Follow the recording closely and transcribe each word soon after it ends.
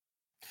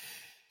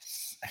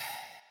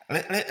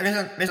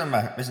Listen,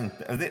 man, listen.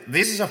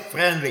 This is a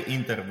friendly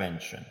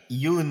intervention.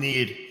 You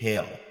need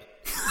help.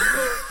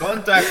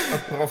 Contact a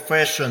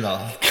professional.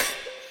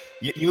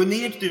 You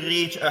need to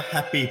reach a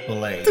happy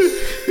place.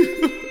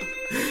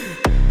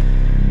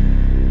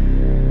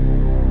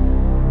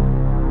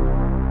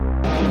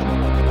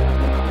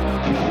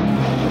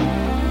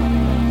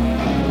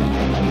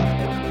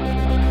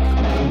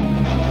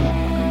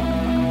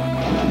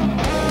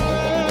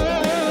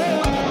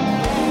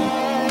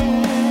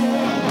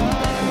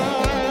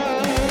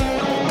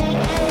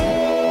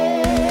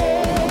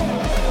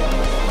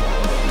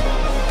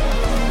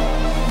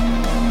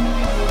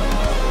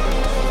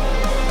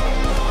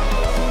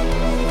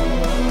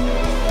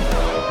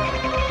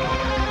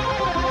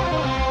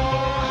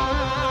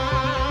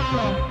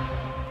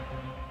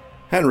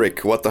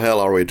 Henrik, what the hell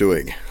are we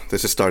doing?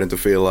 This is starting to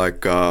feel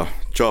like a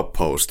job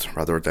post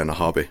rather than a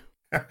hobby.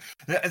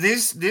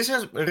 This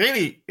has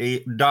really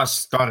does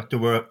start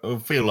to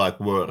feel like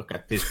work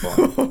at this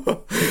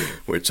point.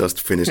 We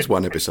just finished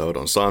one episode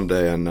on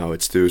Sunday, and now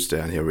it's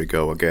Tuesday, and here we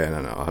go again.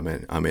 And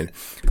I mean,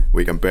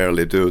 we can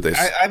barely do this.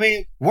 I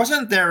mean,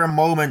 wasn't there a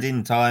moment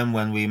in time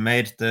when we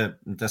made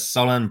the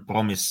solemn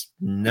promise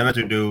never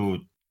to do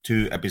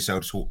 2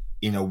 episodes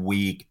in a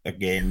week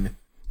again?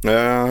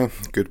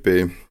 Could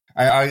be.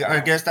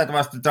 I guess that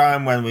was the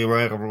time when we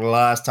were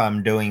last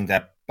time doing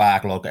the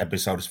backlog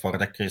episodes for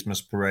the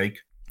Christmas break.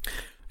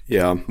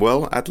 Yeah,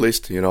 well, at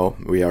least,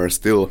 we are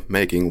still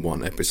making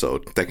one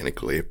episode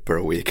technically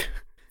per week.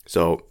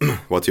 So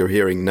what you're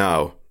hearing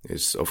now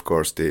is, of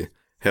course, the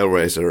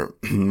Hellraiser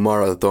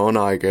marathon,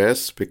 I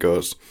guess,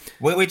 because...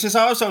 Which is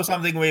also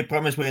something we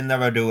promised we'll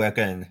never do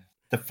again.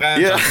 The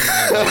franchise.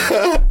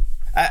 Yeah.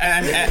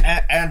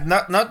 And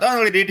not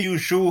only did you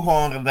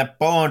shoehorn the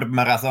Bond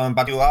marathon,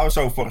 but you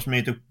also forced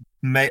me to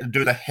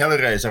do the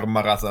Hellraiser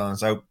marathon.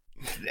 So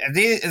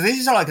this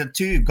is like the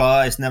 2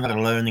 guys never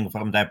learning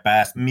from their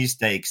past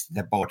mistakes,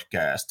 the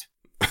podcast.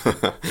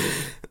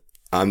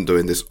 I'm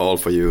doing this all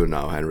for you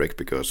now, Henrik,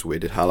 because we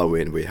did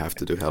Halloween, we have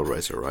to do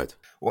Hellraiser, right?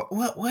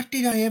 What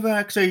did I ever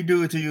actually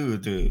do to you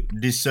to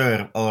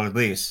deserve all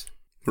this?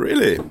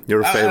 Really?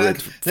 Your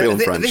favorite film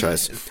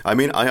franchise? I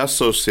mean, I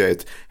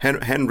associate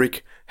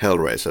Henrik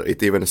Hellraiser.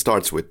 It even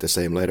starts with the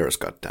same letters,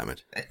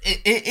 goddammit.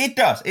 It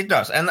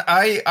does. And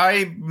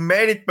I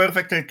made it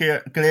perfectly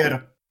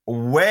clear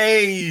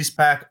ways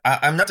back.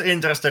 I'm not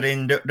interested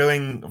in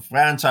doing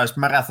franchise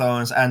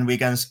marathons, and we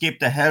can skip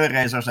the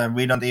Hellraisers, and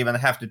we don't even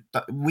have to...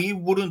 we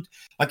wouldn't...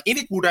 Like, if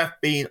it would have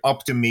been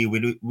up to me,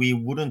 we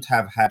wouldn't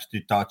have had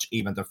to touch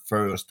even the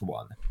first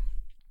one.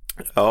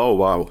 Oh,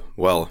 wow.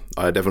 Well,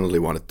 I definitely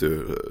wanted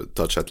to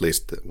touch at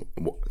least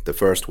the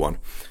first one,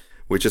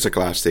 which is a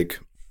classic,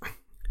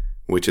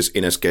 which is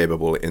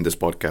inescapable in this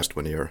podcast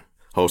when you're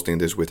hosting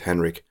this with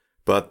Henrik.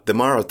 But the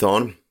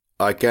marathon,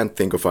 I can't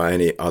think of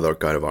any other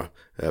kind of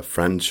a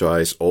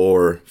franchise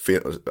or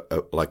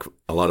like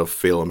a lot of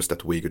films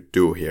that we could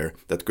do here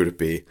that could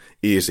be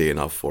easy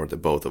enough for the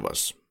both of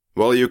us.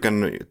 Well, you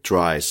can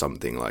try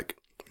something like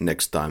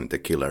next time the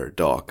killer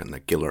dog and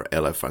the killer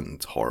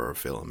elephant horror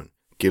film.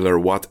 Killer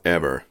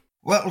whatever.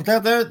 Well,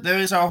 there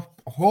is a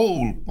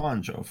whole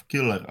bunch of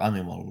killer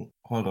animal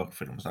horror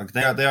films. Like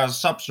they are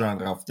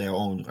subgenre of their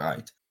own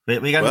right.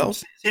 We can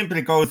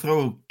simply go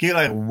through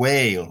killer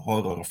whale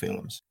horror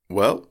films.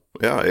 Well,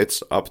 yeah,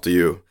 it's up to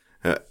you.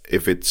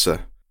 If it's,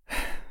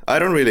 I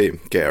don't really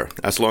care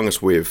as long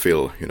as we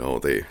fill,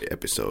 the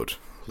episode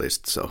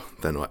list. So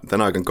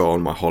then I can go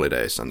on my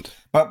holidays and.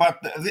 But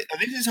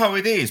this is how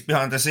it is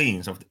behind the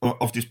scenes of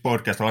this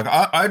podcast. Like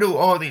I do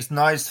all these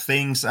nice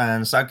things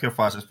and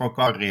sacrifices for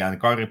Kari, and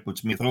Kari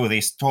puts me through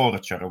this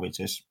torture, which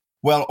is,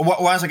 well,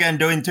 once again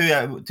doing 2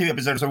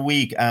 episodes a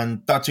week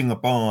and touching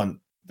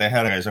upon the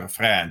Hellraiser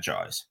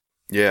franchise.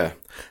 Yeah.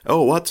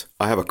 Oh, what?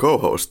 I have a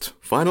co-host.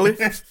 Finally?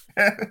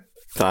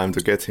 Time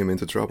to get him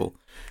into trouble.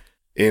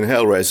 In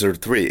Hellraiser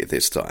 3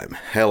 this time,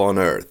 Hell on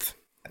Earth.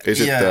 Is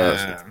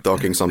it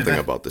talking something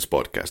about this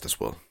podcast as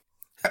well?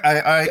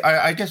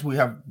 I guess we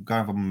have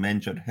kind of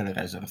mentioned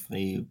Hellraiser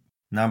 3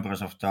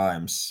 numbers of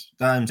times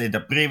in the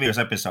previous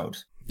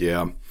episodes.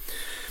 Yeah.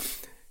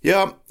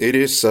 Yeah, it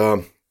is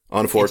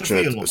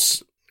unfortunate.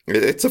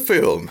 It's a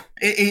film.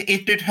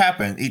 It did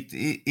happen.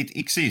 It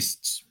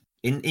exists.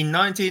 In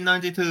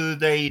 1992,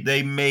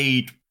 they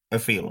made a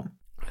film.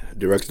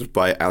 Directed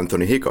by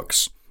Anthony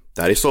Hickox.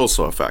 That is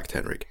also a fact,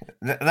 Henrik.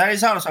 That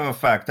is also a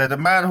fact. That the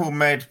man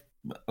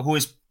who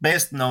is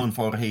best known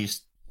for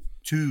his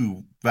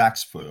 2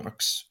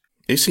 waxworks.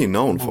 Is he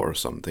known for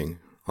something?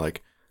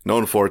 Like,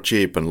 known for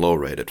cheap and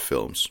low-rated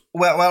films?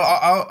 Well,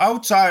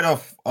 outside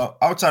of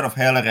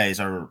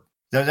Hellraiser,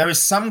 there is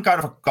some kind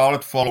of a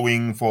cult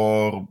following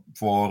for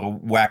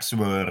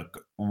Waxwork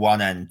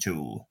 1 and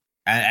 2.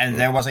 And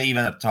there was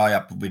even a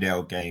tie-up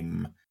video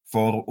game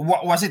for,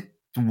 what was it,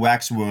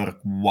 Waxwork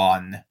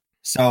 1.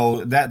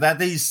 So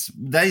that is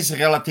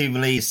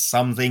relatively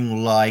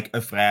something like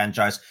a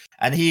franchise.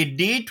 And he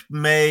did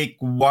make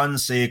one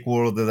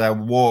sequel to the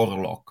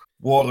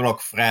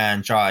Warlock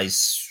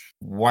franchise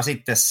Was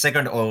it the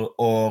second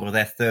or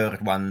the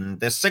third one?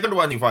 The second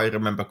one, if I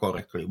remember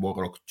correctly,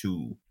 Warlock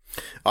 2.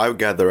 I've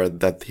gathered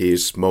that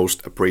his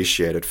most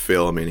appreciated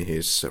film in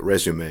his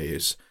resume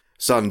is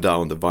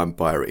Sundown the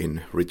Vampire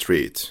in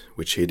Retreat,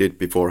 which he did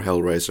before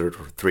Hellraiser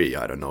 3.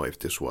 I don't know if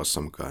this was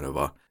some kind of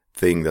a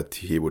thing that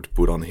he would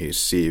put on his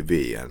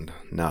CV, and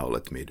now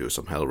let me do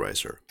some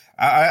Hellraiser.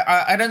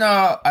 I don't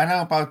know. I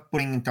know about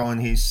putting it on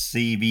his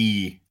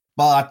CV,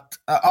 but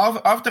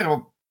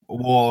after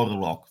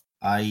Warlock,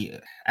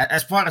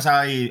 as far as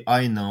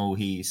I know,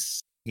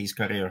 his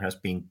career has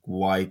been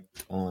quite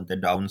on the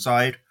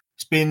downside.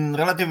 It's been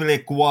relatively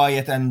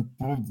quiet and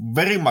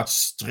very much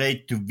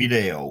straight to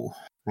video.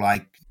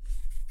 Like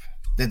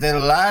the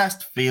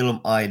last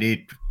film I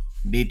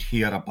did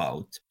hear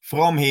about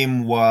from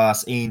him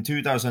was in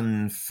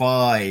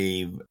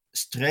 2005,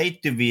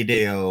 straight to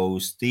video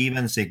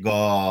Steven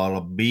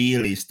Seagal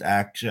B-list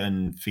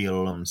action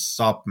film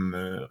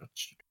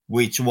Submerged,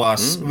 which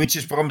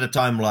is from the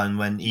timeline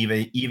when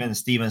even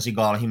Steven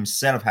Seagal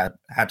himself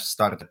had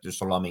started to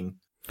slumming.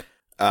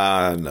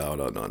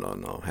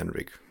 No,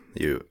 Henrik.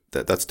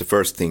 That's the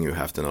first thing you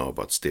have to know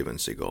about Steven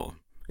Seagal.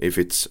 If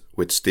it's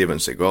with Steven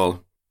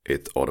Seagal,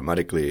 it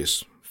automatically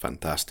is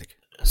fantastic.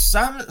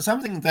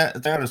 Something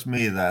that tells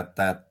me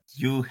that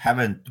you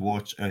haven't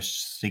watched a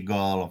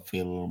Seagal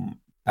film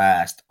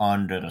past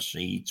Under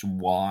Siege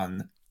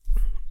 1.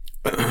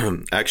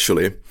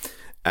 Actually,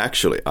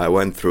 I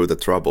went through the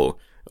trouble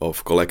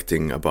of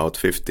collecting about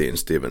 15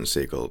 Steven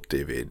Seagal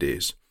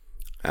DVDs.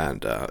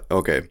 And,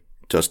 okay,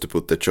 just to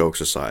put the jokes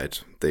aside,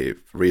 the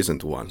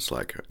recent ones,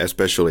 like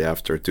especially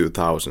after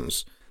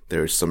 2000s,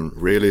 there's some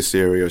really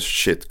serious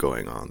shit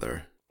going on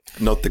there.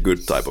 Not the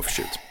good type of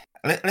shit.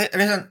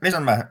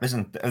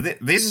 Listen.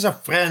 This is a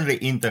friendly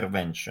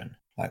intervention.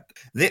 Like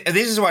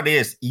this is what it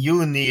is.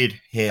 You need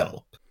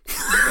help.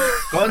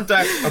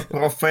 Contact a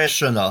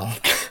professional.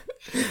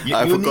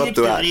 You need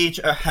to reach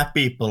a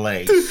happy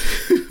place.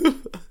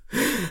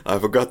 I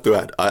forgot to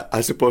add.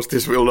 I suppose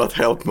this will not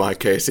help my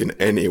case in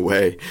any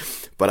way,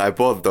 but I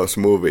bought those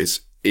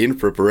movies in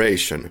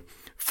preparation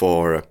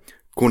for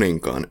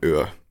Kuninkaan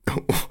Yö,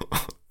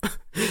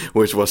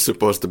 which was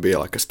supposed to be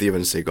like a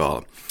Steven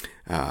Seagal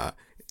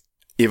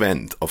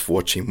event of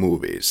watching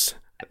movies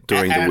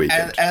during the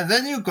weekend. And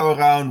then you go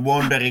around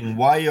wondering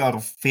why your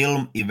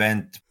film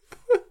event,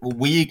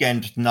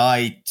 weekend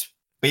night,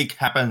 big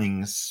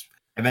happenings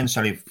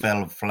eventually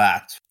fell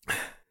flat.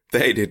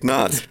 They did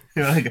not.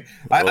 I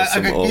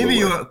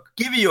can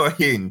give you a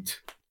hint.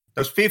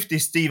 Those 50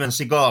 Steven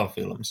Seagal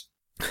films.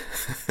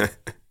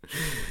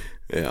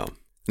 Yeah,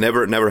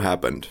 never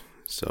happened.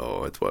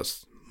 So it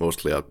was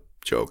mostly a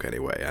joke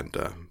anyway, and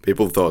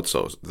people thought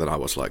so. Then I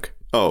was like,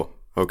 oh,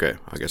 okay,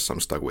 I guess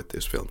I'm stuck with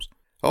these films.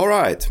 All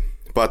right,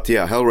 but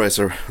yeah,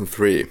 Hellraiser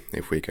 3,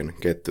 if we can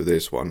get to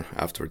this one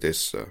after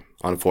this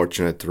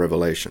unfortunate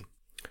revelation.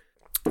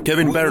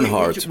 Kevin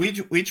Bernhardt.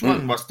 Which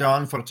one was the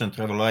unfortunate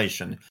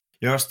revelation?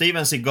 Your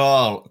Steven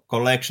Seagal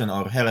collection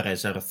or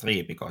Hellraiser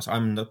 3? Because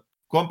I'm not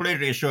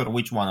completely sure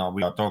which one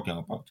we are talking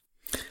about.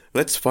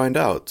 Let's find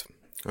out.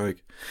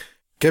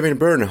 Kevin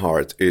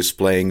Bernhardt is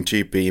playing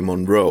G.P.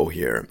 Monroe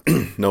here,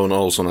 known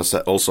also as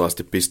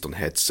the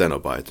Pistonhead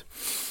Cenobite.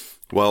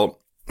 Well,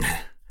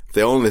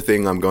 the only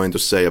thing I'm going to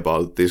say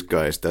about this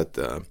guy is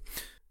that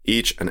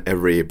each and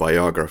every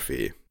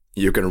biography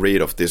you can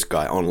read of this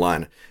guy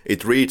online,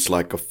 it reads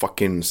like a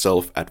fucking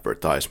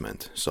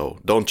self-advertisement. So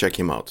don't check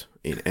him out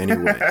in any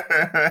way.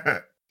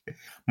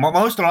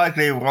 Most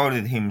likely wrote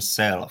it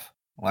himself,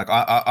 like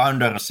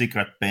under a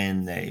secret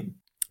pen name.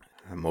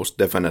 Most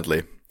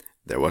definitely.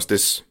 There was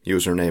this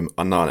username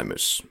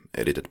Anonymous,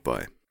 edited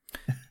by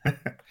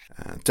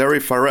Terry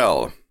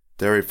Farrell.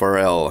 Terry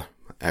Farrell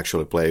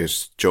actually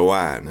plays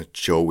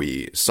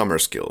Joey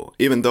Summerskill,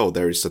 even though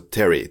there is a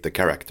Terry, the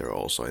character,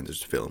 also in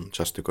this film,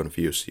 just to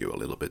confuse you a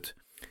little bit.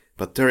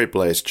 But Terry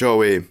plays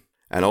Joey,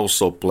 and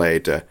also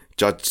played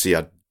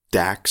Jadzia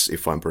Dax,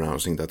 if I'm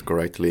pronouncing that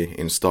correctly,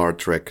 in Star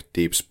Trek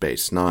Deep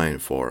Space Nine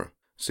for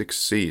 6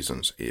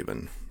 seasons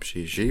even.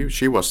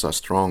 She was a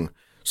strong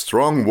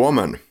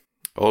woman.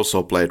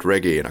 Also played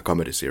Reggie in a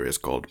comedy series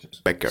called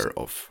Becker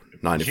of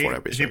 94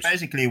 episodes. She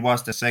basically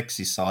was the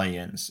sexy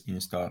science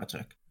in Star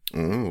Trek.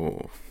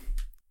 Ooh.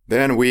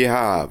 Then we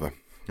have,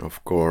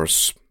 of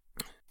course,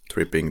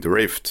 Tripping the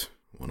Rift,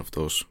 one of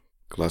those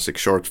classic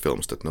short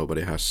films that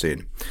nobody has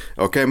seen.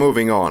 Okay,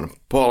 moving on.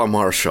 Paula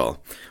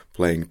Marshall,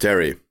 playing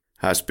Terry,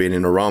 has been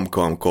in a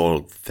rom-com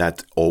called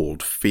That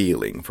Old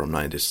Feeling from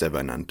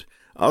 97, and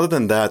other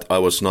than that, I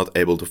was not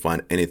able to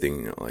find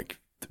anything. Like,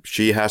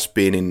 she has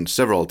been in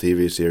several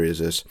TV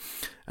series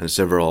and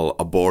several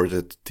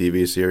aborted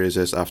TV series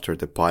after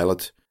the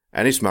pilot,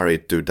 and is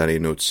married to Danny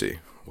Nuzzi,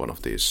 one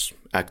of these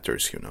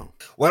actors, you know.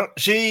 Well,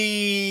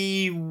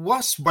 she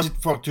was it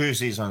for 2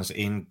 seasons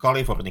in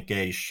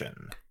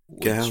Californication?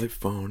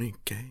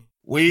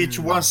 Which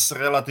was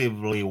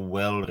relatively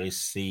well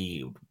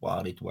received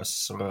while it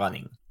was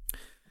running.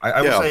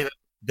 I would say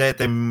that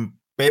the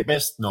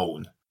best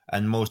known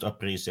and most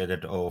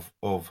appreciated of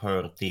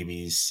her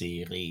TV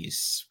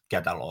series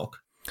catalog.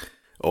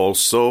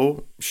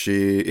 Also,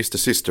 she is the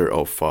sister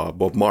of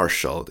Bob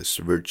Marshall, this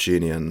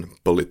Virginian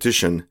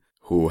politician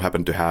who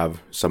happened to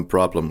have some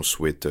problems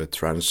with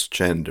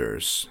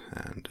transgenders.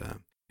 And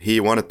he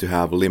wanted to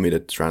have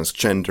limited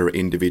transgender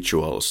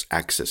individuals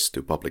access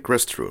to public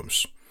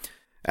restrooms.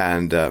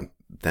 And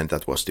then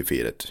that was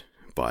defeated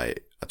by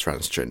a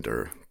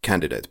transgender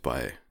candidate,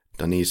 by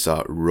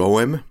Danisa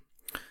Roem.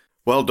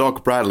 Well,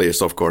 Doc Bradley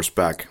is of course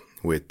back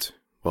with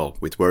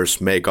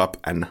worse makeup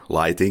and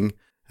lighting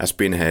as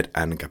Pinhead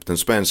and Captain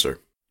Spencer.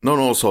 Known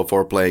also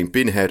for playing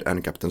Pinhead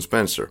and Captain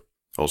Spencer.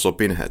 Also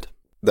Pinhead.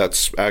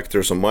 That's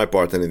actors on my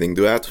part. Anything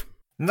to add?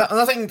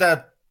 Nothing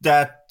that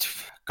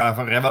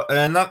kind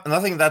of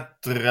nothing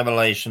that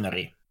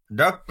revelationary.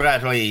 Doc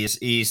Bradley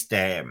is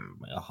the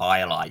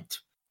highlight,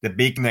 the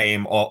big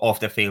name of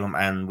the film,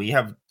 and we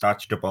have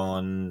touched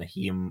upon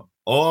him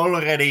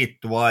already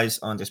twice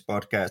on this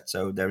podcast,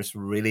 so there's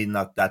really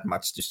not that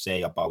much to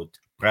say about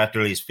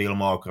Bradley's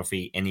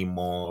filmography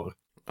anymore.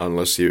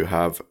 Unless you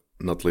have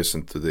not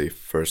listened to the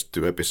first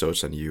 2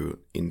 episodes and you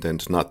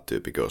intend not to,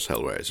 because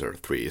Hellraiser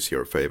 3 is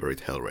your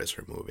favorite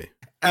Hellraiser movie.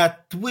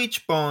 At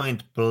which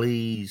point,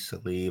 please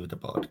leave the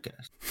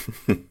podcast.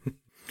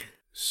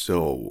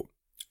 So,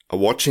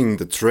 watching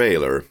the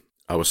trailer,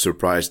 I was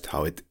surprised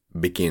how it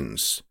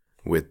begins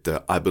with,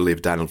 I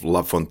believe, Daniel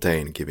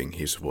LaFontaine giving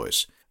his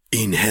voice.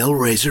 In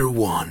Hellraiser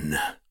 1.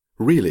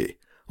 Really?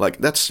 Like,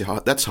 that's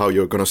how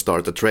you're gonna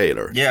start the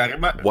trailer. Yeah.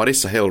 What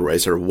is a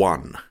Hellraiser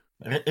 1?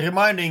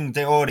 Reminding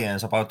the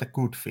audience about the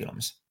good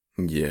films.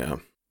 Yeah.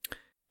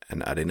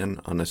 And adding an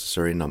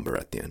unnecessary number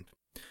at the end.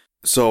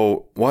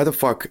 So, why the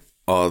fuck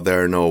are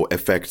there no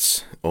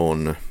effects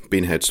on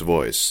Pinhead's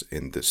voice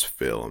in this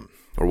film?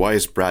 Or why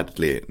is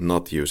Bradley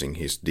not using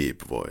his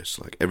deep voice?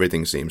 Like,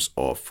 everything seems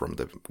off from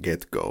the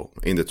get-go,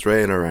 in the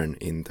trailer and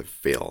in the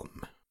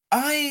film.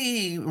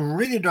 I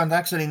really don't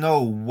actually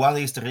know what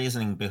is the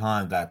reasoning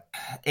behind that,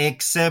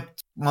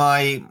 except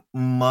my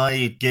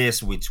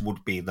guess, which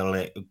would be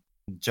the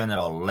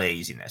general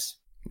laziness.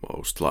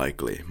 Most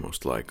likely.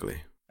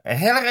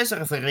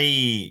 Hellraiser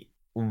 3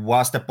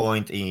 was the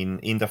point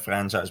in the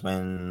franchise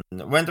when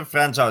the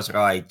franchise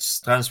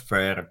rights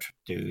transferred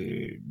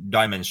to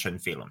Dimension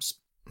Films.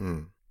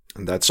 And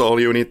that's all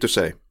you need to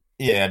say.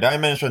 Yeah,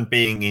 Dimension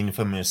being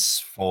infamous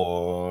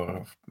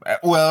for,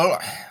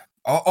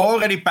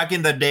 already back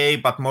in the day,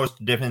 but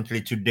most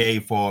definitely today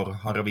for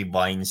Harvey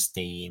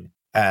Weinstein.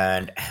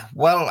 And,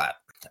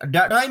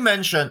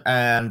 Dimension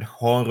and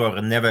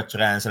horror never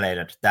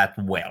translated that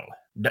well.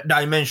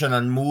 Dimension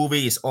and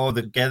movies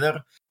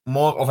altogether,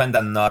 more often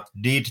than not,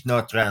 did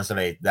not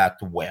translate that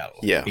well.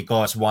 Yeah.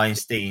 Because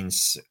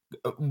Weinstein's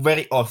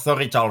very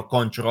authorital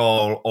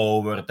control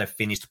over the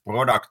finished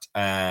product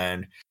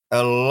and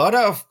a lot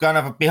of kind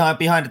of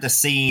behind the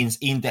scenes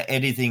in the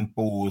editing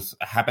booth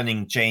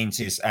happening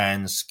changes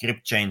and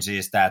script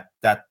changes that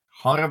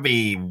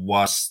Harvey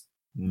was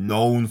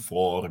known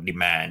for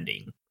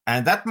demanding.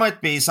 And that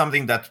might be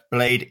something that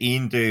played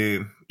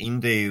into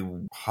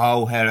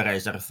how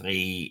Hellraiser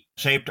 3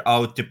 shaped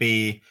out to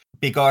be,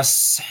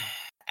 because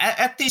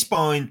at this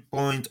point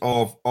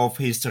of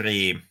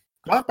history,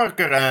 Clive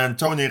Barker and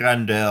Tony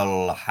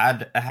Randall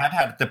had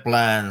the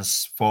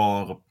plans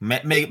for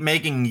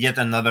making yet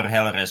another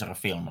Hellraiser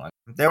film.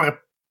 There were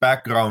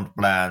background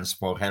plans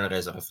for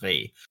Hellraiser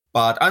 3.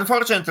 But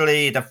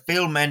unfortunately, the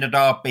film ended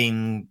up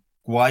in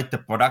quite the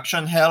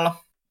production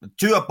hell,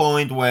 to a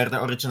point where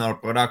the original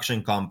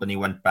production company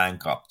went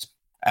bankrupt.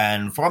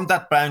 And from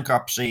that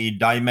bankruptcy,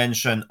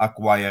 Dimension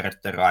acquired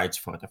the rights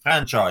for the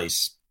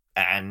franchise.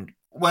 And,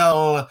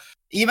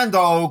 even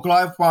though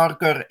Clive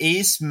Barker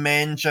is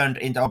mentioned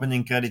in the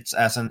opening credits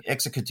as an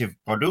executive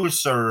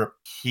producer,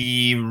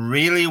 he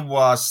really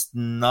was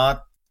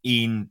not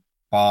in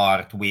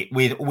part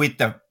with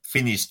the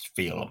finished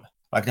film.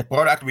 Like, the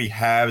product we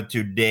have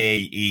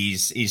today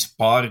is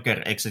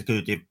Barker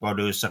executive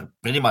producer,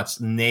 pretty much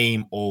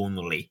name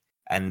only.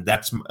 And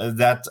that's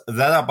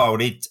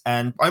about it.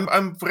 And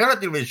I'm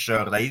relatively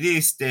sure that it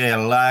is the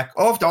lack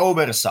of the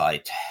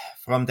oversight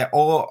from the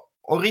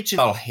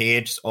original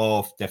heads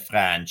of the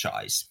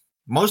franchise.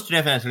 Most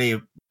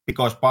definitely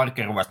because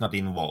Barker was not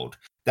involved.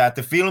 That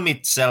the film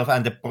itself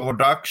and the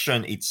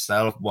production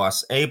itself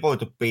was able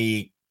to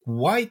be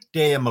quite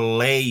damn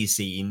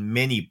lazy in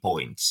many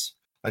points.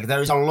 Like,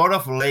 there is a lot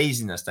of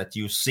laziness that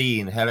you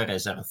see in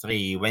Hellraiser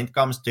 3 when it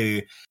comes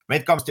to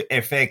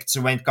effects,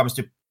 when it comes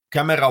to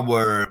camera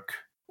work,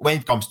 when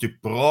it comes to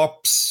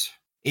props.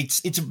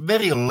 It's a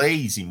very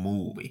lazy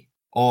movie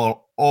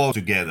all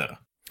together.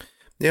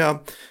 Yeah,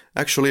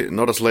 actually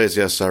not as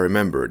lazy as I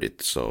remembered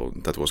it, so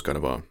that was kind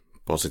of a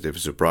positive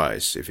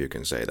surprise, if you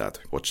can say that,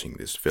 watching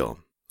this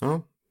film.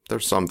 Oh,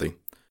 there's something.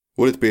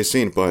 Would it be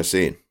scene by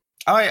scene?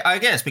 I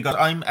guess, because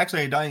I'm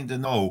actually dying to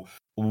know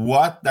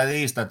what that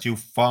is that you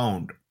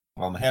found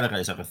from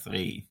Hellraiser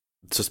 3.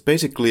 Just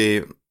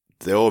basically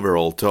the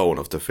overall tone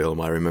of the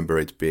film. I remember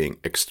it being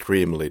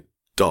extremely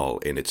dull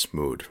in its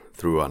mood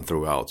through and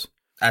throughout.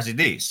 As it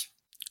is.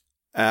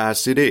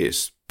 As it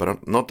is,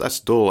 but not as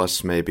dull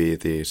as maybe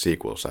the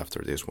sequels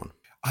after this one.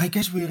 I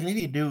guess we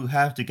really do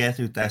have to get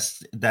to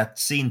that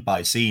scene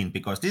by scene,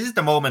 because this is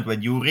the moment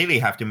when you really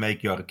have to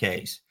make your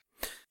case.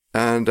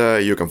 And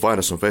you can find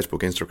us on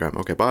Facebook, Instagram.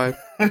 Okay, bye.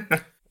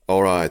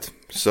 All right.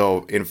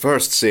 So in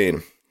first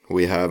scene,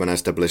 we have an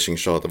establishing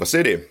shot of a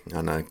city,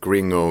 and a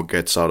gringo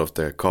gets out of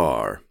the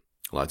car,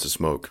 lights a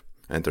smoke,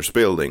 enters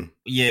building.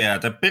 Yeah,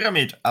 the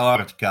Pyramid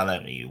Art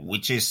Gallery,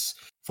 which is,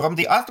 from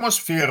the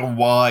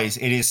atmosphere-wise,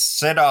 it is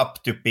set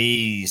up to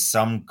be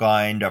some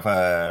kind of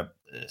a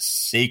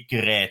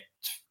secret,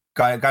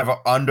 kind of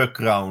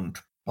underground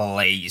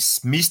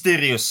place,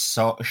 mysterious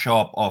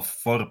shop of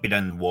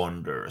forbidden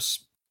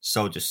wonders,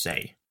 so to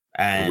say.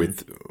 And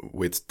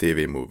with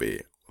TV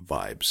movie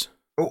vibes.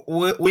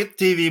 With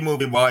TV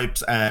movie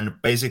vibes,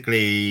 and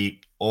basically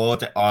all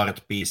the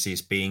art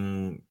pieces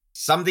being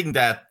something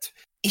that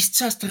is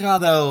just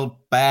rather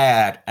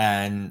bad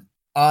and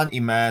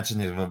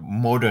unimaginative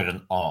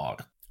modern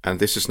art. And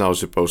this is now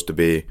supposed to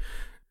be,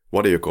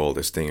 what do you call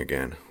this thing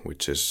again,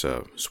 which is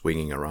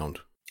swinging around?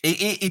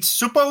 It's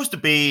supposed to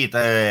be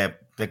the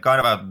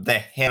kind of the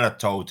hell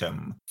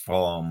totem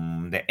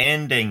from the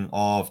ending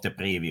of the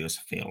previous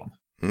film.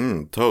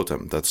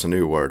 Totem, that's a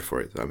new word for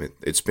it. I mean,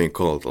 it's been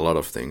called a lot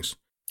of things.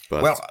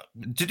 But... Well,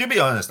 to be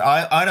honest,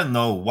 I don't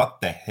know what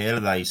the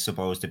hell that is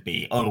supposed to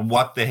be, or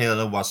what the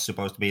hell was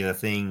supposed to be the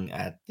thing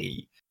at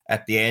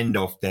the end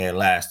of the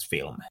last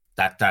film.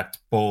 That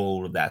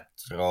pole that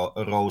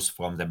rose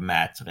from the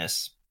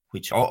mattress,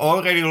 which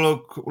already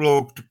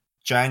looked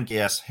janky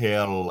as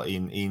hell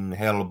in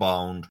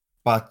Hellbound,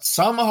 but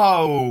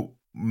somehow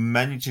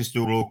manages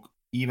to look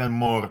even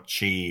more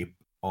cheap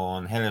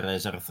on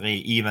Hellraiser 3,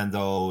 even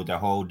though the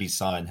whole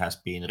design has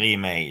been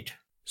remade.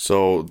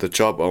 So the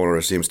shop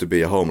owner seems to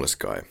be a homeless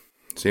guy.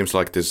 Seems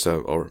like this,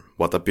 or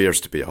what appears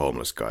to be a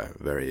homeless guy,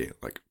 very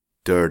like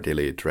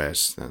dirtily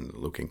dressed and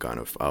looking kind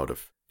of out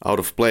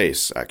of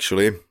place,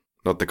 actually.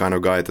 Not the kind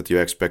of guy that you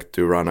expect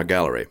to run a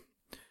gallery.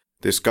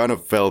 This kind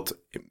of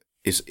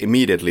is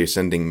immediately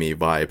sending me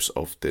vibes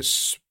of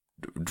this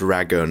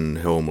dragon,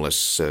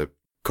 homeless,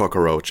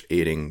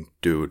 cockroach-eating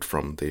dude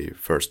from the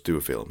first two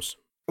films.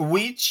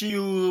 Which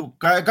you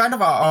kind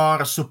of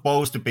are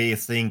supposed to be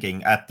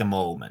thinking at the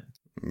moment.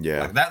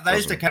 Yeah, like that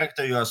is the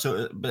character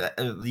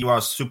you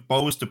are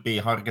supposed to be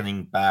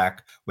harkening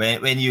back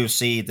when you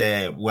see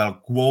the, well,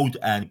 quote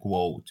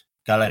unquote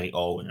gallery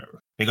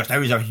owner, because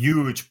there is a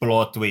huge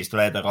plot twist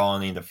later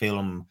on in the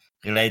film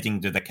relating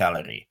to the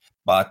gallery.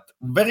 But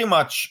very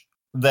much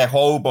the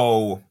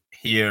hobo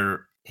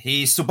here,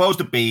 he's supposed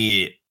to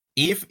be,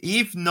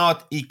 if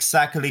not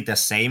exactly the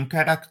same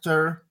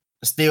character,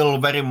 still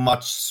very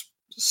much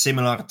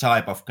similar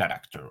type of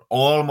character,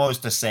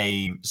 almost the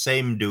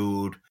same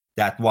dude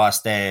that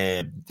was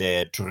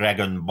the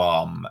Dragon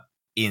Bomb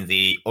in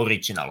the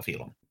original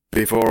film.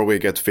 Before we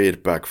get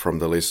feedback from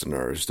the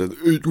listeners that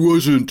it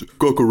wasn't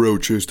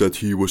cockroaches that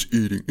he was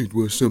eating, it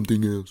was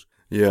something else.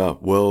 Yeah,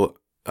 well,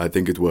 I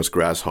think it was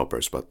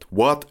grasshoppers, but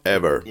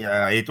whatever.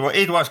 Yeah, it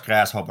was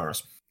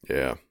grasshoppers.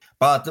 Yeah.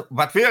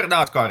 But fear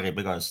not, Kari,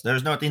 because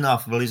there's not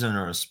enough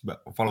listeners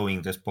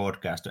following this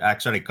podcast to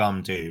actually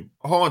come to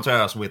haunt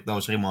us with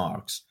those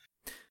remarks.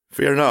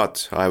 Fear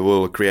not, I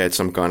will create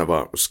some kind of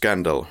a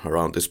scandal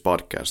around this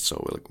podcast,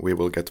 so we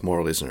will get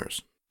more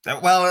listeners.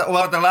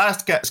 Well, the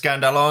last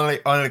scandal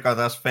only got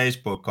us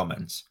Facebook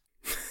comments.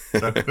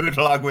 So good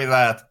luck with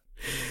that.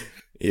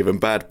 Even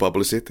bad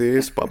publicity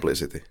is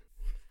publicity.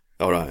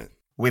 All right.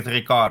 With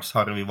regards,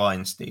 Harvey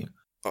Weinstein.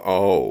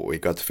 Oh, we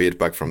got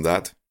feedback from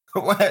that?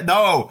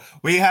 No,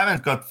 we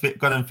haven't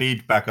gotten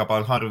feedback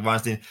about Harvey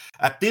Weinstein.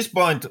 At this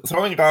point,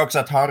 throwing rocks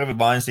at Harvey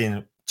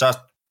Weinstein just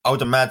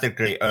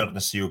automatically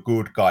earns you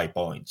good guy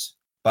points.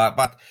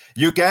 But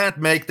you can't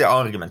make the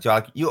argument.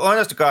 You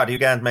honest to God, you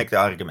can't make the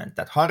argument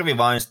that Harvey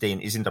Weinstein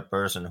isn't a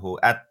person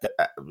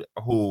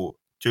who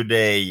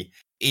today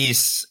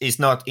is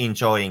not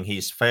enjoying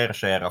his fair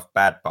share of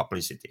bad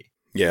publicity.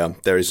 Yeah,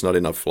 there is not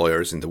enough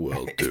lawyers in the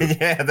world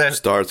to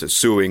start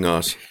suing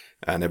us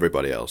and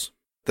everybody else.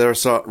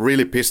 There's a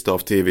really pissed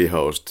off TV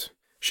host.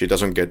 She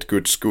doesn't get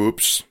good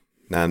scoops,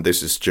 and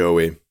this is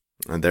Joey.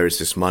 And there is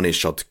this money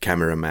shot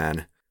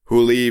cameraman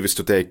who leaves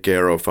to take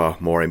care of a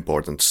more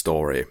important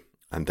story.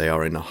 And they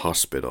are in a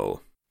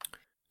hospital.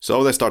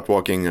 So they start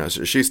walking,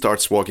 she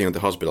starts walking on the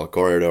hospital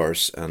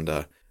corridors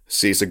and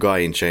sees a guy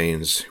in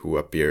chains who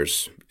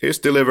appears. He's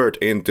delivered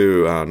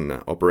into an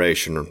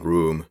operation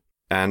room.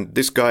 And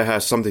this guy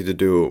has something to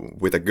do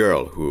with a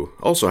girl who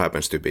also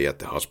happens to be at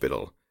the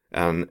hospital.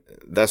 And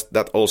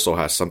that also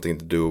has something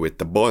to do with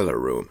the boiler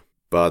room.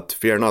 But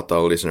fear not,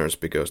 our listeners,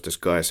 because this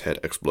guy's head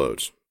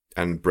explodes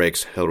and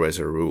breaks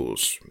Hellraiser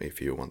rules,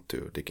 if you want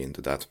to dig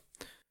into that.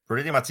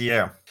 Pretty much,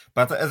 yeah.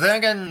 But then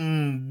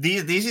again,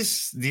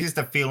 this is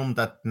the film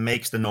that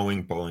makes the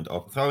knowing point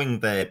of throwing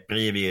the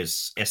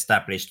previous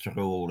established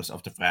rules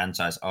of the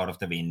franchise out of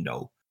the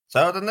window.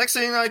 So the next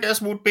thing, I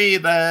guess, would be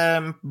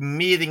the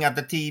meeting at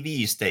the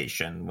TV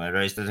station, where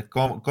there is the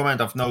comment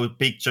of no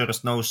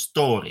pictures, no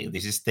story.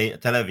 This is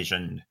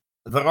television.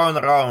 Thrown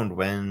around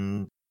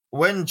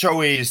when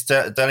Joey is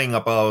telling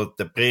about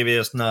the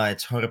previous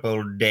night's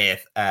horrible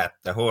death at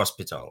the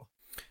hospital.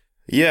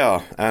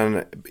 Yeah,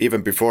 and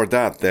even before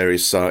that, there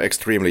is an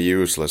extremely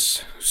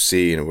useless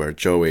scene where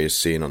Joey is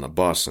seen on a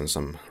bus and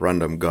some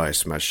random guy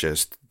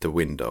smashes the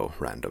window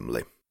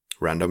randomly.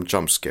 Random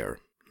jump scare,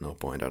 no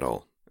point at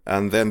all.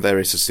 And then there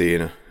is a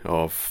scene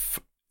of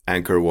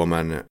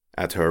Anchorwoman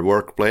at her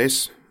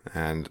workplace,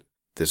 and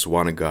this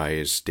one guy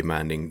is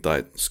demanding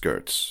tight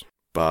skirts,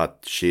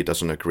 but she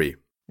doesn't agree.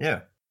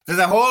 Yeah.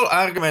 The whole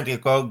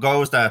argument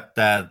goes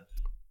that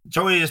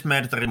Joey has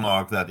made the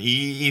remark that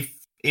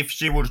if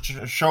she would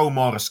show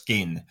more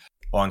skin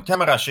on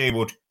camera, she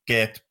would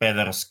get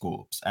better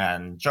scoops.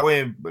 And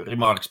Joey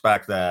remarks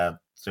back that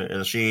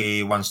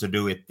she wants to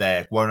do it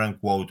the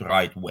quote-unquote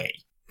right way.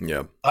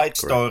 Yeah. Tight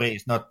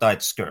stories, not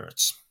tight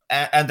skirts.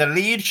 And the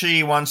lead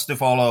she wants to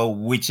follow,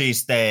 which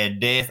is the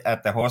death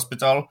at the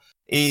hospital,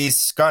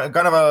 is kind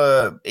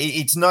of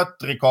it's not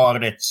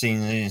recorded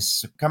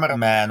since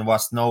cameraman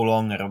was no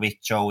longer with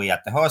Joey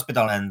at the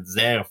hospital, and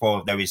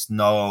therefore there is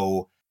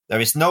no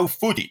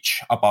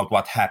footage about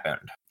what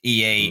happened.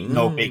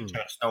 No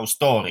pictures, no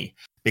story,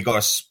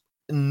 because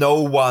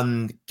no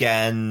one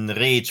can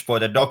reach for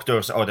the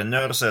doctors or the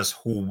nurses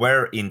who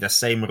were in the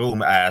same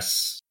room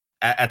as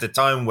at the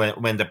time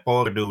when the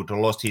poor dude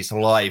lost his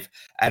life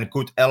and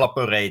could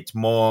elaborate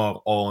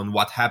more on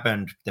what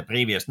happened the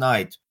previous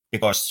night,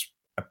 because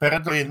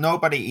apparently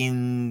nobody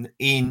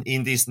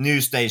in this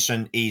news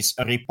station is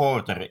a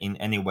reporter in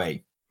any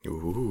way.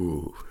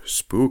 Ooh,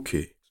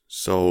 spooky.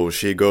 So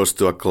she goes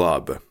to a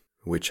club,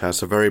 which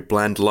has a very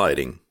bland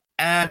lighting.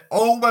 And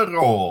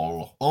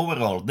overall,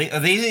 this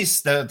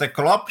is the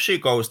club she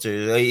goes to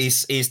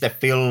is the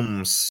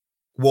film's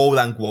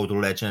quote-unquote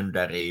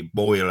legendary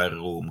boiler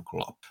room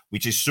club,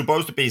 which is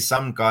supposed to be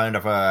some kind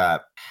of a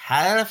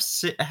half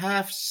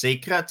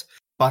secret,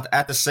 but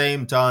at the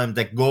same time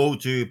the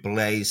go-to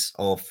place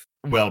of,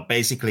 well,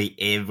 basically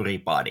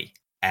everybody.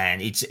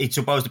 And it's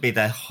supposed to be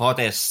the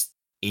hottest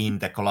in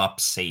the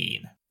club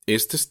scene.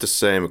 Is this the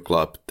same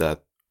club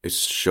that is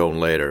shown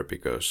later?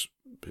 Because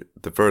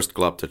the first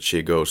club that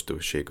she goes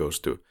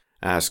to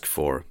ask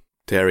for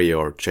Terry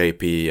or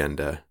JP,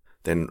 and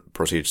then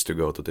proceeds to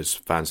go to this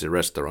fancy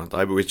restaurant,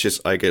 which is,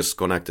 I guess,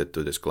 connected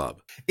to this club.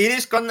 It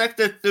is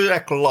connected to the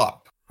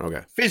club.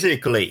 Okay.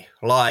 Physically,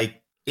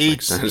 like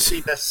it's in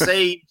the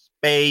same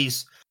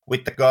space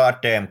with the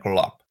goddamn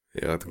club.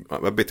 Yeah,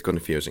 a bit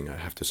confusing, I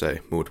have to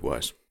say,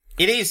 mood-wise.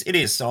 It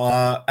is,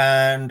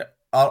 and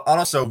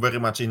also very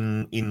much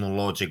in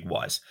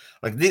logic-wise.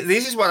 Like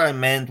this is what I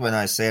meant when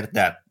I said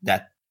that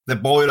the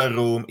boiler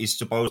room is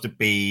supposed to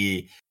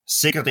be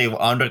secretive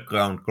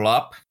underground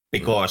club,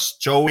 because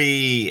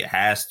Joey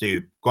has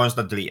to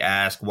constantly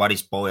ask what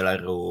is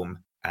boiler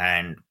room,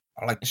 and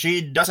like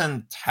she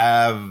doesn't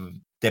have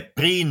the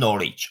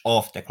pre-knowledge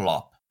of the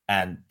club,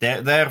 and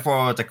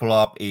therefore the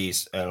club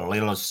is a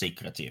little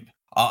secretive.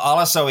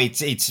 Also,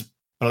 it's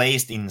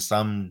placed in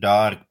some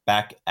dark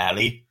back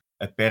alley,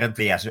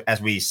 apparently,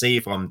 as we see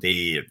from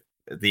the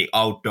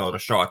outdoor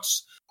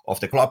shots of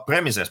the club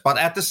premises. But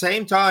at the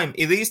same time,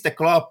 it is the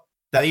club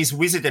that is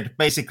visited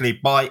basically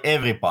by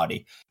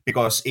everybody,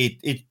 because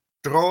it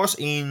draws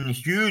in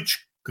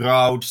huge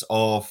crowds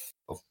of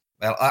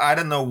well, I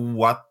don't know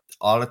what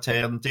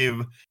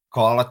alternative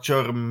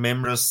culture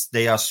members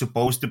they are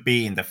supposed to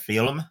be in the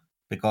film,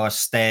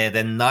 because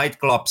the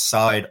nightclub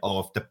side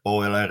of the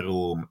boiler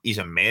room is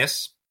a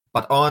mess.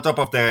 But on top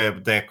of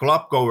the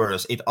club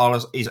goers, it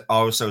is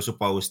also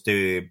supposed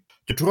to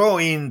draw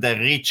in the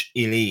rich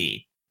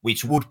elite,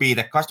 which would be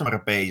the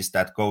customer base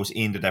that goes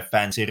into the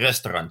fancy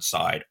restaurant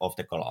side of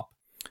the club.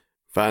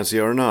 Fancy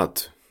or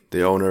not,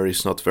 the owner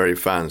is not very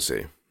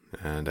fancy,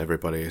 and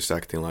everybody is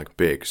acting like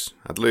pigs.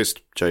 At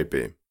least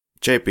JP.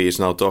 JP is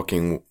now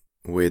talking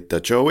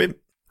with Joey,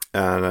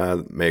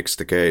 and makes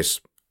the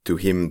case to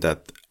him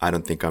that I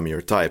don't think I'm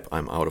your type,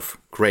 I'm out of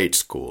grade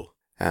school.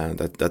 And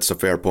that's a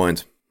fair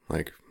point.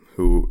 Like,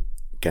 who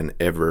can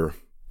ever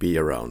be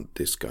around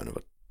this kind of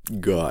a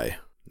guy?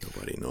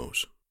 Nobody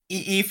knows.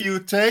 If you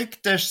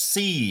take the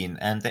scene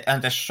and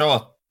the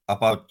shot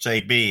about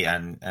JB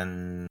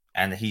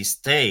and his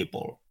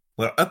table,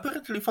 well,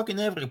 apparently fucking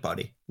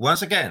everybody,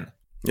 once again.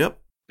 Yep.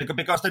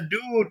 Because the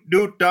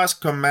dude does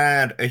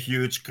command a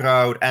huge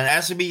crowd, and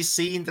as we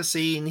see in the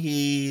scene,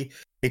 he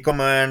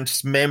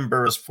commands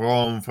members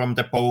from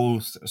the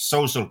both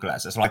social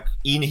classes. Like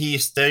in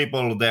his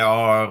table, there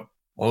are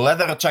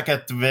leather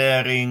jacket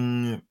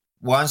wearing,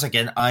 once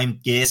again, I'm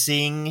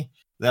guessing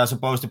they are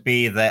supposed to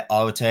be the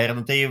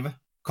alternative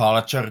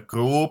culture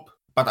group,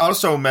 but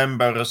also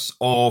members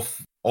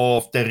of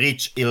the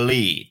rich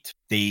elite,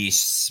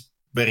 these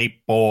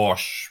very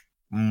posh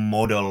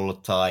model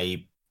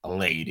type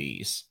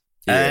ladies.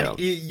 Yeah. And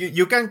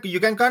you can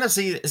kind of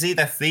see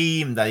the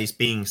theme that is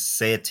being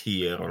set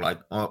here,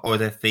 or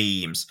the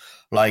themes,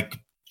 like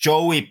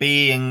Joey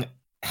being,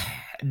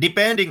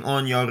 depending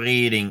on your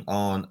reading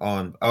or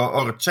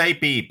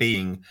JP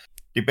being,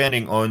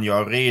 depending on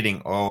your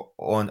reading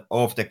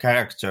of the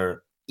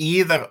character,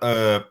 either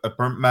a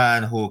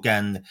man who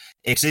can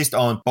exist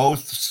on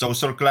both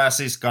social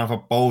classes, kind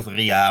of both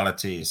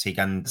realities. He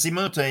can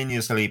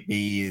simultaneously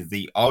be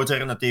the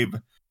alternative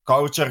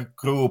culture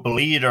group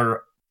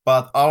leader,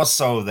 but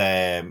also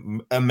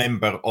a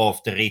member of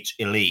the rich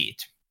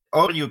elite.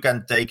 Or you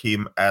can take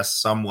him as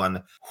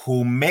someone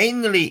who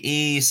mainly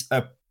is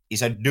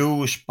a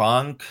douche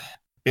punk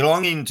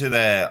belonging to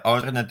the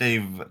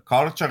alternative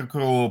culture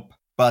group,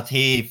 but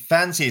he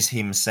fancies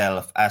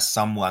himself as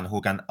someone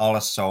who can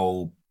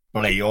also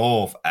play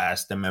off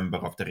as the member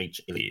of the rich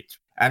elite.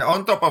 And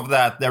on top of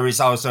that, there is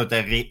also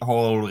the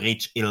whole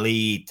rich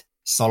elite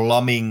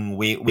slumming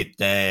with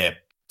the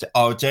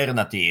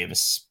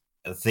alternatives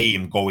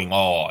theme going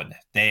on.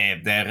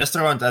 The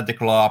restaurant and the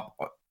club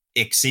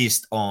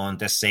exist on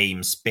the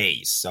same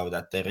space, so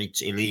that the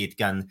rich elite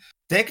can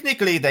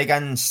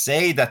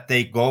say that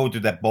they go to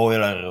the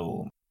boiler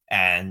room,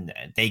 and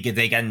they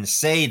can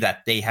say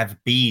that they have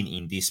been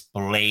in this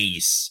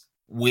place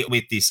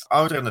with this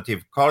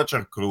alternative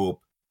culture group,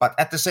 but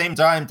at the same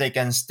time they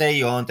can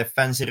stay on the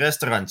fancy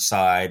restaurant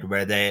side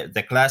where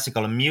the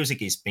classical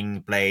music is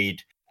being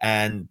played,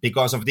 and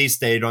because of this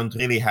they don't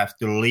really have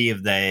to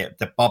leave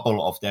the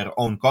bubble of their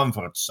own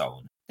comfort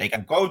zone. They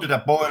can go to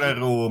the boiler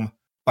room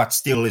but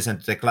still listen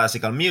to the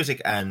classical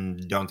music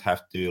and don't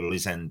have to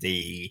listen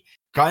the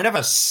kind of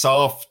a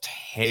soft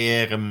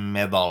hair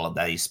metal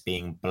that is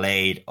being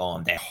played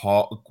on the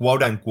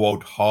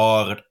quote-unquote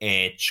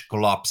hard-edge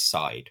club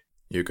side.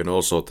 You can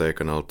also take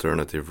an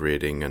alternative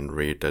reading and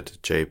read that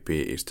JP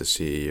is the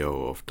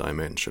CEO of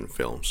Dimension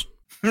Films.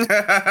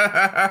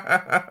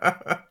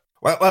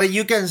 Well,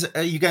 you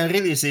can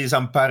really see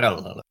some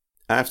parallel.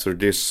 After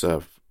this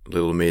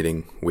little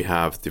meeting, we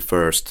have the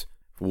first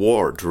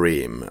war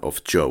dream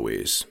of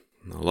Joey's.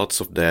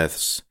 Lots of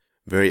deaths,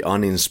 very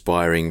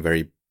uninspiring,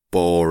 very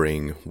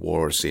boring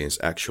war scenes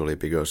actually,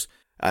 because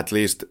at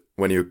least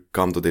when you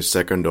come to the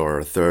second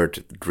or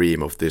third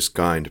dream of this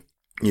kind,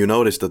 you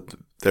notice that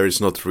there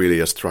is not really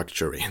a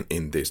structure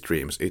in these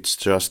dreams. It's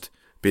just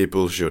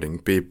people shooting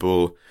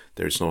people,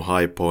 there is no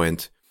high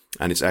point,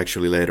 and it's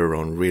actually later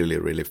on really,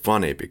 really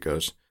funny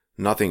because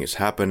nothing is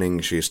happening,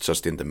 she's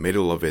just in the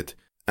middle of it,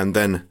 and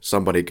then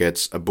somebody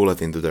gets a bullet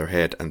into their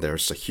head and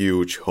there's a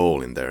huge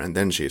hole in there, and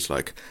then she's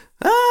like,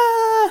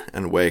 ah,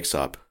 and wakes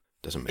up.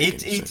 Doesn't make any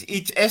sense.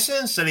 It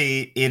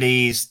essentially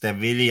is the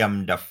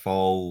William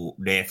Dafoe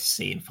death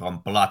scene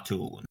from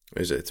Platoon.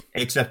 Is it?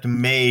 Except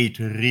made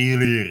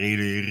really,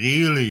 really,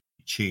 really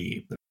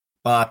cheap.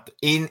 But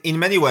in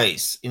many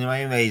ways,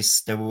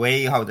 the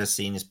way how the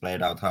scene is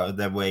played out,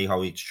 the way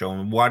how it's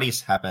shown, what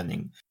is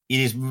happening,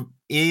 it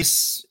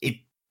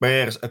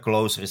bears a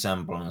close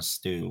resemblance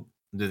to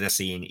the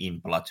scene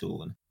in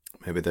Platoon.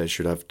 Maybe they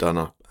should have done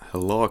a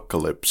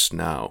Hellocalypse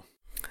now.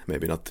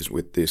 Maybe not this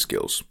with these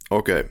skills.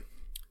 Okay.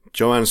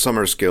 Joanne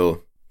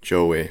Summerskill,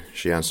 Joey,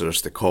 she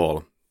answers the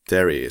call.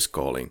 Terry is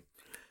calling.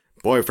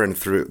 Boyfriend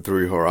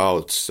threw her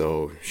out,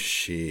 so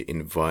she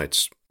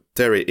invites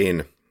Terry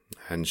in,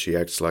 and she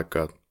acts like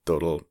a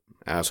total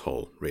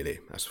asshole, really,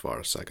 as far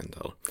as I can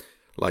tell.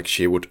 Like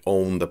she would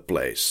own the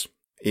place.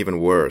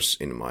 Even worse,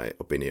 in my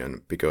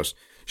opinion, because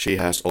she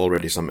has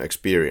already some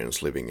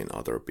experience living in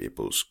other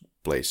people's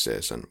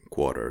places and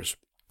quarters,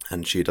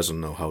 and she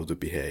doesn't know how to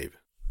behave.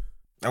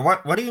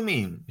 What do you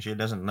mean she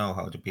doesn't know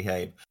how to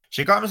behave?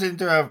 She comes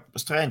into a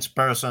strange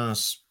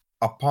person's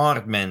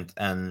apartment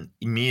and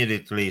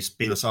immediately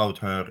spills out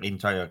her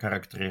entire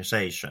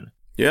characterization.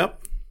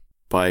 Yep.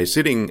 By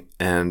sitting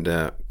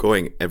and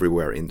going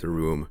everywhere in the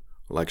room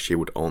like she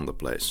would own the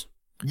place.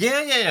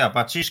 Yeah,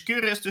 but she's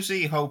curious to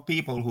see how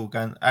people who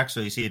can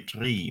actually see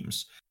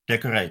dreams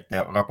decorate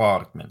their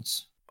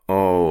apartments.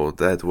 Oh,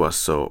 that was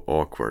so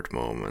awkward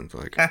moment.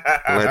 Like,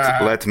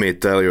 let me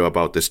tell you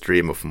about this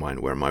dream of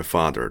mine where my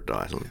father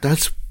dies.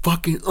 That's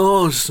fucking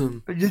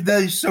awesome.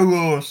 That is so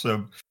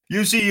awesome.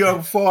 You see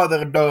your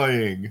father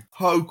dying.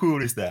 How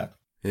cool is that?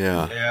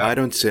 Yeah. I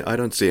don't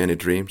see any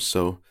dreams,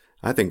 so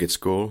I think it's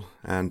cool.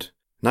 And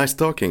nice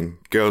talking,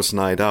 girls'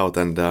 night out,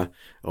 and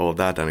all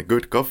that, and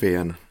good coffee,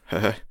 and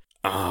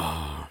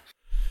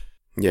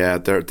yeah,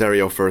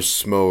 Terry offers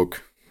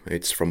smoke.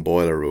 It's from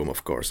Boiler Room,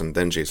 of course, and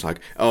then she's like,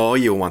 oh,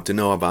 you want to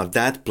know about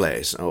that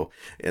place? Oh,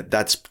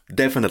 that's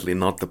definitely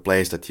not the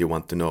place that you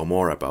want to know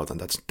more about, and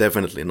that's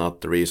definitely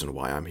not the reason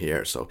why I'm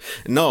here, so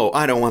no,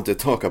 I don't want to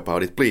talk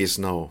about it, please,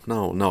 no.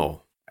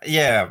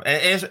 Yeah,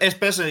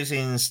 especially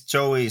since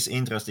Joey's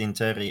interest in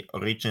Terry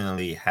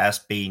originally has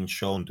been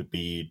shown to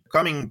be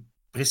coming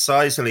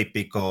precisely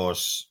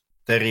because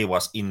Terry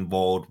was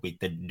involved with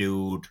the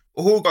dude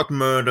who got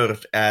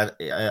murdered at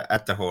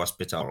the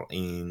hospital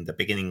in the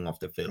beginning of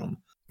the film.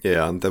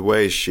 Yeah, and the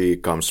way she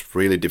comes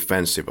really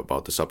defensive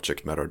about the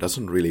subject matter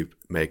doesn't really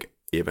make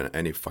even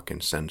any fucking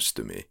sense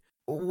to me.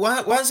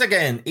 Once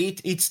again,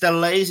 it's the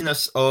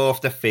laziness of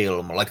the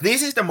film. Like,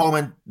 this is the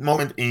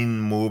moment in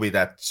movie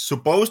that's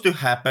supposed to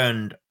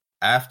happen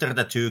after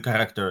the two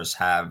characters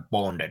have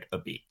bonded a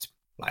bit.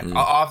 Like,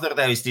 after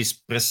there is this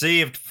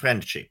perceived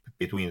friendship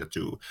between the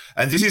two.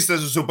 And this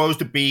is supposed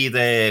to be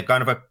the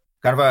kind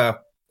of a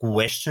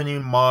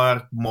questioning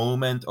mark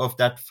moment of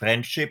that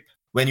friendship,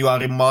 when you are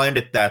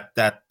reminded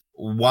that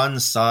one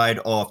side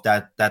of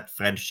that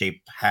friendship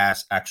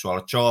has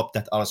actual job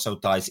that also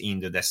ties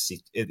into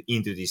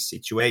this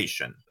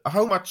situation.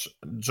 How much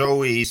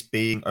Joey is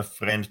being a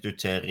friend to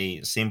Terry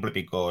simply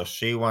because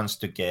she wants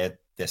to get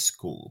the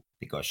scoop,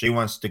 because she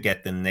wants to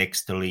get the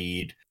next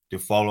lead to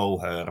follow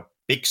her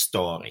big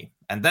story,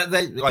 and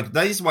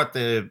that is what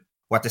the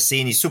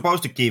scene is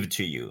supposed to give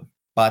to you.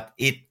 But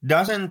it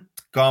doesn't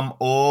come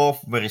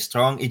off very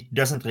strong. It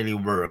doesn't really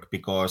work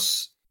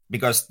because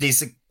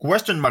this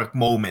question mark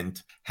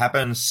moment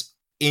happens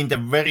in the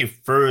very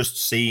first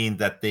scene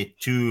that the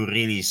two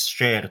really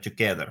share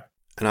together.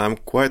 And I'm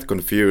quite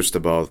confused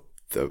about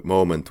the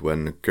moment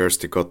when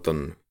Kirsty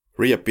Cotton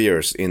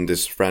reappears in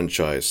this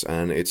franchise,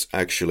 and it's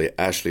actually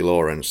Ashley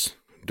Lawrence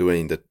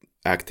doing the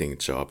acting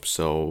job.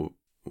 So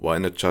why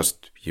not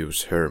just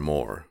use her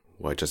more?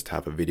 Why just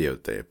have a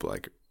videotape?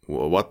 Like,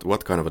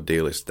 what kind of a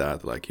deal is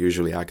that? Like,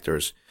 usually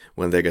actors,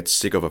 when they get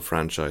sick of a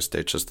franchise,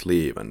 they just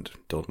leave and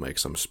don't make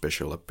some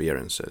special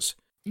appearances.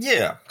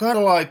 Yeah, kind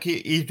of like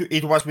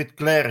it was with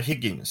Claire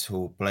Higgins,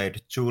 who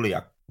played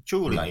Julia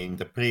in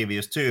the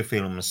previous two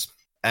films,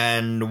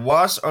 and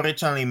was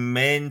originally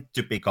meant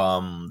to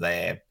become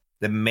the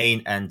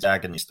main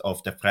antagonist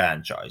of the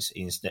franchise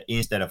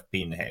instead of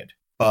Pinhead.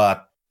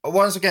 But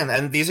once again,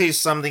 and this is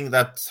something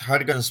that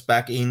harkens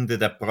back into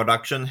the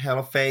production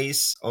hell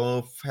phase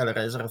of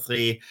Hellraiser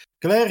 3,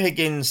 Claire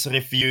Higgins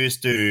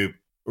refused to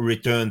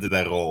return to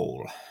the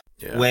role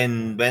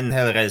when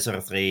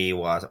Hellraiser 3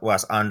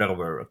 was under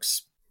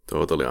works.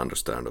 Totally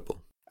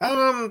understandable.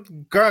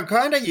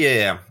 Kind of,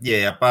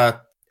 yeah,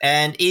 but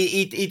and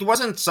it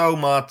wasn't so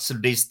much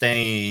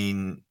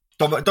disdain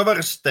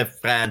towards the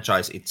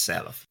franchise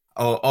itself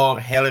or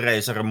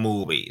Hellraiser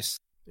movies.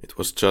 It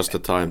was just a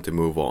time to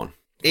move on.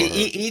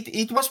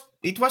 It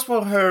was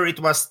for her.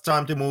 It was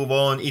time to move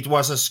on. It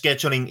was a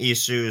scheduling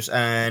issues,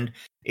 and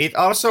it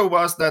also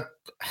was that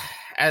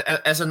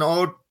as an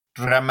old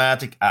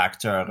dramatic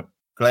actor,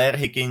 Claire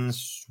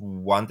Higgins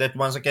wanted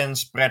once again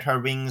spread her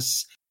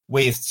wings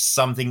with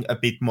something a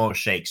bit more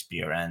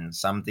Shakespeare and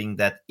something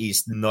that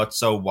is not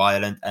so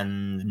violent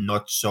and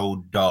not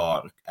so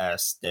dark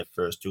as the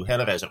first two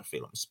Hellraiser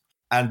films.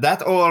 And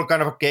that all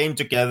kind of came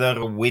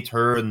together with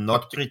her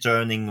not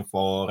returning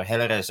for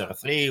Hellraiser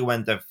 3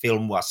 when the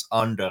film was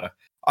under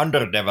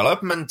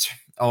development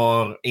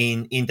or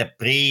in the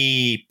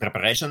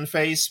pre-preparation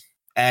phase.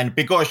 And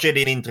because she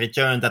didn't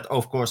return, that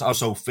of course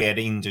also fed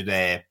into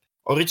the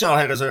original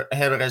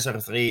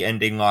Hellraiser 3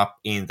 ending up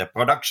in the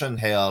production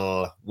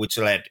hell, which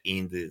led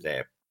into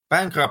the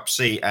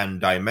Bankruptcy and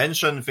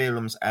Dimension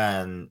films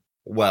and,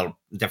 well,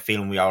 the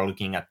film we are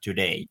looking at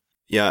today.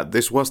 Yeah,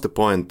 this was the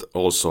point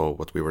also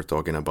what we were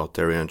talking about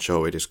Terry and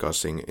Joey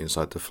discussing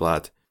inside the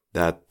flat,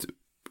 that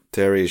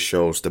Terry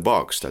shows the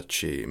box that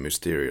she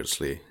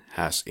mysteriously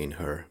has in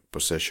her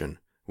possession,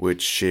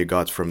 which she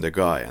got from the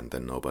guy, and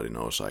then nobody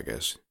knows, I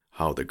guess,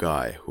 how the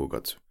guy who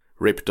got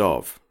ripped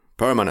off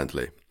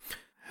permanently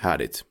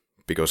had it,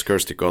 because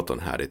Kirsty Cotton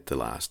had it the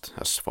last,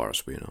 as far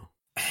as we know.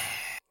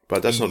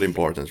 But that's not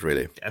important,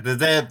 really.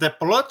 The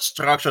plot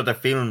structure the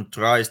film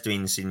tries to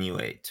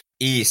insinuate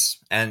is,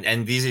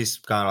 and this is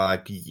kind of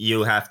like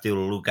you have to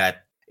look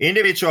at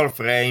individual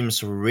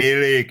frames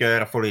really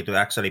carefully to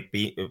actually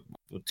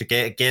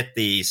get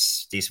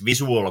these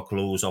visual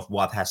clues of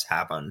what has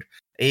happened.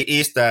 It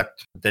is that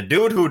the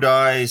dude who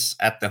dies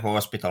at the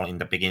hospital in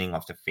the beginning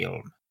of the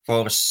film,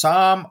 for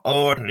some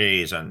odd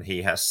reason,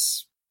 he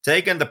has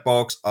taken the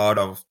box out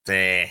of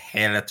the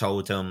hell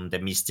totem, the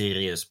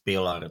mysterious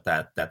pillar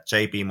that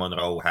J.P.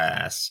 Monroe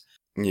has.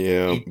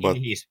 Yeah, but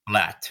in his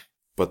flat.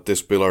 But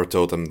this pillar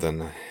totem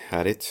then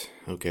had it.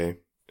 Okay.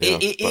 Yeah,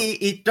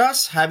 it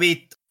does have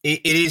it.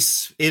 It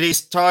is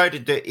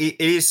tied. It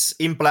is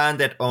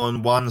implanted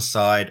on one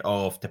side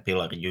of the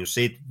pillar. You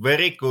see it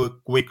very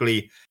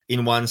quickly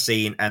in one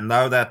scene, and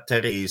now that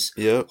Terry is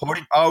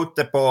holding out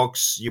the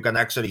box, you can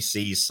actually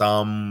see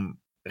some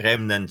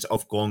remnants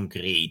of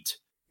concrete.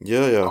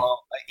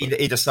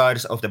 In the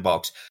sides of the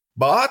box.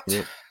 But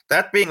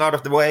that being out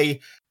of the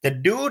way, the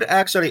dude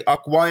actually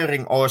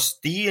acquiring or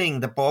stealing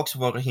the box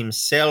for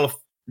himself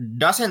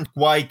doesn't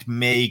quite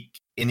make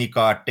any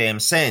goddamn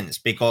sense,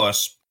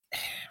 because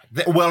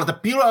the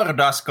pillar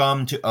does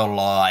come to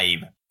alive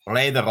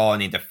later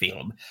on in the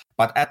film,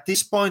 but at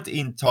this point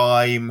in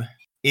time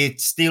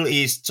it still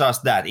is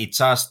just that. It's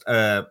just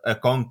a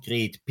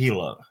concrete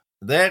pillar.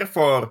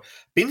 Therefore,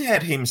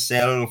 Pinhead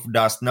himself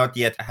does not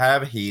yet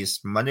have his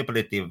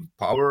manipulative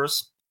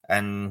powers,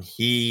 and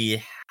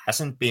he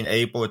hasn't been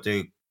able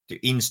to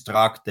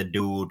instruct the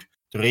dude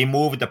to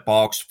remove the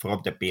box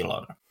from the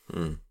pillar.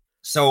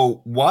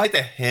 So why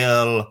the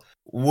hell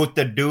would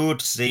the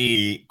dude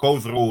go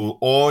through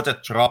all the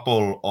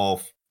trouble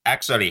of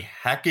actually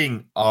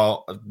hacking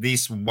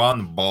this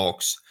one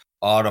box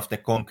out of the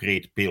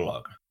concrete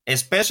pillar?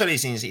 Especially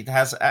since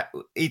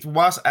it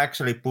was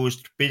actually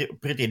pushed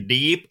pretty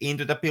deep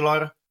into the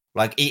pillar.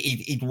 Like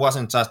it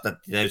wasn't just that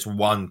there's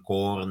one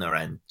corner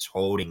and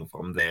holding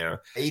from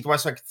there. It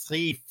was like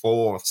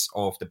 3/4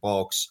 of the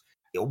box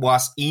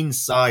was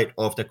inside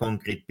of the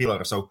concrete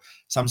pillar. So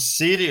some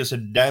serious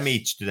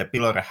damage to the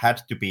pillar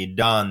had to be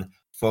done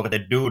for the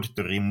dude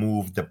to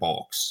remove the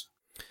box.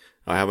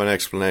 I have an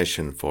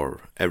explanation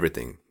for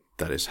everything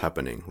that is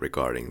happening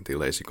regarding the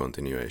lazy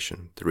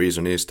continuation. The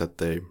reason is that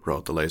they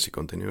wrote the lazy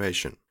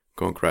continuation.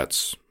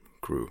 Congrats,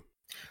 crew.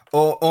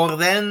 Or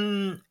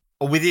then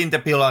within the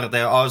pillar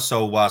there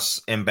also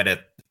was embedded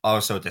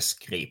also the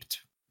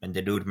script, and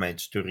the dude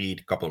managed to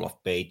read a couple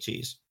of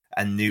pages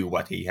and knew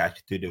what he had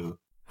to do.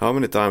 How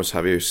many times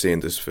have you seen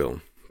this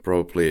film?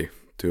 Probably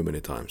too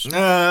many times.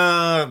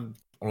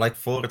 Like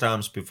 4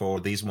 times before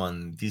this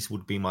one. This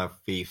would be my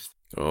 5th.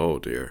 Oh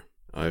dear,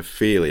 I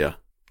feel ya.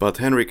 But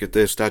Henrik,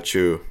 the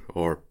statue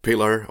or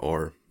pillar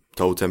or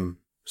totem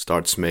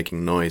starts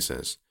making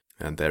noises,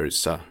 and there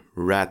is a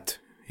rat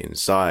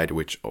inside,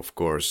 which of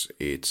course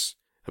eats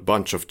a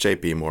bunch of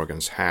JP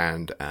Morgan's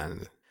hand,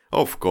 and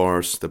of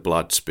course the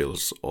blood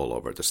spills all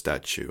over the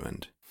statue,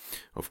 and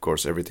of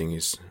course everything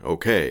is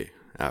okay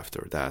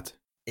after that.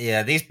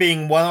 Yeah, this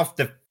being one of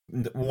the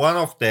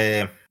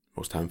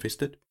most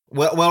ham-fisted.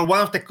 Well,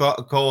 one of the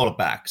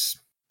callbacks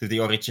to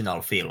the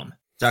original film.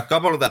 There are a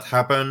couple that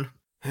happen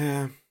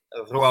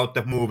throughout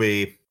the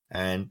movie,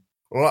 and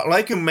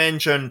like you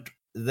mentioned,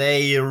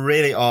 they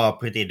really are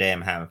pretty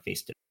damn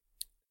ham-fisted.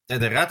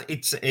 The rat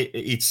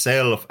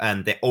itself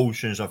and the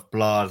oceans of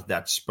blood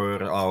that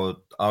spurt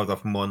out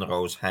of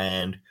Monroe's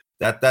hand,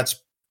 that's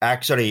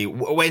actually,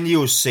 when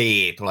you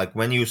see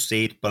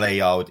it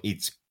play out,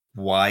 it's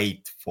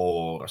quite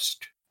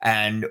forced.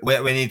 And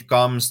when it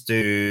comes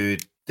to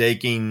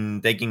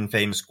taking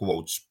famous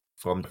quotes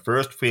from the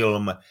first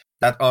film,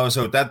 that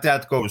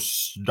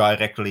goes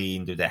directly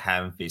into the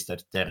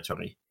ham-fisted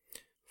territory.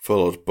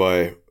 Followed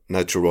by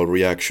natural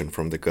reaction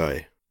from the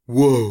guy.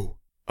 Whoa!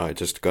 I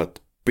just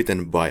got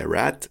bitten by a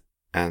rat,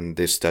 and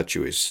this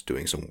statue is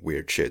doing some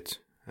weird shit,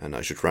 and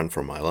I should run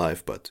for my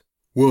life, but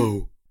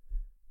whoa!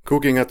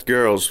 Cooking at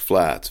girl's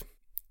flat.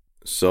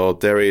 So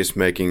Terry is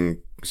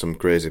making some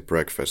crazy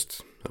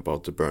breakfast,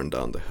 about to burn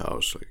down the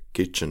house, like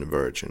kitchen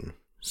virgin,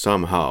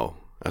 somehow,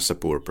 as a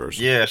poor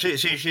person. Yeah,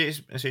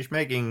 she's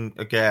making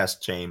a gas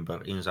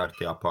chamber inside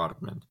the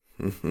apartment.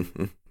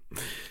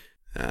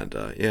 And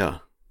yeah,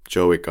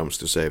 Joey comes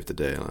to save the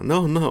day.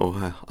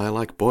 No, I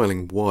like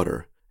boiling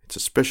water. It's a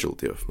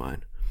specialty of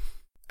mine.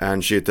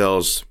 And she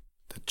tells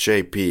that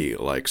JP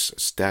likes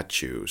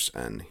statues,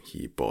 and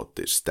he bought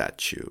this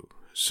statue.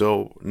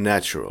 So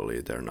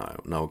naturally, they're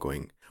now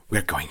going,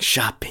 we're going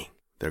shopping.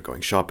 They're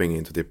going shopping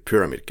into the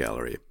Pyramid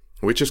Gallery,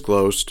 which is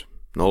closed,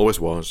 and always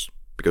was,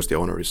 because the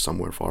owner is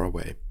somewhere far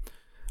away,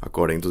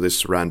 according to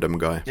this random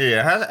guy.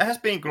 Yeah, it has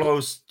been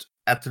closed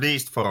at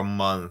least for a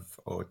month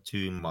or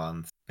 2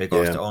 months,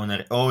 because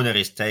the owner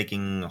is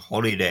taking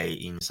holiday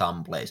in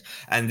some place.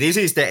 And this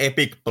is the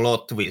epic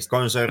plot twist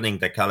concerning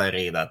the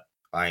gallery that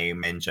I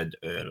mentioned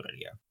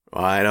earlier.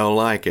 I don't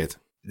like it.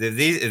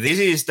 This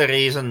is the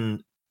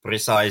reason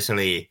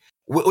precisely,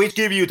 which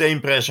give you the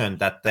impression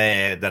that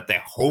the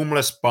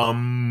homeless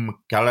bum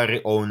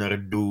gallery owner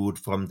dude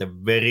from the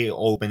very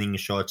opening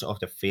shots of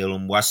the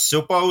film was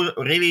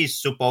really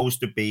supposed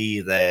to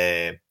be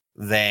the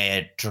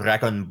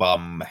dragon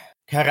bum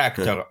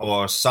character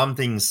or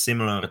something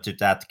similar to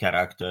that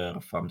character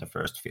from the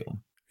first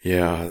film.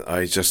 Yeah,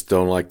 I just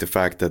don't like the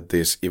fact that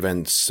these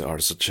events are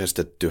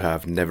suggested to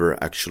have never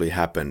actually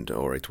happened,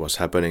 or it was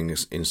happening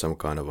in some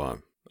kind of a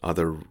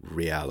other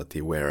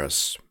reality,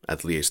 whereas,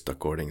 at least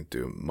according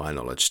to my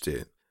knowledge,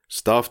 the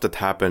stuff that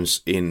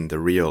happens in the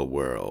real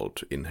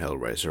world in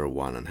Hellraiser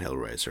 1 and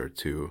Hellraiser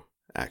 2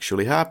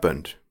 actually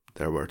happened.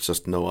 There were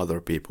just no other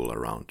people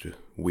around to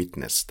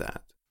witness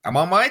that.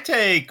 My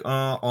take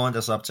on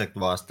the subject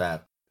was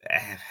that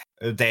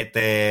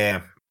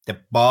the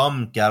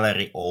bomb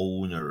gallery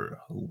owner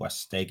who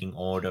was taking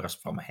orders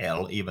from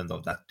hell, even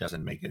though that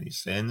doesn't make any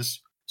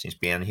sense, since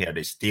Beanhead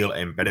is still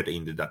embedded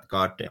into that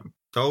goddamn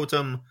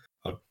totem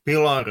or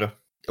pillar,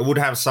 would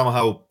have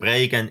somehow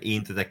broken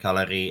into the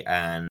gallery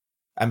and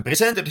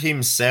presented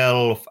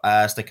himself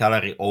as the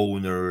gallery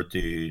owner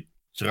to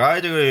try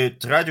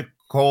to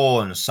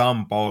con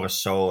some poor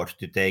sort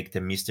to take the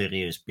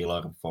mysterious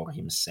pillar for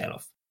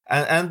himself.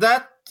 And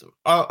that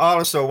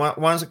also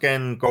once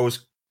again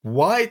goes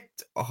quite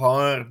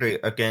hardly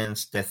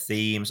against the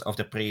themes of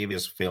the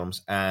previous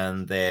films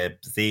and the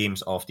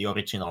themes of the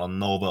original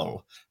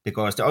novel,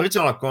 because the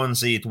original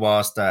conceit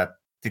was that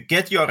to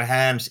get your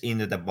hands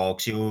into the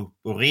box, you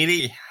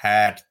really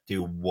had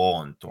to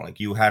want, like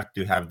you had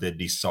to have the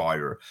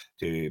desire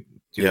to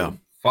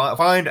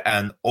find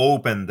and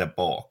open the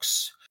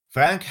box.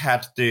 Frank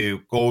had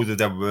to go to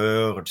the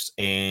words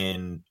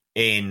in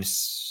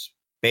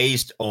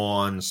based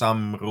on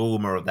some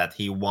rumor that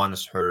he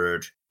once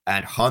heard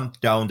and hunt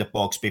down the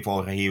box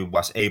before he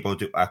was able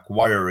to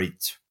acquire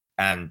it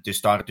and to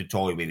start to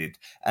toy with it.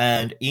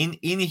 And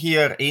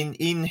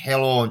in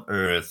Hell on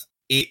Earth,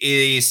 it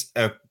is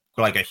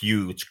like a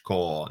huge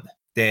con.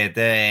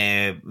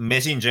 The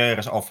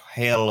messengers of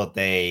hell,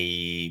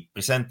 they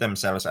present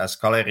themselves as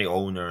gallery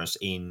owners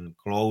in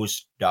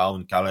closed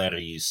down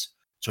galleries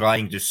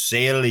trying to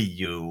sell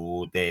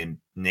you the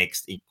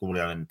next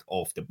equivalent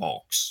of the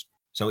box.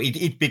 So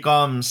it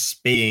becomes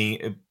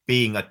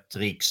being a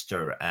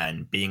trickster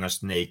and being a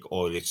snake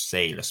oil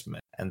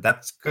salesman. And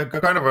that's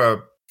kind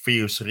of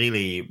feels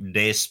really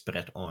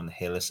desperate on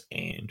Hell's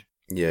End.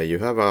 Yeah, you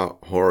have a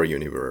horror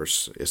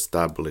universe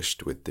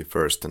established with the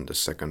first and the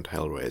second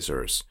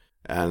Hellraisers,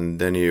 and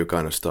then you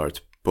kind of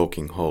start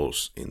poking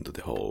holes into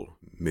the whole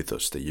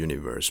mythos, the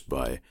universe,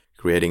 by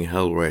creating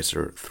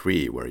Hellraiser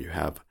 3, where you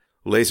have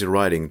lazy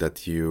writing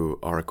that you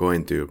are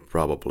going to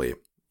probably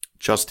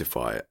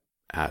justify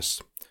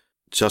as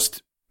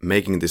just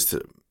making this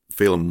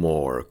film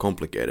more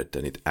complicated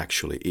than it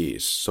actually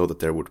is, so that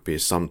there would be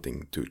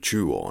something to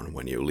chew on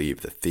when you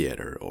leave the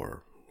theater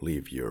or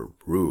leave your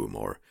room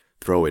or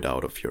throw it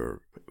out of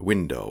your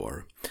window.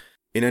 Or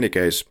in any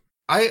case,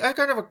 I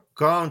kind of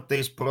count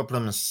these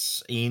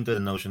problems into the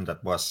notion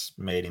that was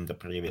made in the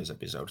previous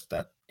episodes,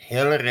 that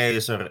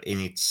Hellraiser in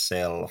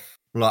itself,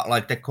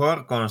 like the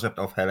core concept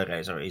of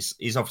Hellraiser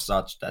is of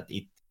such that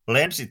it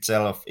lends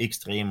itself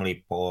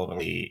extremely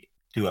poorly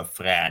to a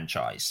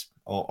franchise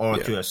or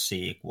to a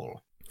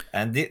sequel.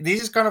 And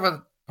this is kind of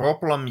a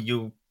problem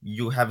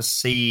you have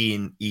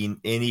seen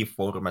in any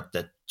format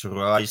that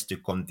tries to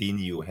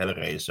continue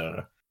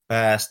Hellraiser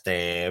past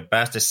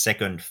the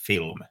second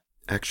film.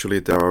 Actually,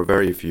 there are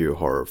very few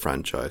horror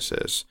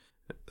franchises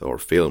or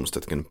films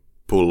that can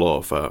pull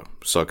off a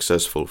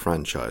successful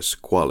franchise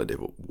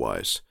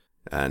quality-wise.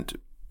 And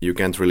you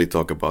can't really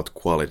talk about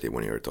quality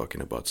when you're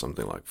talking about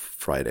something like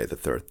Friday the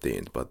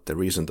 13th, but the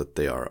reason that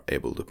they are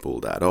able to pull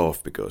that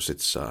off, because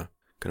it's kind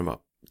of a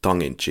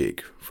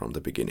tongue-in-cheek from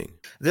the beginning.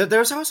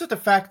 There's also the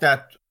fact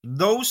that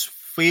those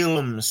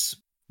films,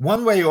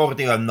 one way or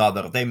the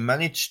other, they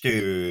manage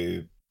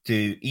to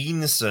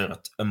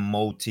insert a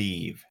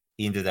motive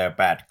into their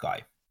bad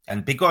guy.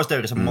 And because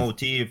there is a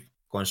motive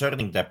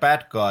concerning the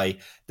bad guy,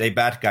 the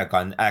bad guy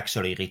can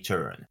actually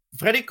return.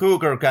 Freddy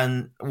Krueger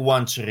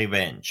wants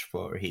revenge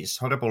for his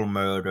horrible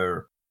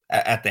murder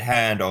at the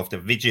hand of the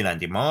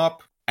vigilante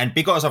mob, and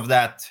because of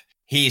that,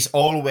 he is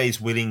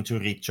always willing to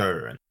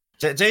return.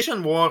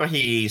 Jason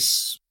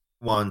Voorhees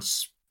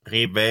wants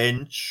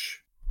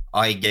revenge,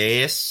 I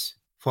guess,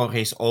 for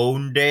his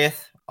own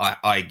death,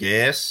 I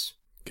guess.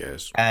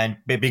 And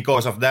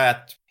because of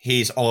that,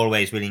 he's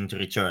always willing to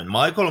return.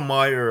 Michael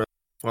Myers,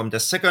 from the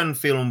second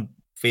film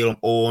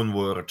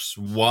onwards,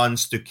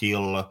 wants to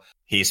kill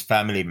his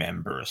family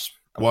members,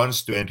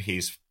 wants to end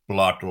his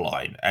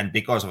bloodline, and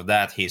because of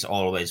that, he's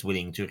always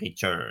willing to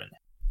return.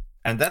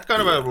 And that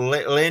kind of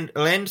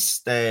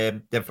lends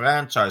the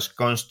franchise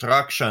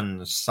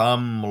construction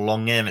some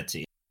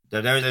longevity.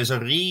 There's a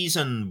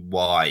reason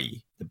why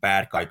the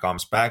bad guy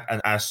comes back,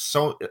 and as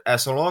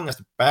long as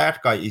the bad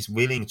guy is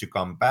willing to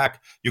come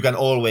back, you can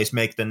always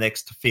make the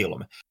next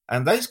film.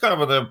 And that is kind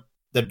of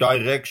the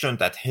direction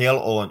that Hell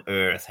on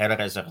Earth,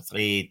 Hellraiser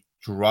 3,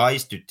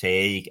 tries to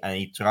take, and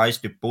it tries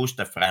to push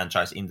the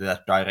franchise into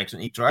that direction.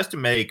 It tries to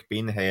make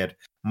Pinhead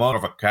more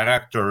of a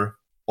character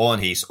on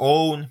his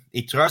own.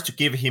 It tries to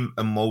give him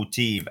a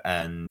motive,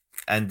 and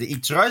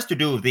it tries to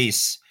do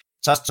this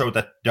just so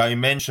that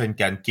Dimension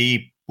can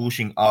keep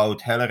pushing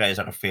out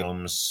Hellraiser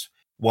films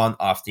one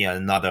after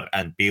another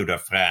and build a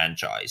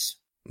franchise.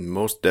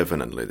 Most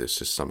definitely,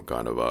 this is some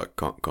kind of a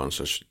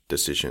conscious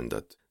decision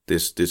that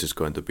this is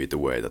going to be the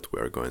way that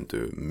we're going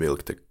to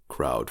milk the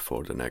crowd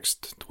for the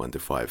next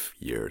 25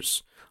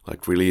 years.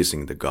 Like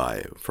releasing the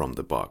guy from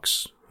the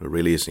box,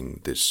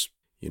 releasing this,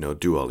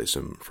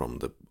 dualism from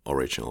the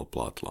original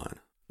plotline.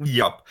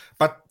 Yup,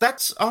 but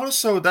that's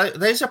also,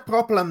 there's a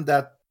problem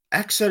that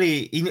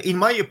actually, in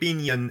my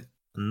opinion,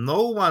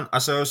 no one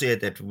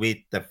associated with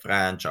the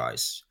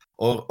franchise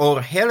or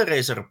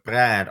Hellraiser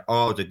brand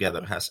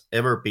altogether has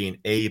ever been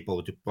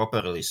able to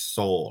properly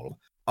solve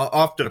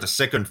after the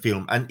second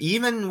film. And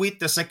even with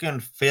the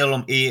second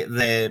film,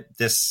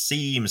 the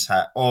seams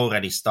had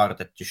already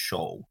started to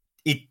show.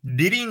 It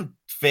didn't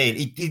fail.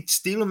 It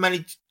still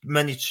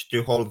managed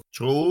to hold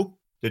true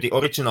to the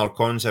original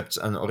concepts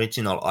and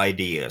original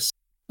ideas.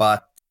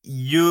 But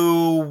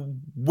you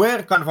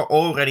were kind of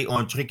already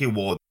on tricky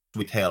waters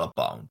with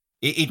Hellbound.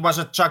 It was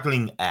a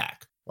juggling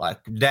act,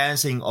 like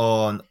dancing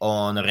on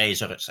a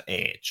razor's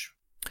edge.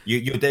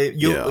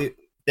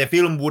 The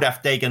film would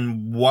have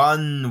taken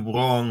one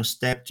wrong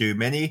step too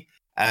many,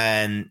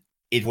 and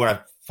it would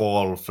have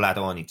fallen flat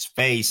on its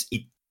face.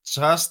 It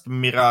just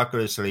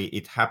miraculously,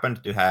 it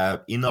happened to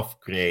have enough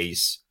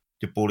grace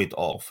to pull it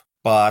off.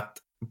 But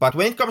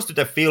when it comes to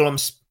the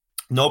films,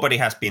 nobody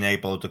has been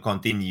able to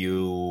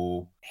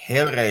continue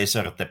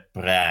Hellraiser, the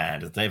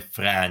brand, the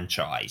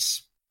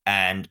franchise,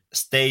 and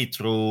stay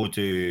true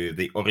to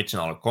the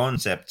original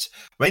concepts.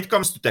 When it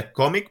comes to the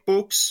comic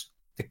books,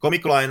 the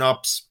comic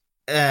lineups,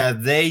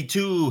 they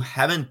too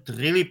haven't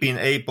really been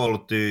able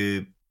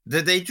to.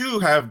 They too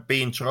have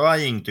been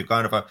trying to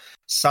kind of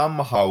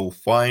somehow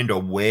find a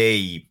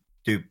way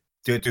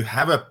to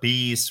have a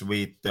piece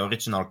with the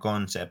original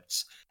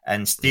concepts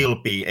and still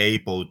be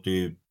able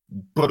to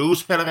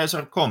produce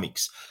Hellraiser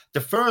comics.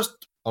 The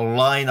first a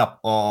lineup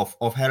of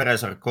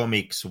Hellraiser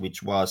comics,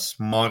 which was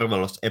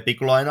Marvel's epic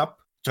lineup,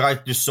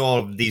 tried to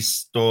solve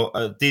this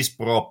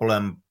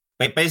problem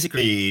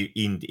basically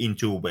in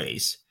two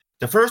ways.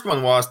 The first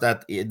one was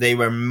that they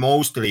were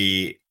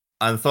mostly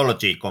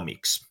anthology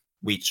comics,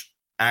 which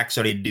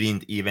actually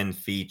didn't even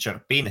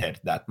feature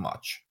Pinhead that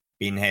much.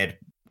 Pinhead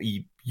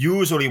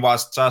usually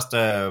was just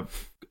a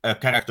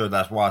character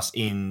that was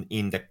in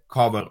the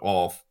cover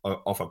of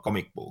a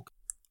comic book,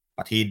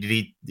 but he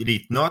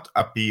did not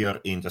appear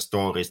in the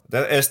stories.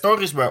 The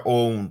stories were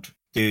owned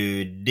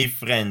to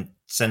different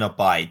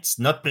Cenobites,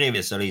 not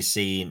previously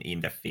seen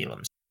in the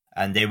films,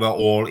 and they were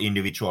all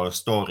individual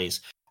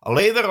stories.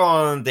 Later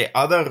on, the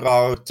other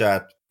route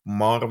that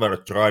Marvel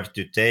tried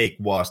to take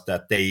was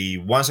that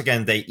they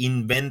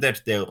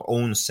invented their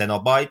own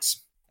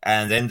Cenobites,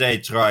 and then they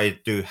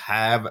tried to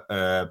have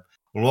a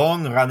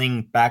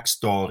long-running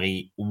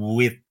backstory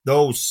with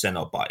those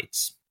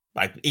Cenobites.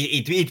 Like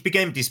it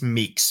became this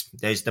mix.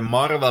 There's the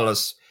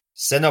marvelous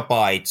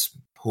Cenobites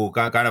who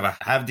kind of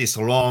have this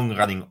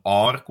long-running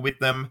arc with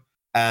them,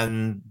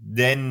 and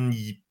then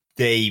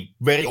they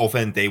very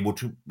often they would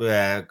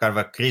kind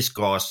of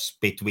crisscross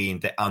between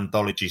the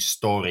anthology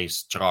story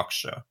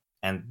structure,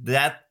 and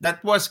that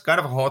was kind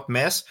of a hot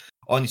mess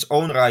on its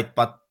own right,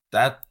 but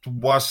that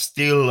was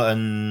still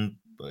a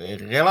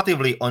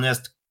relatively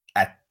honest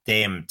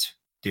attempt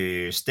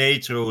to stay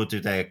true to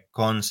the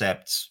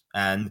concepts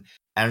and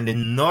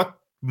not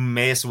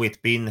mess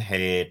with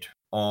Pinhead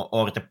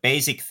or the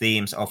basic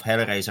themes of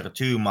Hellraiser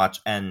too much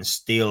and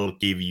still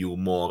give you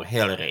more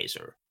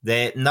Hellraiser.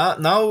 The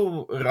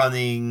now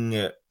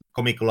running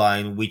comic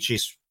line, which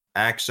is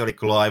actually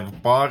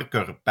Clive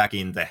Barker back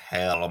in the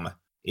helm,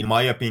 in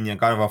my opinion,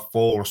 kind of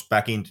falls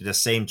back into the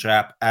same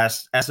trap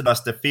as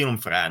does the film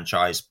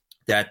franchise.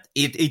 That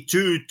it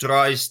too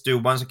tries to,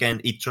 once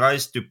again, it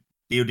tries to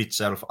build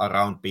itself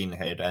around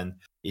Pinhead, and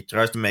it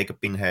tries to make a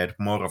Pinhead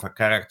more of a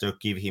character,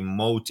 give him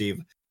motive.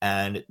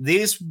 And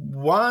this,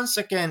 once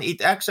again,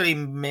 it actually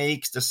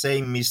makes the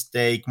same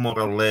mistake more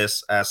or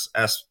less as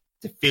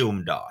the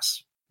film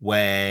does,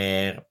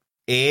 where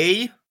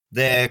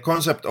the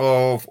concept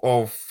of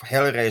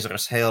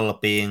Hellraiser's hell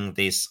being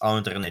this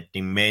alternate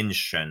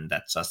dimension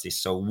that just is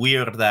so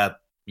weird that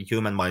the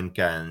human mind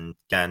can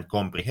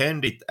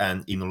comprehend it,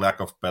 and in lack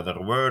of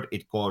better word,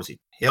 it calls it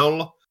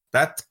hell.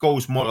 That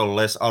goes more or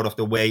less out of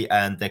the way,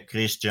 and the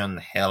Christian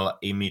hell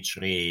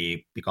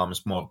imagery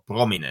becomes more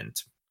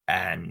prominent.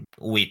 And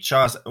with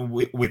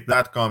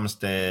that comes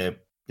the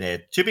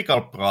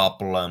typical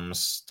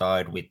problems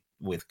tied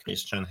with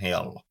Christian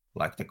hell,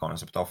 like the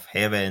concept of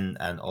heaven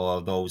and all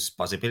those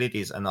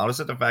possibilities, and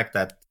also the fact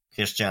that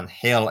Christian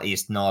hell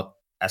is not,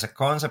 as a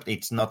concept,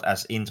 it's not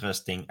as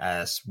interesting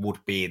as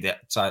would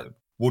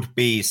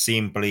be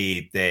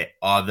simply the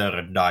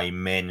other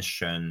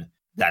dimension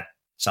that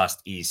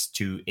just is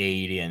too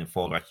alien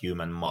for a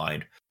human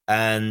mind.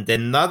 And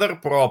another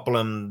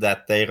problem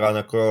that they run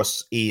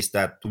across is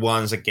that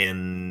once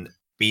again,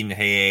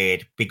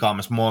 Pinhead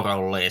becomes more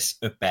or less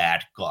a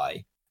bad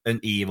guy,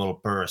 an evil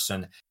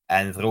person,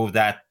 and through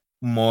that,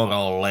 more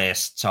or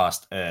less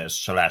just a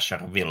slasher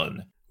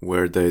villain.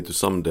 Were they to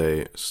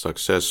someday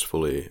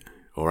successfully,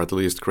 or at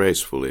least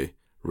gracefully,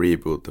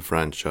 reboot the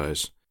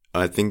franchise,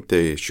 I think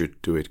they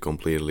should do it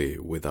completely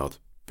without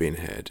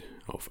Pinhead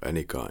of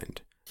any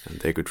kind. And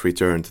they could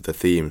return to the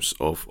themes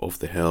of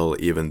the hell,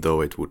 even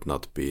though it would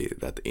not be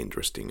that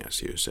interesting,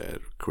 as you said,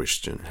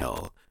 Christian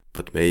hell.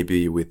 But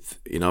maybe with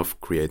enough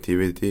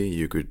creativity,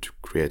 you could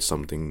create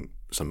some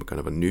kind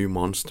of a new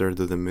monster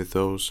to the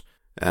mythos,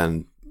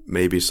 and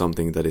maybe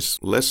something that is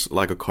less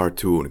like a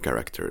cartoon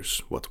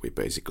characters, what we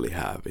basically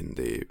have in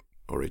the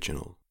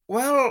original.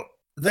 Well,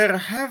 there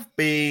have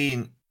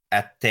been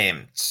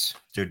attempts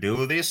to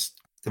do this.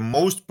 The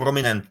most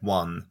prominent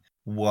one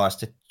was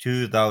the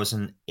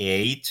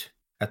 2008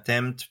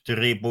 attempt to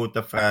reboot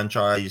the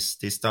franchise.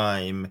 This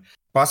time,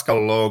 Pascal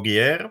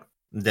Laugier,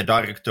 the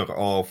director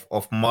of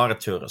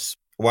Martyrs,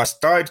 was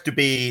tried to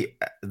be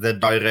the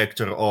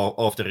director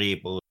of the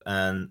reboot,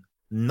 and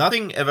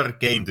nothing ever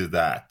came to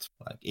that.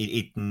 Like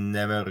it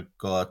never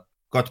got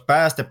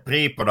past the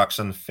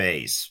pre-production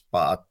phase.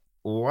 But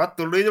what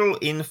the little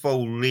info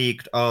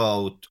leaked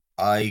out,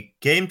 I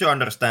came to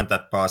understand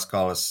that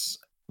Pascal's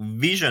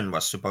vision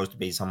was supposed to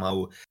be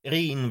somehow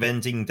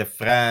reinventing the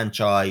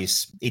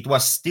franchise. It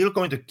was still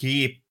going to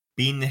keep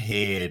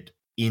Pinhead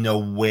in a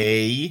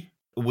way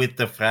with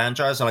the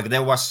franchise. Like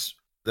there was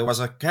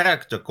a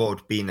character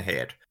called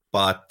Pinhead,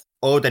 but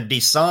all the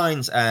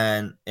designs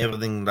and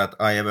everything that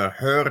I ever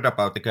heard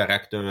about the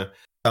character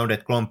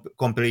sounded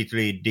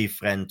completely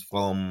different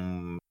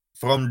from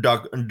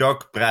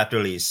Doug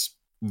Bradley's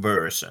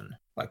version.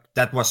 Like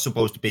that was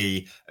supposed to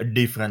be a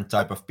different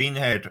type of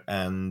Pinhead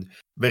and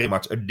very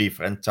much a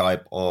different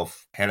type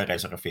of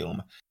Hellraiser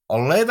film.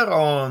 Later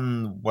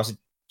on, was it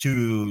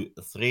 3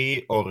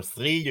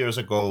 years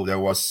ago, there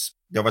was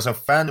a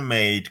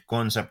fan-made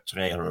concept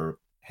trailer,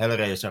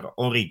 Hellraiser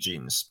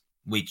Origins,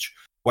 which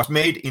was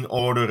made in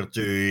order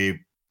to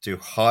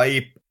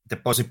hype the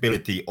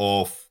possibility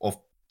of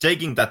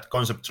taking that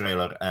concept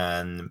trailer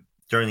and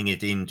turning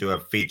it into a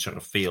feature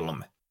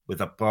film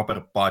with a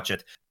proper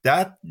budget.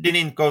 That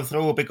didn't go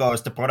through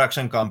because the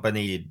production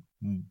company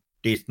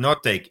did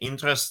not take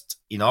interest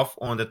enough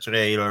on the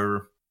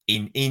trailer.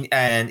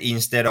 And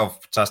instead of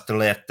just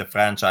let the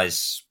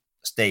franchise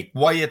stay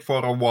quiet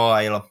for a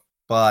while,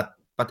 but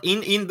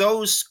in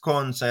those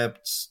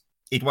concepts,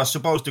 it was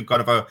supposed to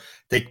kind of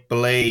take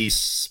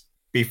place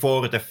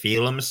before the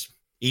films,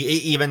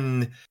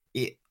 even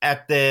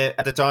at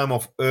the time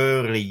of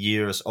early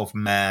years of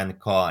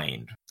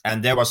mankind,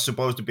 and there was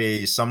supposed to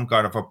be some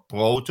kind of a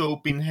proto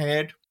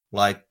Pinhead,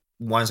 like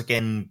once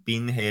again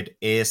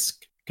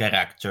Pinhead-esque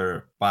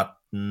character, but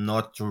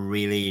not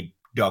really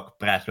Doc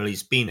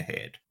Bradley's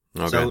Pinhead.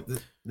 Okay. So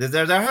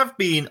there have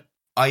been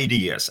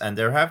ideas and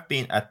there have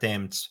been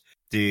attempts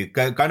to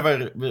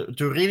to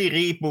really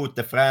reboot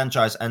the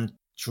franchise and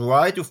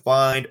try to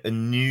find a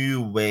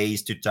new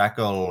ways to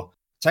tackle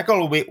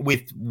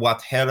with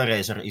what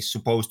Hellraiser is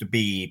supposed to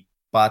be.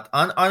 But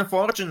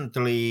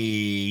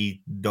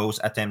unfortunately, those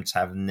attempts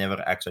have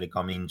never actually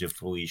come into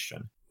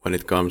fruition. When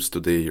it comes to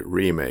the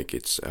remake,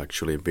 it's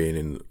actually been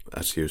in,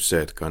 as you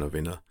said, kind of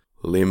in a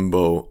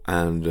limbo.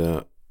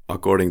 And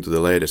according to the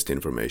latest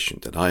information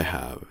that I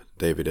have,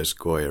 David S.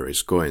 Goyer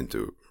is going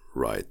to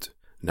write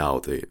now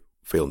the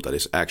film that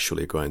is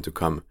actually going to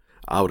come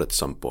out at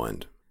some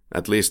point.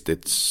 At least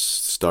it's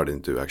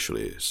starting to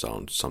actually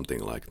sound something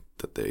like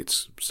that.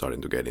 It's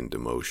starting to get into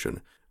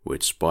motion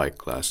with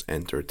Spyglass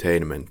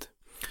Entertainment.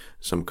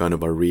 Some kind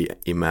of a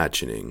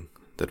reimagining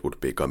that would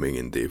be coming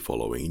in the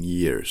following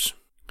years.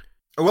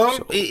 Well,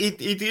 so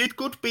it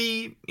could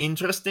be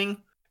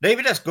interesting.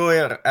 David S.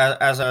 Goyer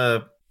as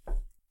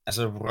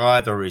a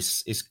writer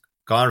is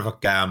kind of a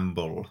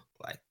gamble.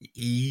 Like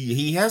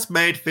he has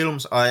made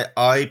films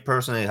I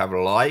personally have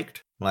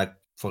liked, like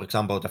for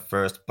example the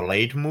first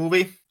Blade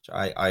movie, which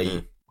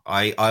I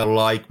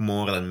like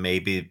more than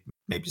maybe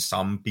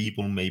some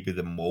people, maybe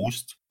the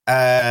most.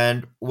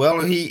 And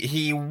well,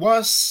 he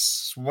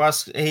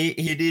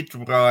did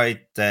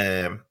write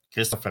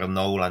Christopher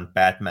Nolan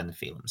Batman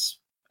films,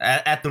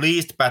 at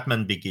least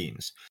Batman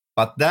Begins.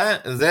 But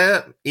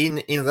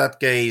in that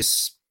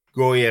case,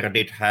 Goyer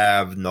did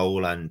have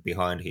Nolan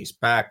behind his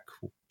back,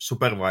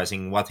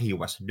 supervising what he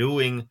was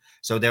doing.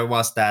 So there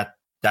was that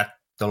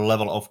the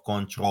level of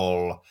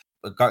control,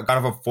 kind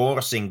of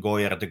forcing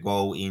Goyer to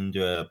go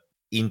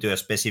into a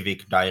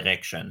specific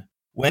direction.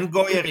 When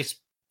Goyer is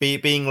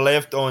being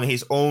left on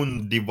his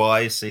own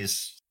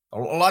devices,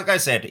 like I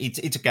said,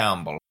 it's a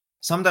gamble.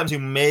 Sometimes you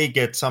may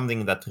get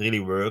something that really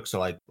works,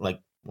 like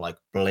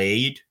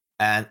Blade,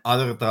 and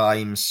other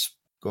times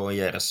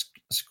Goyer's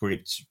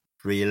scripts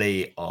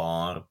really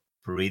are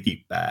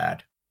pretty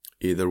bad.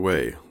 Either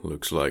way,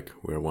 looks like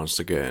we're once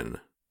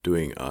again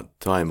doing a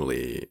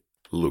timely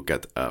look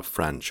at a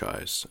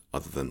franchise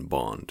other than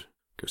Bond,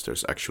 because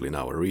there's actually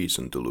now a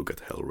reason to look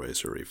at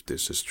Hellraiser if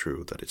this is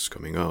true that it's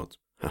coming out.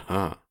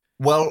 Haha.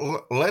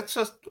 Well, let's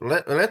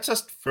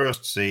just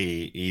first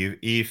see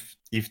if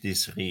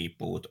this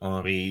reboot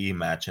or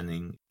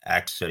reimagining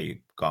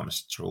actually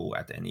comes true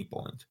at any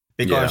point.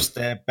 Because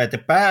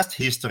the past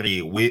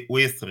history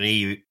with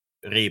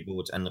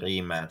reboots and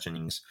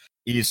reimaginings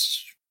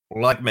is,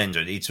 like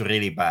mentioned, it's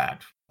really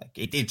bad. Like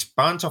it's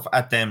bunch of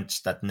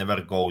attempts that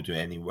never go to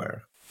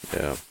anywhere.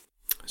 Yeah.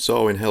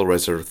 So in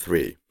Hellraiser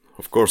 3,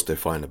 of course they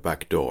find a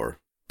back door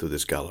to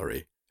this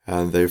gallery,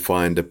 and they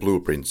find the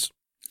blueprints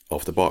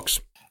of the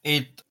box.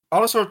 It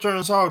also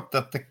turns out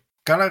that the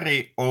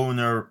gallery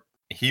owner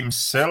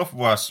himself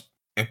was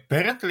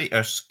apparently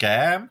a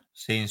scam,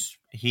 since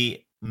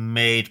he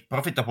made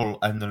profitable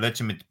and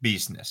legitimate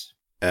business.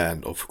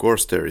 And of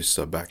course there is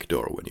a back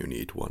door when you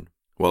need one.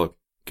 Well,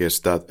 guess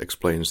that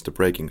explains the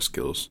breaking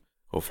skills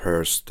of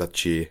hers, that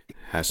she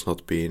has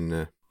not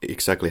been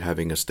exactly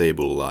having a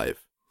stable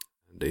life,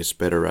 and is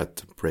better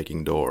at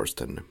breaking doors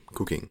than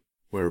cooking.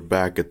 We're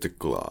back at the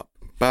club,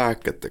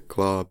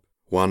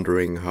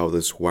 wondering how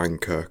this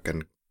wanker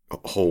can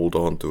hold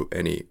on to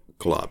any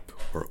club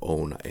or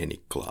own any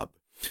club,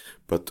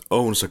 but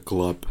owns a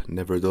club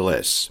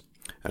nevertheless,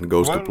 and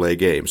goes to play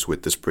games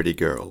with this pretty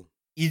girl.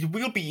 It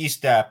will be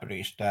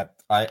established that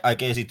I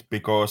guess it's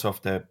because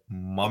of the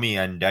mommy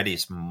and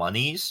daddy's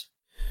monies.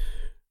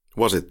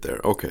 Was it there?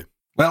 Okay.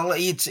 Well,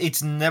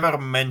 it's never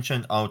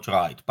mentioned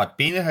outright, but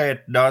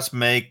Pinhead does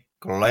make,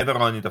 later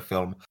on in the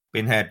film,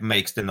 Pinhead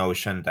makes the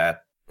notion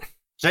that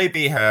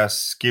JP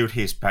has killed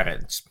his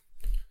parents.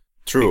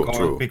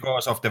 True.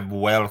 Because of the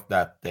wealth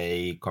that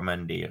they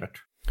commandeered.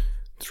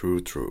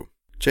 True.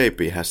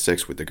 JP has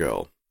sex with the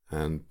girl,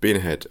 and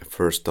Pinhead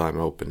first time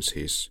opens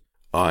his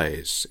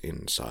eyes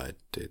inside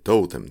the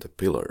totem, the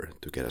pillar,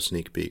 to get a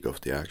sneak peek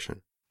of the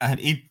action. And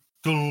it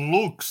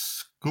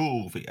looks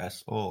goofy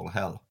as all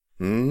hell.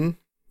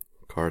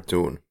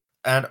 Cartoon.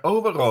 And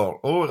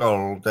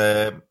overall,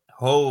 the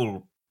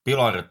whole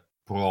pillar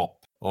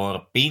prop,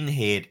 or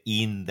Pinhead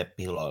in the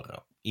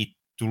pillar, it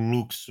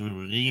looks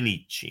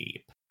really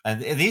cheap.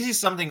 And this is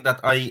something that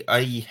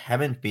I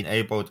haven't been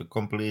able to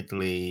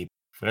completely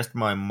rest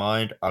my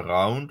mind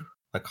around,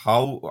 like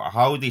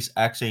how this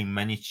actually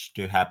managed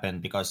to happen,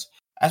 because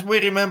as we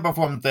remember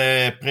from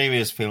the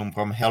previous film,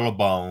 from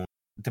Hellbound,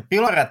 the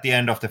pillar at the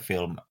end of the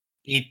film,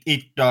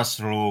 it does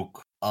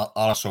look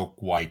also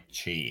quite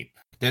cheap.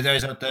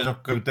 There's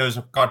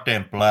a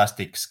goddamn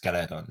plastic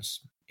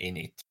skeletons in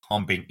it,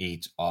 humping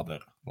each other.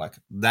 Like,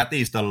 that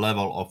is the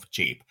level of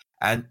cheap.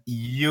 And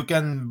you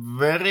can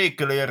very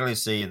clearly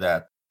see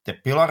that the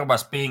pillar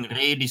was being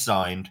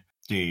redesigned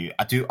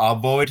to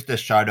avoid the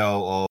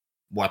shadow of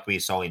what we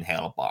saw in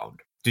Hellbound.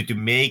 To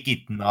make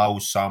it now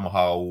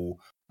somehow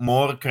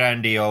more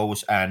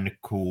grandiose and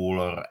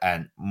cooler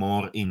and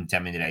more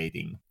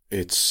intimidating.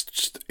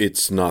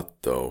 It's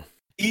not, though.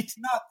 It's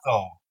not,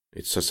 though.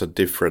 It's just a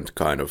different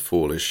kind of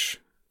foolish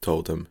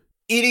totem.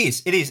 It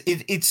is.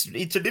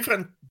 It's a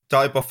different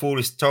type of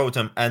foolish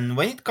totem. And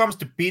when it comes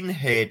to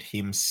Pinhead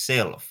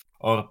himself,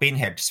 or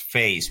Pinhead's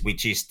face,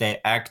 which is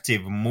the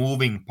active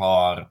moving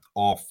part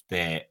of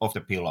the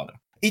pillar,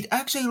 it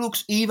actually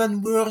looks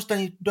even worse than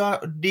it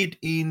did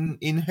in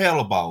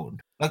Hellbound.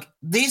 Like,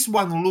 this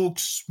one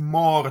looks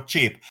more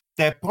cheap.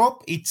 The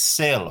prop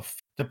itself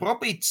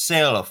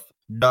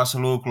does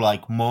look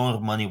like more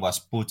money was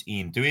put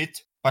into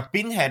it. But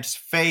Pinhead's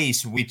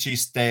face, which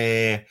is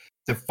the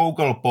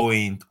focal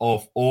point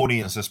of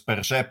audience's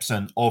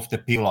perception of the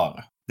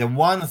pillar, the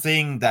one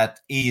thing that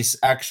is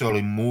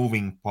actually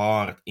moving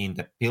part in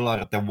the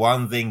pillar, the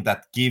one thing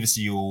that gives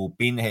you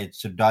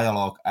Pinhead's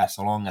dialogue as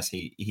long as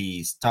he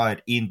is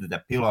tied into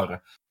the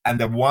pillar, and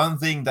the one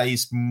thing that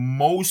is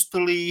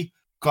mostly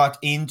cut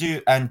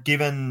into and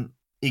given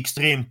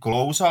extreme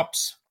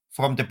close-ups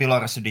from the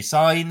pillar's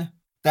design,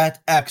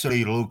 that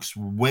actually looks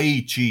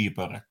way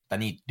cheaper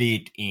than it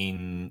did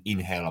in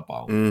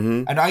Hellbound.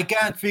 Mm-hmm. And I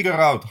can't figure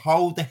out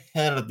how the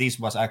hell this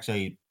was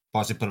actually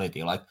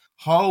possibility. Like,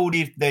 how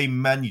did they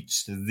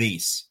manage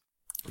this?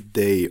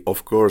 They,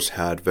 of course,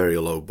 had very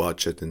low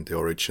budget in the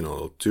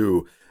original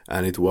too,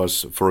 and it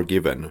was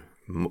forgiven,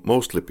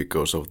 mostly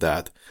because of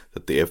that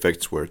the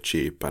effects were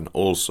cheap, and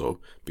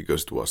also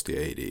because it was the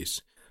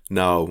 80s.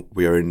 Now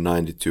we are in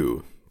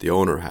 92. The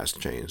owner has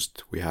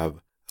changed. We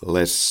have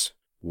less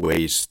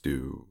ways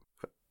to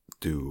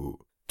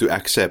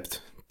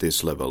accept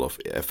this level of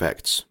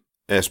effects,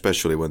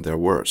 especially when they're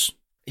worse.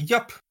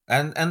 Yup.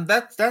 And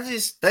that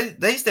is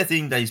the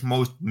thing that is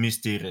most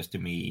mysterious to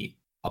me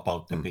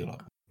about the pillar.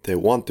 They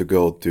want to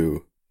go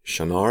to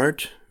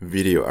Channard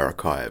Video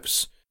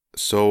Archives.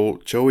 So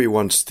Joey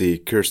wants the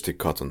Kirsty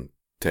Cotton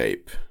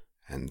tape,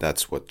 and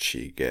that's what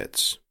she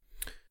gets.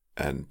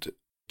 And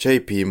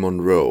J.P.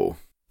 Monroe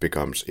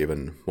becomes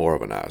even more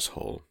of an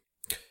asshole.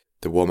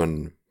 The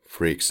woman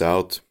freaks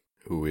out,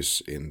 who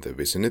is in the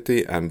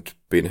vicinity, and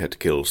Pinhead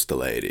kills the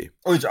lady.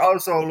 Which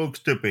also looks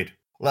stupid.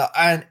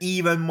 And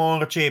even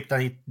more cheap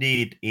than it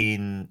did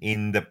in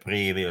the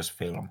previous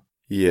film.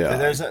 Yeah.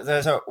 There's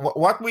a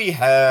what we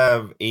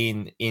have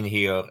in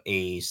here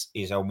is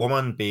a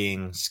woman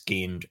being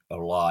skinned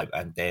alive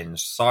and then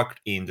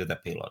sucked into the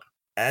pillar.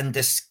 And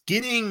the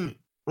skinning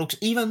looks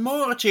even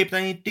more cheap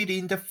than it did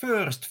in the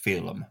first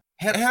film.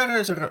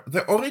 Hellraiser,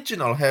 the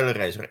original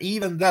Hellraiser,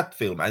 even that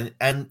film,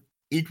 and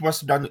it was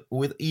done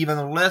with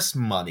even less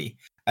money,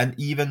 and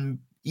even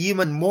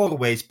more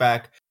ways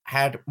back,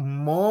 had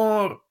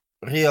more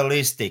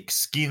realistic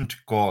skinned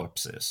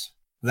corpses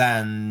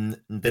than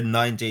the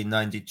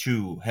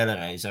 1992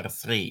 Hellraiser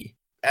 3.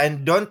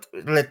 And don't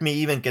let me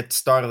even get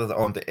started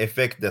on the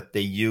effect that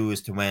they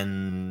used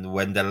when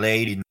the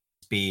lady is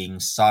being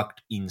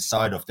sucked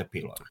inside of the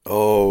pillar.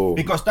 Oh.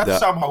 Because that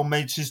somehow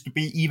makes it to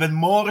be even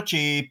more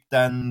cheap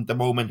than the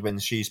moment when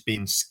she's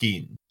been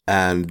skinned.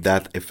 And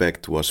that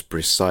effect was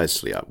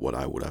precisely what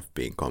I would have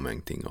been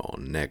commenting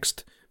on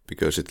next,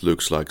 because it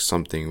looks like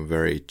something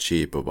very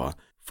cheap of a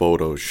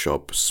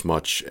Photoshop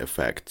smudge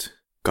effect,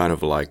 kind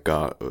of like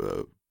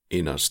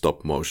in a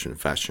stop motion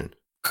fashion.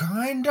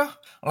 Kinda.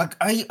 Like,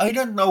 I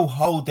don't know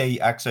how they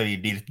actually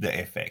did the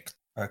effect.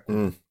 Like,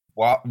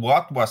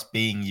 what was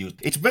being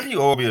used. It's very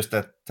obvious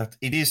that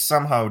it is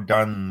somehow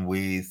done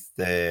with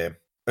the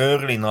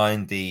early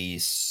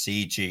 90s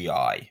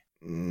CGI.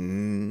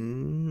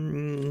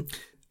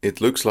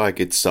 It looks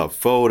like it's a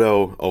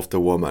photo of the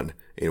woman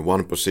in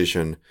one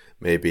position,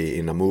 maybe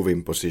in a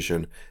moving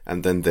position,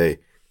 and then they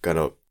kind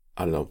of,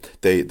 I don't know,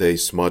 they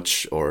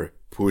smudge or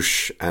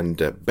push and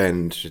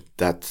bend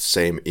that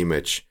same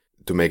image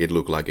to make it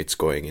look like it's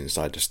going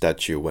inside the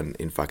statue, when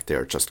in fact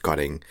they're just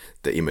cutting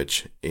the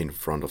image in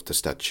front of the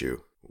statue,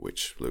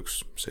 which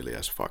looks silly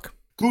as fuck.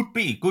 Could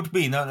be,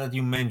 now that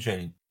you mention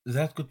it.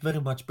 That could very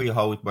much be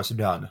how it was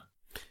done.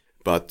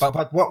 But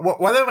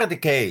whatever the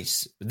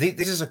case,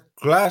 this is a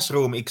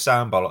classroom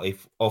example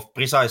of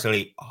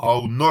precisely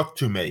how not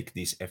to make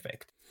this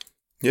effect.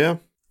 Yeah,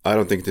 I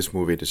don't think this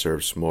movie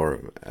deserves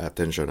more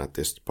attention at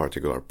this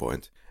particular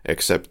point,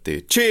 except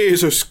the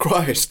Jesus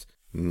Christ!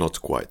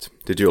 Not quite.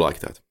 Did you like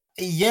that?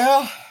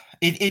 Yeah,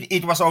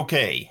 it was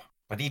okay,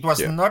 but it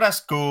was not as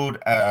good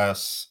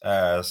as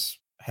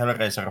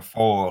Hellraiser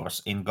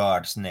 4's In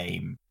God's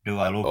Name. Do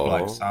I look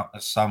like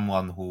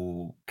someone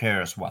who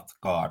cares what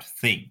God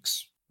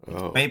thinks?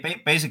 Oh.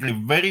 Basically,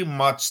 very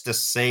much the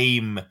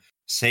same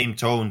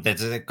tone.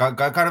 That's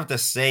kind of the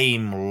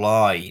same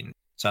line.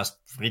 just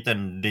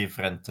written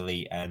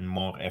differently and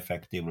more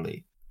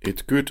effectively.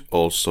 It could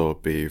also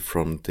be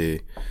from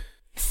the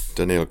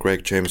Daniel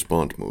Craig James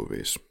Bond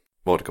movies.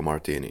 Vodka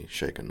martini,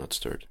 shaken not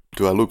stirred.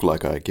 Do I look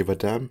like I give a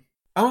damn?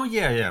 Oh,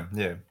 yeah.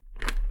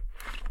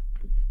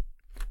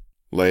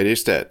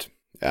 Lady's dead,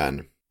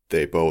 and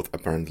they both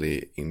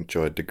apparently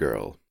enjoyed the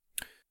girl.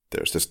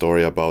 There's the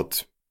story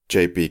about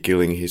JP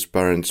killing his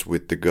parents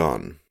with the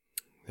gun.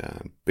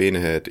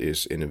 Pinhead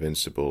is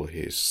invincible,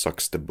 he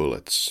sucks the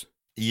bullets.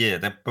 Yeah,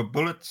 the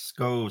bullets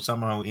go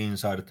somehow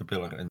inside the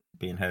pillar and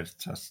Pinhead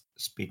just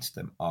spits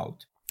them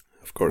out.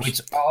 Of course.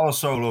 Which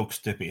also looks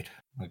stupid.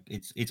 Like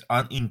it's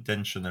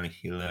unintentionally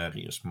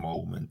hilarious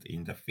moment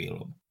in the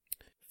film.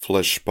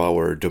 Flesh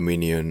power,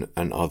 dominion,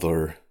 and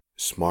other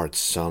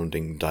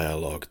smart-sounding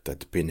dialogue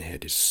that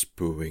Pinhead is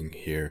spewing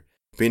here.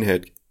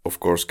 Pinhead, of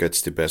course,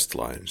 gets the best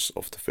lines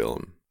of the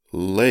film.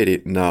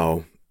 Lady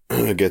now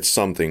gets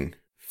something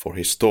for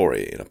his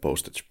story in a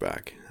postage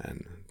bag,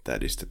 and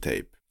that is the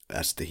tape.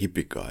 As the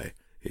hippie guy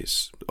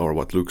is, or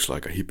what looks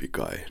like a hippie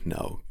guy,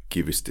 now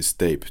gives this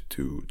tape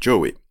to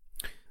Joey.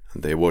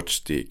 And they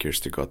watch the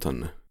Kirsty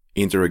Cotton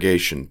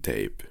interrogation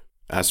tape,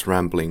 as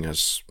rambling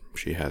as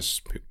she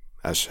has,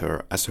 as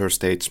her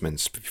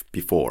statements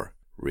before,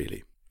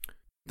 really.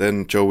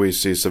 Then Joey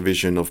sees a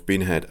vision of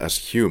Pinhead as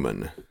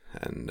human,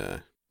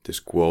 and this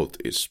quote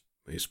is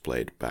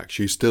played back.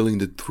 She's telling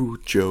the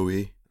truth,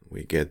 Joey.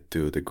 We get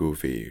to the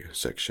goofy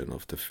section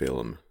of the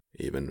film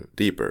even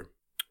deeper.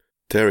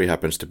 Terry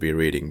happens to be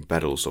reading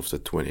Battles of the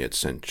 20th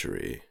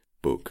Century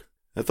book.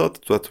 I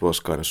thought that was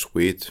kind of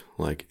sweet.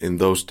 Like, in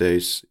those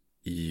days,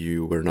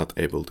 you were not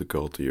able to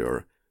go to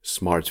your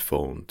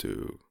smartphone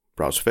to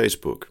browse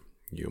Facebook.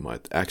 You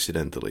might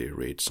accidentally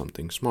read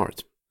something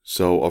smart.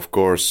 So, of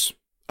course,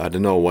 I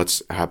don't know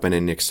what's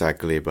happening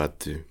exactly, but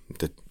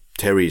the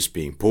Terry's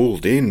being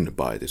pulled in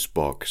by this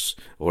box,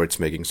 or it's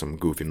making some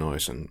goofy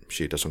noise and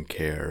she doesn't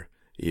care,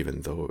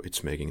 even though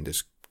it's making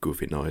this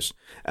goofy noise.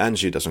 And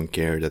she doesn't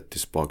care that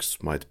this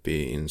box might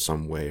be in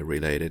some way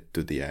related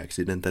to the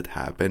accident that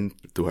happened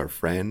to her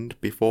friend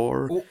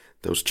before. Oh.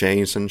 Those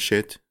chains and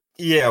shit.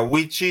 Yeah,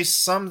 which is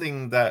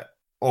something that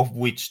of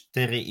which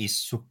Terry is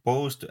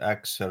supposed to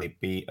actually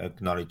be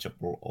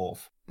acknowledgeable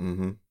of.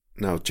 Mm-hmm.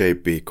 Now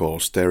JP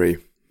calls Terry,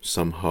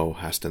 somehow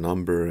has the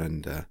number,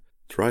 and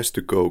tries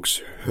to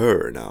coax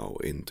her now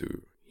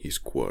into his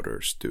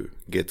quarters to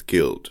get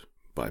killed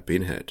by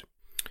Pinhead.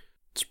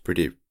 It's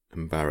pretty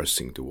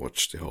embarrassing to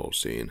watch the whole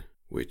scene,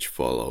 which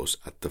follows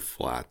at the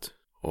flat,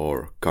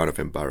 or kind of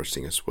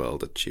embarrassing as well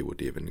that she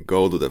would even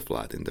go to the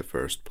flat in the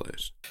first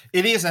place.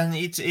 It is, and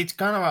it's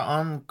kind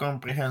of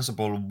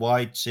incomprehensible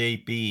why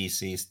JP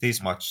sees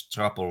this much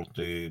trouble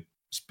to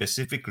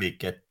specifically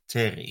get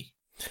Terry.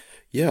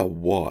 Yeah,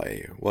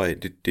 why? Why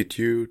did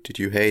you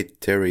hate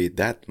Terry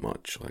that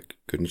much? Like,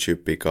 couldn't you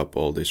pick up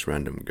all these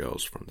random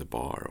girls from the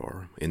bar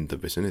or in the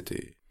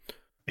vicinity?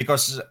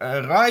 Because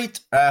right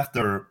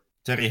after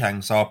Terry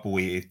hangs up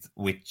with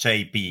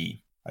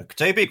JP, like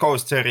JP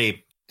calls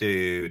Terry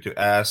to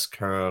ask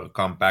her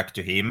come back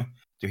to him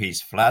to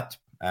his flat,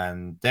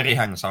 and Terry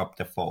hangs up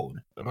the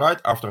phone.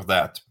 Right after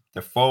that,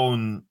 the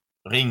phone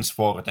rings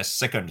for the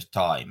second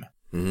time,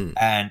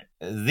 and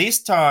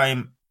this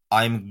time,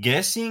 I'm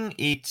guessing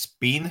it's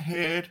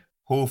Pinhead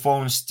who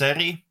phones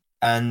Terry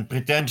and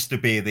pretends to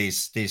be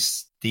this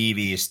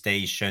TV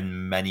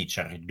station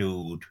manager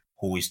dude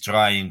who is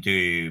trying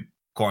to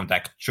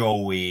contact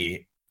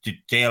Joey to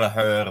tell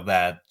her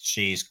that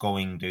she's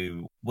going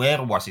to,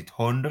 where was it,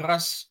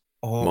 Honduras?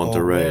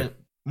 Monterrey.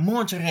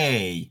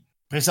 Monterrey,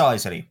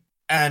 precisely.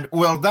 And,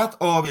 well, that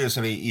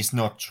obviously is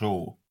not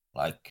true.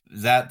 Like,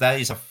 that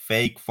is a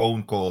fake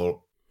phone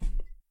call.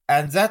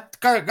 And that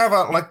kind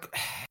of, like,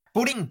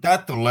 putting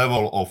that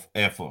level of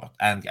effort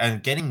and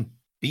getting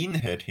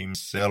Pinhead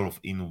himself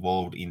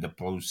involved in the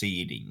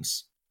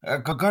proceedings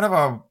kind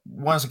of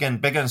once again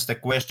beckons the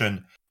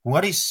question,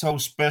 what is so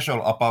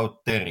special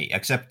about Terry,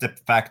 except the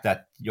fact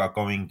that you are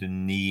going to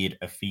need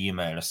a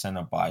female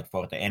Cenobite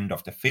for the end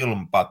of the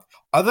film? But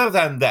other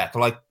than that,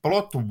 like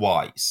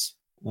plot-wise,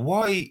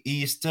 why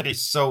is Terry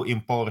so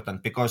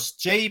important? Because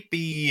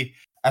JP,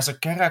 as a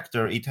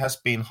character, it has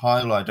been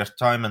highlighted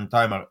time and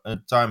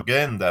time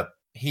again that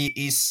he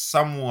is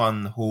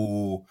someone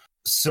who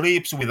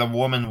sleeps with a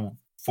woman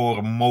for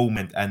a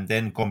moment and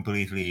then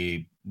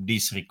completely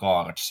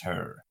disregards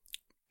her.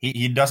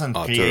 He doesn't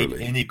create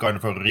any kind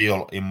of a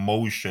real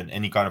emotion,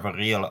 any kind of a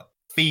real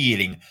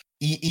feeling,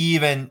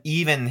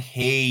 even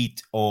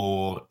hate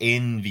or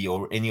envy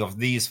or any of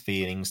these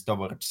feelings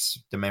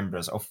towards the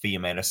members of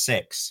female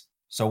sex.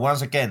 So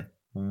once again,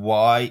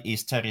 why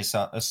is Terry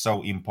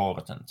so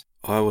important?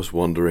 I was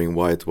wondering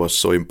why it was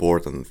so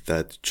important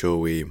that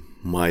Joey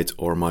might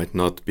or might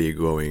not be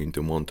going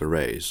to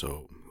Monterrey,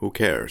 so who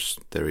cares?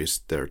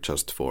 Terry's there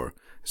just for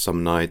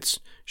some nights.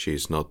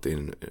 She's not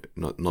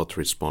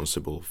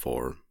responsible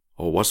for.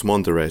 Or was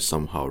Monterrey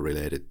somehow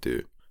related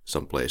to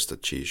some place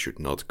that she should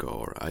not go?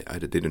 Or I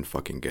didn't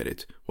fucking get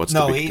it. What's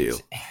the big deal?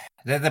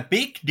 The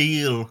big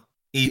deal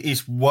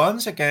is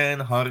once again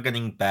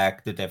harkening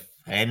back to the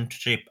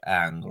friendship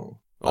angle.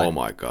 Oh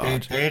my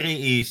god.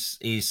 Terry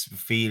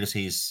feels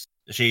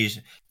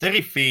she's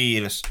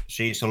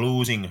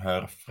losing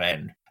her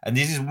friend, and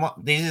this is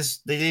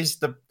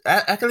the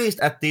at least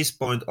at this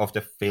point of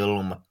the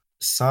film,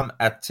 some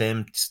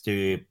attempts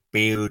to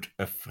build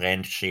a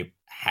friendship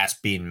has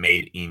been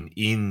made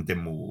in the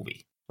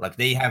movie. Like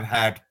they have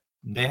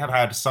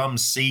had some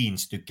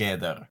scenes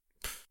together.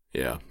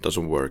 Yeah,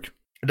 doesn't work.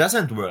 It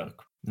doesn't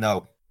work.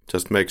 No.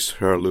 Just makes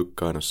her look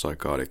kind of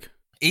psychotic.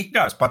 It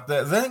does, but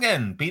then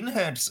again,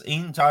 Pinhead's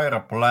entire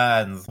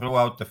plan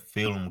throughout the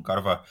film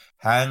kind of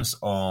hangs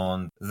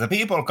on the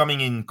people coming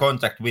in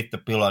contact with the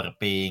pillar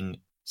being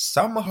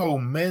somehow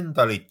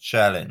mentally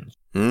challenged.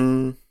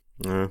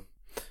 Yeah.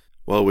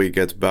 Well, we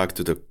get back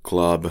to the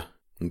club.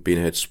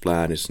 Pinhead's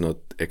plan is not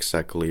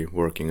exactly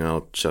working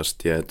out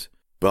just yet.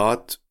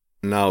 But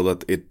now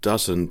that it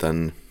doesn't,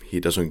 and he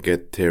doesn't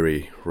get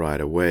Terry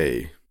right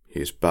away,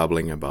 he's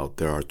babbling about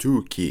there are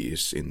 2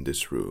 keys in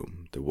this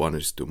room. The one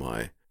is to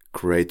my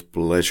great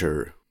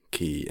pleasure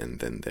key, and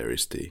then there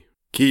is the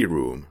key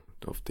room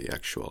of the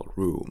actual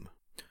room,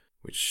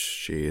 which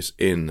she is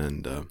in,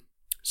 and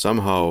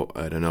somehow,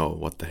 I don't know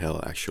what the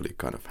hell actually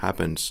kind of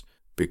happens,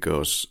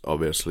 because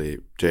obviously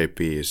JP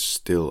is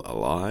still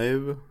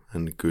alive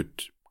and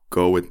could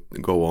go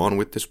on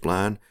with this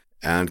plan,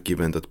 and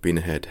given that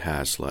Pinhead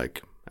has,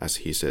 like, as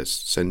he says,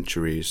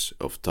 centuries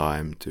of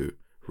time to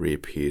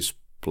reap his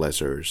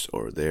pleasures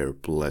or their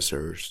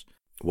pleasures,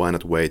 why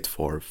not wait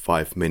for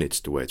 5 minutes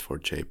to wait for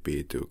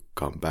JP to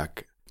come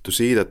back? To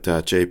see that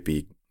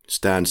JP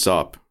stands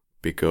up,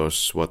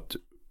 because what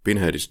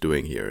Pinhead is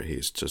doing here,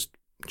 he's just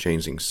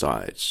changing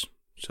sides,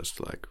 just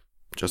like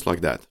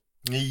that.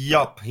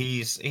 Yup,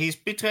 he's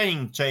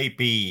betraying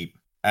JP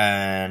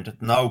and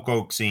now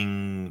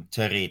coaxing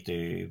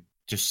Terry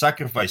to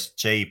sacrifice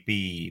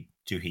JP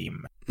to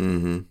him.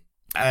 Mm-hmm.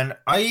 And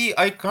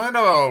I kind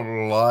of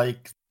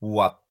like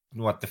what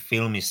the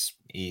film is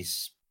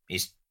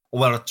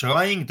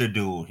trying to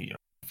do here.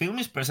 The film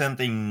is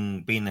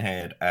presenting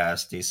Pinhead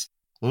as this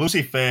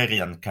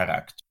Luciferian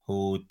character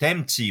who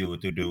tempts you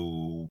to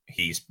do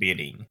his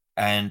bidding.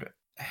 And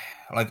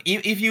like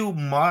if you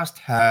must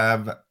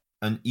have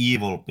an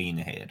evil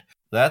Pinhead,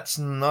 that's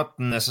not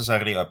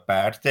necessarily a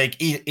bad take.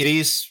 It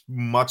is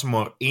much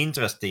more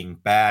interesting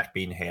bad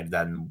Pinhead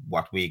than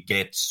what we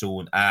get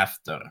soon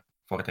after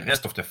for the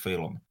rest of the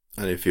film.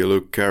 And if you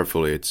look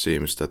carefully, it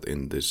seems that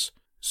in this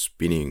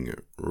spinning,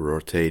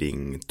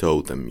 rotating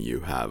totem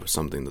you have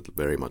something that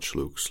very much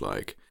looks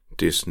like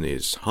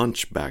Disney's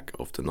Hunchback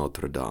of the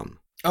Notre Dame.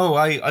 Oh,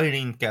 I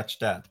didn't catch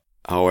that.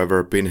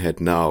 However, Pinhead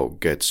now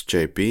gets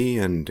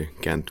JP and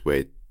can't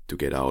wait to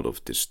get out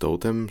of this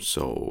totem,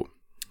 so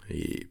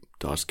he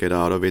does get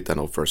out of it and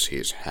offers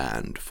his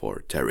hand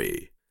for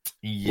Terry.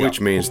 Yep.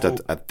 Which means that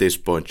at this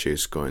point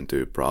she's going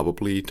to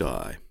probably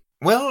die.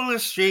 Well,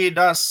 she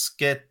does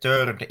get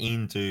turned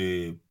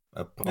into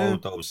a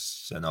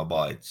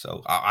proto-Cenobite,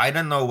 so I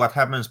don't know what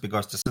happens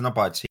because the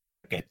Cenobites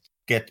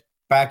get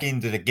back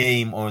into the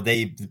game, or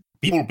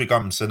people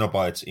become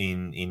Cenobites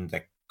in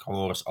the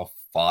course of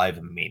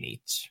 5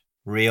 minutes.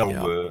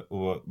 Real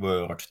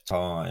world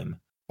time.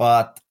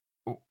 But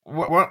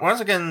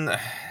once again,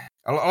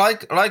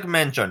 like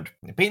mentioned,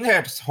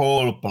 Pinhead's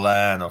whole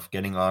plan of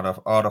getting out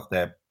of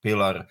the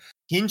pillar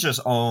hinges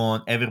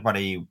on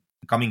everybody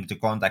coming into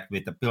contact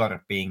with the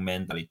pillar being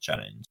mentally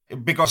challenged.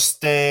 Because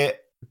the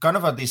kind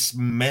of this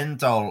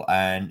mental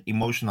and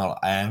emotional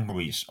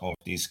anguish of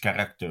these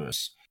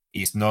characters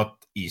is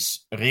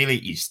really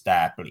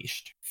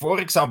established.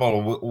 For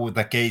example, with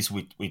the case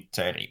with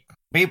Terry.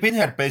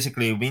 Pinhead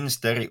basically wins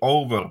Terry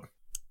over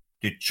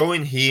to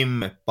join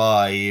him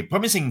by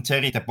promising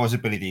Terry the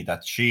possibility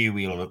that she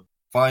will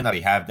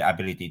finally have the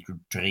ability to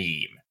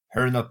dream.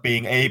 Her not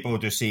being able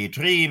to see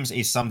dreams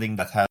is something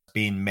that has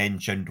been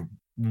mentioned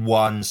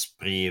once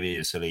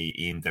previously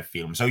in the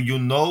film. So you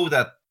know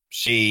that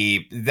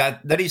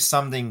that is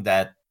something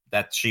that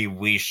she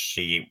wished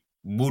she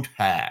would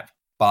have.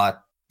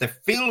 But the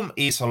film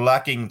is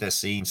lacking the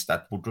scenes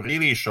that would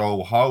really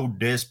show how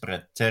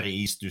desperate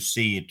Terry is to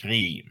see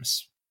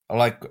dreams.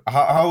 Like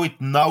how it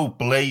now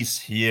plays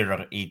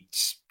here,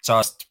 it's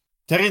just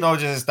Terry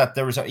notices that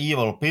there is an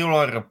evil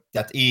pillar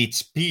that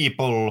eats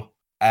people,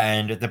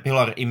 and the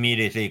pillar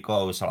immediately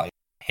goes like,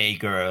 "Hey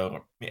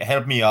girl,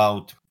 help me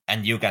out,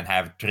 and you can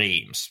have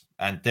dreams."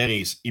 And Terry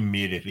is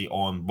immediately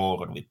on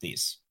board with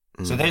this.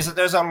 Mm. So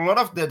there's a lot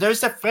of there's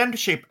the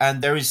friendship,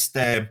 and there is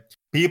the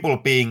people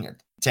being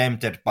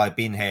tempted by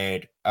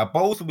Pinhead,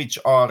 both which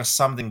are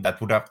something that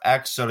would have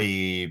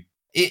actually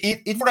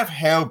it would have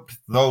helped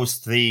those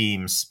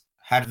themes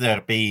had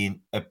there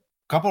been a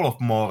couple of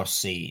more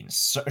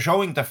scenes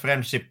showing the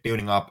friendship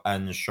building up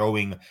and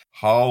showing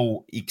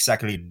how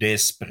exactly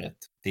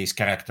desperate these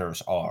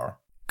characters are.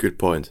 Good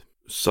point.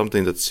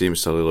 Something that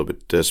seems a little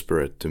bit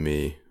desperate to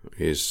me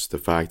is the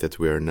fact that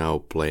we are now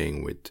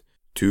playing with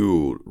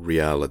 2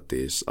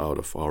 realities out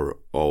of our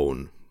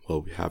own.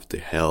 Well, we have the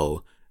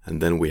hell,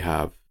 and then we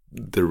have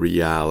the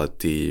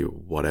reality,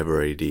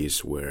 whatever it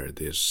is, where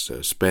this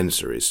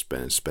Spencer is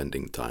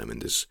spending time in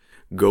this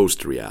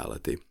ghost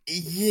reality.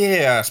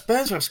 Yeah,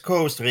 Spencer's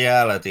ghost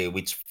reality,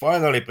 which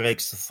finally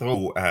breaks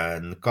through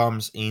and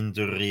comes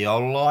into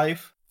real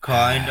life,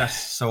 kinda,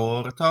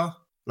 sorta.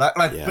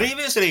 Like Yeah.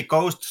 previously,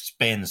 Ghost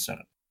Spencer,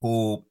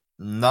 who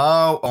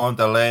now on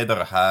the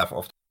later half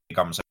of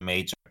becomes a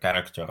major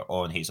character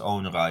on his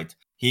own right.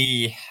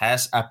 He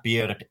has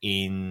appeared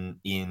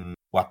in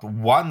what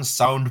one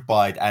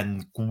soundbite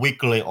and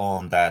quickly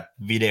on that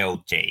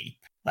videotape,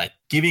 like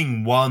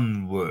giving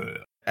one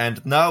word.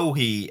 And now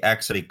he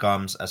actually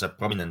comes as a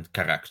prominent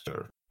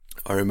character.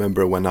 I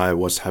remember when I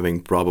was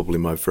having probably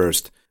my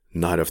first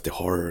Night of the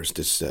Horrors,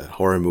 this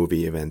horror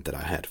movie event that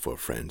I had for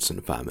friends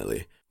and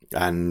family.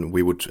 And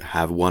we would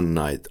have one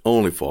night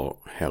only for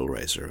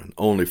Hellraiser and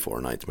only for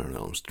Nightmare on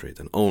Elm Street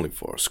and only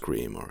for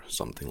Scream or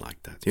something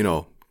like that. You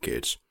know,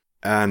 kids.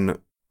 And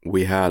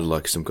we had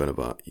like some kind of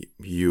a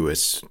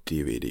US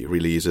DVD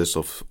releases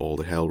of all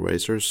the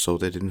Hellraisers, so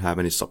they didn't have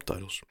any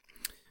subtitles.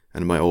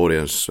 And my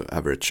audience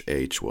average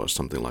age was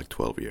something like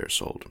 12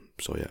 years old.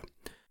 So yeah.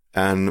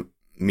 And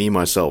me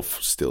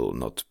myself still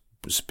not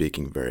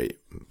speaking very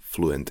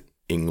fluent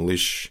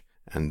English,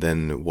 and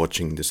then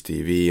watching this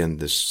TV and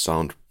this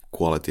sound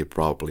quality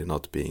probably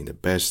not being the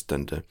best,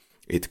 and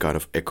it kind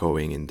of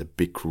echoing in the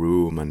big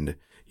room, and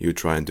you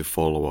trying to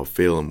follow a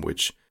film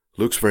which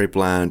looks very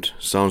bland,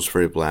 sounds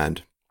very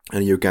bland,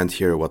 and you can't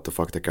hear what the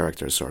fuck the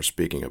characters are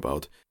speaking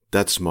about.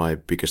 That's my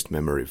biggest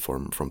memory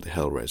from the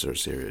Hellraiser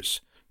series,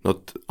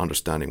 not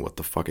understanding what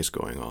the fuck is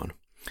going on.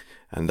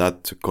 And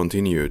that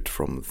continued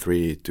from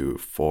 3 to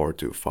 4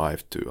 to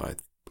 5 to, I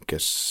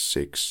guess,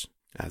 6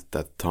 at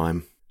that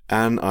time.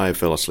 And I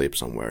fell asleep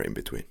somewhere in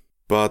between.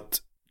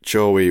 But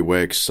Joey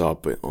wakes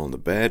up on the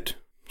bed.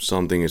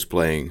 Something is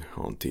playing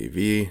on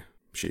TV.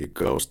 She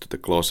goes to the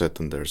closet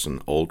and there's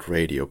an old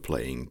radio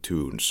playing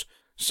tunes.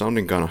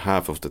 Sounding kind of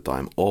half of the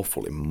time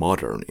awfully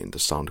modern in the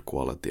sound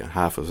quality and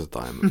half of the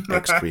time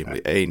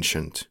extremely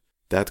ancient.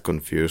 That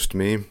confused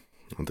me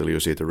until you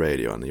see the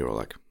radio and you're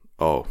like,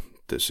 oh,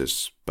 this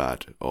is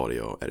bad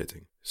audio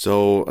editing.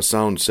 So a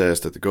sound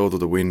says that go to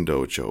the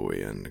window,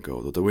 Joey, and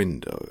go to the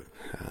window.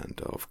 And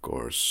of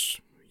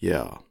course,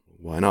 yeah,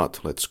 why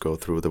not? Let's go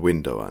through the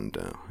window and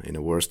in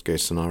a worst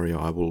case scenario,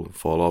 I will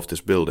fall off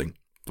this building.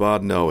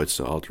 But no, it's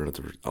an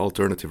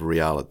alternative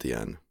reality,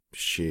 and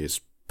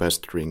she's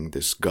pestering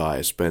this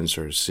guy,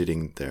 Spencer,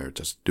 sitting there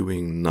just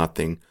doing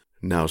nothing.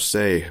 Now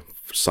say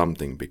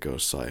something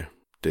because I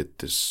did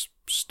this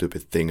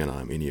stupid thing and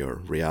I'm in your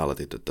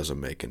reality that doesn't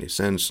make any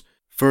sense.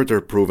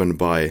 Further proven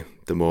by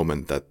the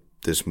moment that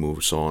this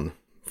moves on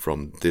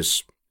from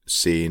this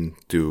scene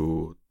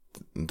to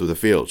the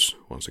fields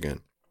once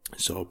again.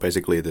 So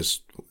basically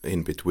this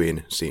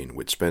in-between scene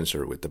with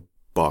Spencer with the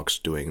box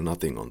doing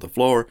nothing on the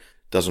floor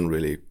doesn't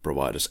really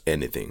provide us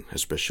anything,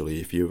 especially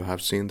if you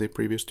have seen the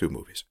previous two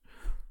movies.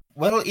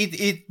 Well,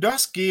 it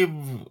does give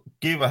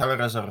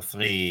Hellraiser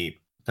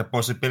 3 the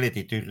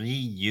possibility to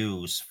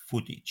reuse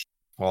footage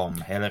from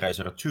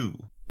Hellraiser 2.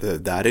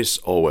 That is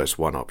always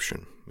one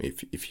option.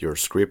 If your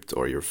script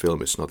or your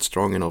film is not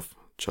strong enough,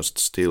 just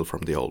steal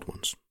from the old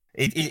ones.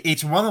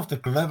 It's one of the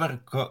clever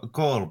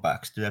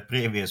callbacks to the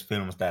previous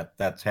films that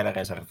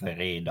Hellraiser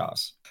 3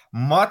 does.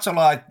 Much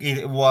like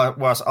it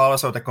was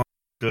also the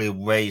completely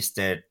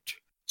wasted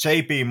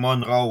J.P.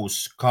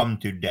 Monroe's Come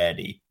to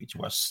Daddy, which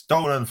was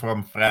stolen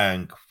from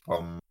Frank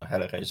from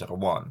Hellraiser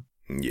 1.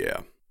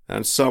 Yeah.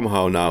 And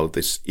somehow now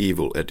this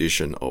evil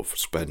edition of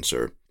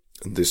Spencer,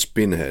 this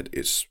pinhead,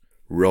 is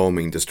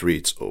roaming the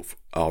streets of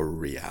our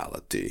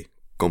reality,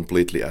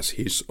 completely as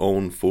his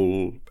own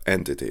full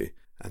entity.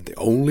 And the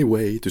only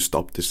way to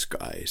stop this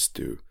guy is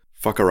to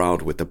fuck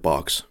around with the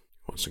box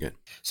once again.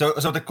 So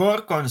the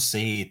core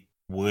conceit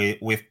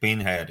with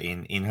Pinhead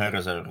in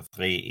Hellraiser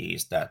 3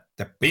 is that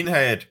the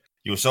Pinhead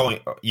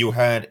you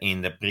had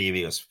in the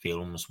previous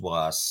films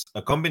was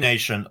a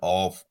combination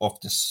of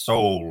the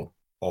soul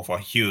of a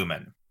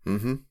human,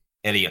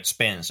 Elliot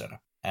Spencer,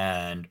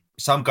 and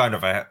some kind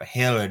of a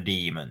hell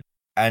demon.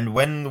 And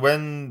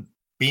when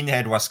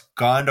Pinhead was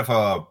kind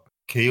of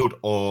killed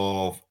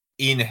off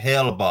in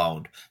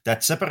Hellbound,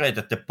 that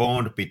separated the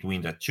bond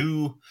between the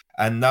two,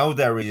 and now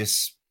there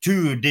is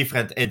two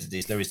different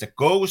entities. There is the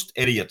ghost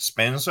Elliot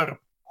Spencer,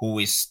 who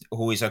is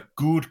a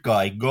good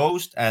guy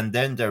ghost, and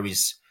then there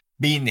is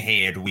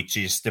Pinhead, which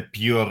is the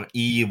pure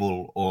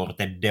evil or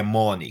the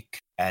demonic.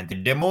 And the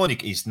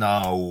demonic is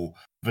now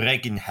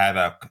wreaking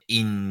havoc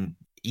in...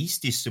 Is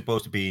this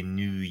supposed to be in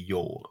New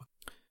York?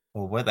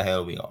 Or where the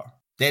hell we are?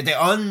 The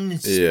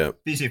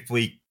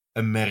unspecific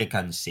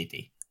American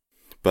city.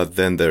 But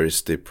then there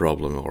is the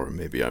problem, or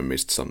maybe I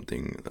missed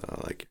something.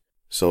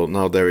 So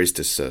now there is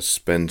this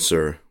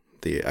Spencer,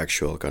 the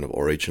actual kind of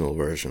original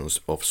versions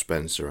of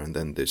Spencer, and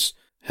then this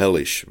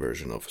hellish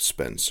version of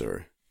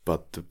Spencer.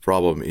 But the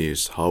problem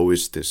is, how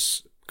is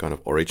this kind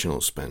of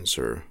original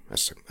Spencer,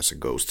 as a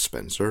ghost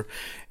Spencer,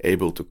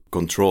 able to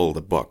control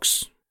the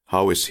box?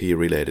 How is he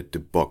related to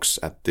Box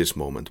at this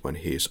moment when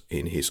he's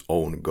in his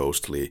own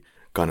ghostly,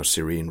 kind of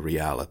serene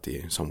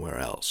reality somewhere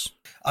else?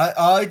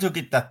 I took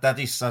it that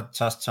is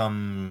just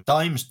some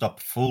time stop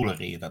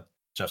foolery that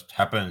just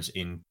happens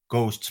in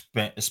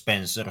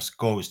Spencer's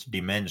ghost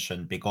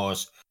dimension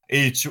because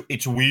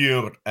it's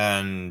weird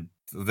and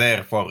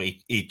therefore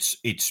it's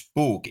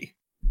spooky.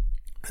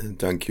 And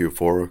thank you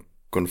for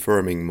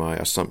confirming my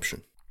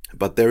assumption.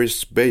 But there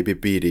is baby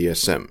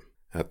BDSM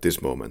at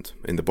this moment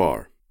in the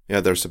bar. Yeah,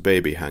 there's a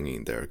baby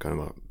hanging there, kind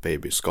of a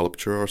baby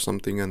sculpture or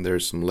something, and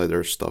there's some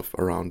leather stuff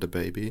around the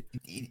baby.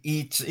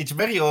 It's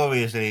very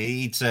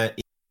obviously it's a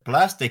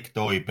plastic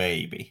toy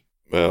baby.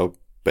 Well,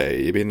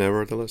 baby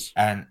nevertheless.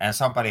 And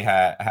somebody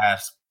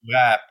has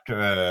wrapped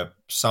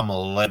some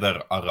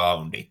leather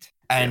around it.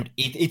 And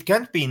it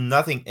can't be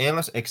nothing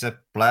else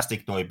except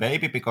plastic toy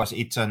baby because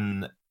it's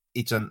an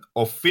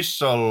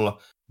official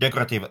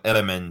decorative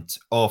element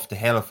of the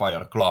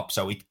Hellfire Club.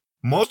 So it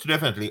most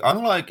definitely,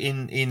 unlike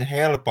in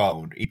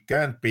Hellbound, it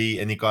can't be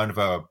any kind of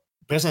a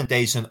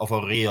presentation of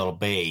a real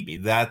baby.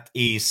 That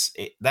is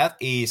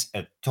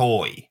a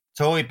toy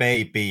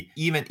baby,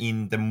 even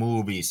in the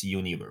movie's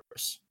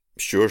universe.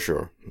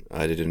 Sure.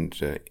 I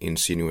didn't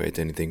insinuate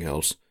anything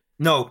else.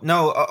 No,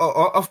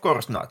 of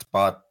course not.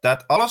 But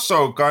that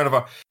also kind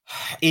of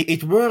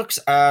it works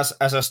as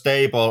a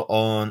staple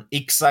on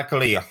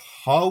exactly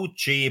how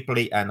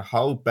cheaply and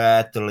how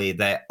badly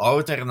the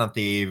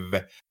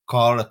alternative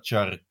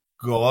culture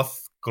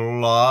goth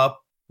club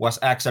was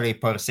actually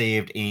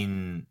perceived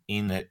in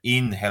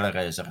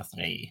Hellraiser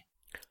 3.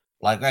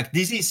 Like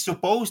this is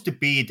supposed to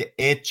be the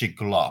edgy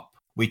club,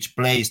 which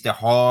plays the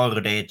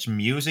hard edge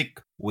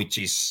music, which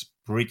is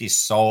pretty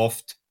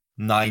soft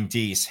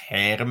 90s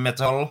hair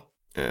metal.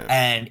 Yeah.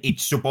 And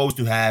it's supposed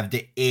to have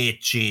the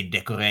edgy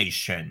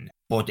decoration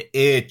for the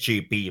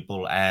edgy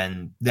people,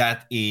 and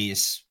that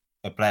is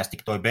a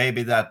plastic toy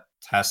baby that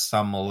has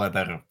some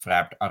leather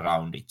wrapped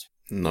around it.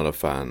 Not a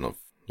fan of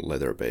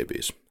leather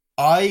babies.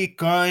 I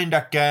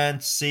kinda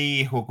can't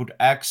see who could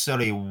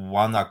actually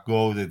wanna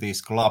go to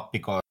this club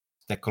because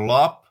the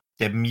club,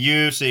 the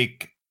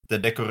music, the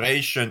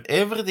decoration,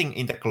 everything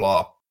in the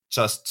club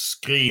just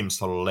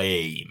screams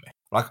lame.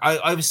 Like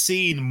I've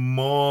seen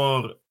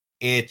more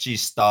edgy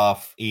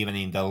stuff even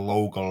in the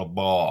local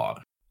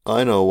bar.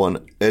 I know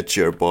one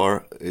edgier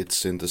bar.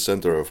 It's in the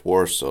center of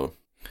Warsaw.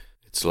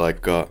 It's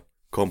like a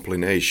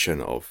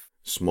combination of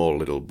small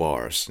little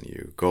bars.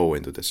 You go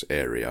into this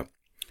area,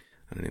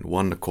 and in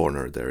one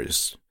corner there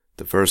is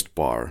the first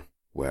bar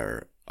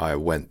where I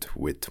went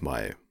with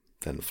my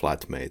then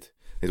flatmate.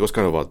 It was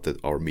kind of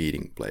our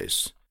meeting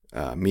place.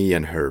 Me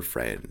and her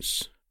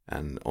friends.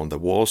 And on the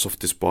walls of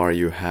this bar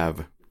you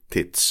have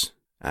tits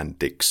and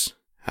dicks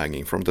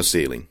hanging from the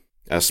ceiling.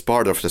 As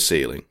part of the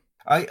ceiling.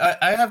 I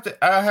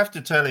have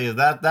to tell you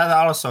that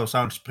also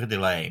sounds pretty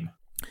lame.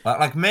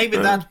 Like maybe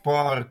that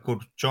bar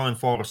could join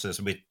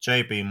forces with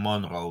JP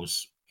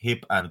Monroe's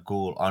hip and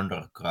cool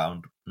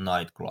underground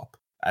nightclub,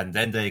 and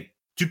then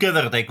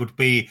they could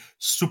be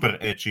super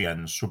edgy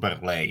and super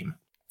lame.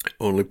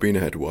 Only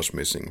Pinhead was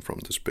missing from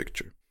this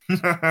picture.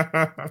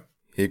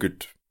 He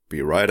could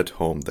be right at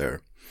home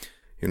there.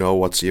 You know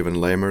what's even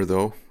lamer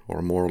though,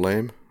 or more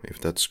lame, if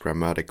that's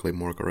grammatically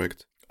more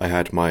correct? I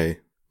had my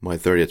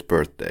 30th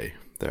birthday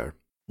there.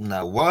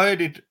 Now, why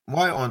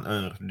on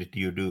earth did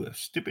you do a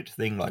stupid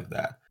thing like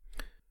that?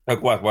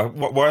 Like what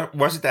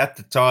was it at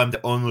the time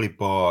the only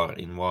bar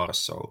in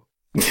Warsaw?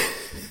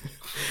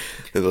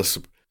 It was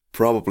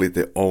probably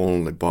the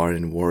only bar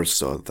in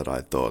Warsaw that I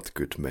thought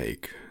could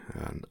make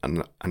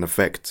an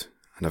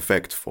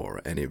effect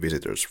for any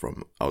visitors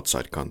from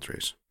outside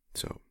countries.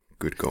 So,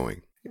 good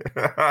going.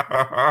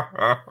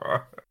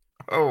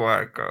 Oh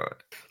my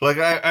god! Like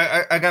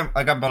I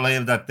can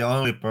believe that the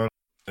only person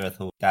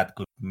who that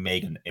could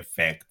make an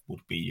effect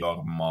would be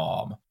your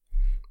mom.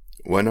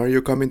 When are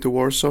you coming to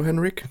Warsaw,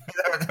 Henrik?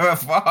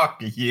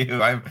 Fuck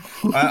you!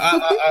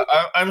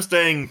 I'm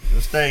staying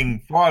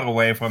far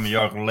away from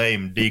your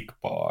lame dick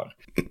bar.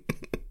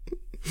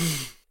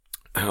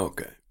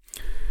 Okay.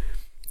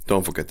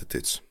 Don't forget the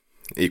tits.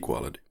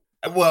 Equality.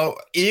 Well,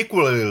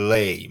 equally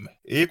lame.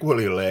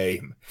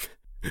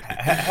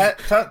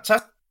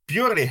 Just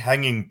purely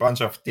hanging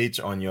bunch of tits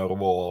on your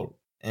wall.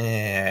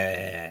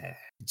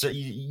 So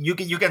you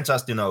can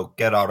just,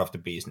 get out of the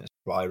business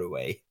right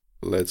away.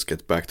 Let's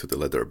get back to the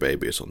leather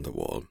babies on the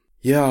wall.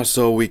 Yeah,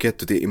 so we get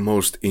to the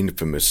most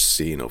infamous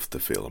scene of the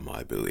film,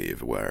 I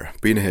believe, where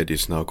Pinhead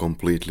is now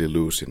completely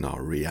loose in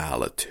our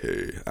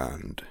reality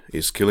and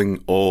is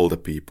killing all the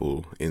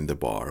people in the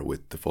bar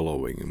with the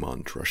following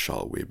mantra,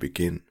 "Shall we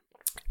begin?"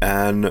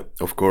 And,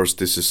 of course,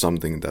 this is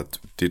something that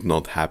did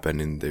not happen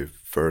in the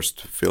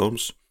first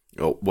films.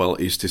 Oh, well,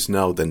 is this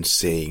now then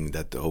saying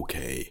that,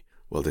 okay,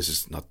 well, this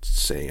is not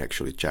saying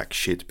actually jack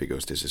shit,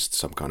 because this is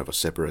some kind of a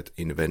separate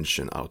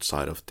invention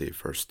outside of the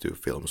first two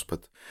films,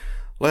 but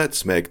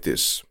let's make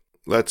this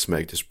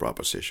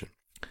proposition.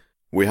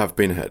 We have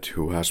Pinhead,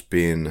 who has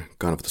been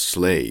kind of the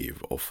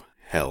slave of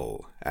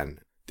hell, and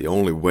the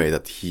only way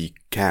that he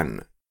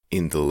can,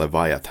 in the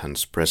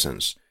Leviathan's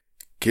presence,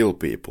 kill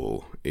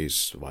people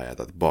is via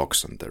that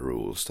box and the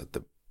rules that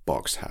the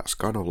box has,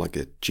 kind of like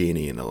a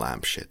genie in a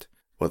lamp shit.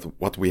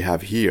 what we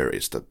have here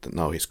is that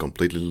now he's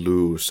completely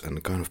loose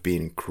and kind of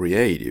being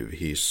creative,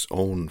 his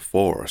own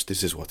force.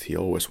 This is what he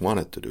always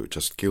wanted to do,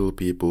 just kill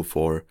people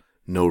for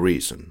no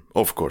reason.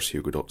 Of course,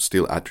 you could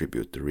still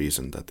attribute the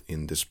reason that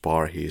in this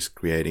bar he's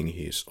creating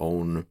his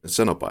own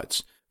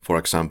Xenobites. For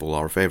example,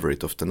 our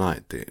favorite of the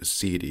night, the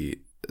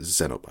CD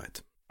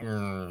Xenobite.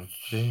 Only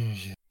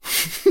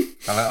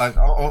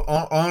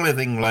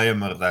thing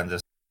lamer than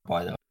the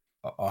Xenobite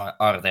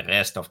are the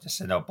rest of the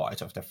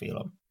Xenobites of the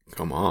film.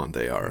 Come on,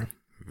 they are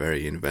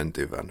very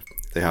inventive and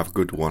they have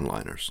good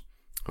one-liners.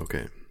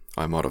 Okay,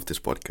 I'm out of this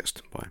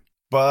podcast. Bye.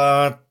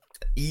 But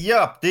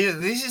yeah,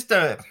 this is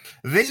the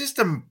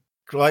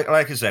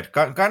like you said,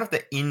 kind of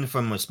the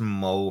infamous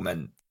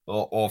moment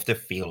of the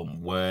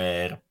film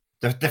where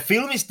the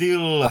film is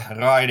still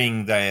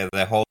riding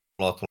the whole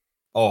plot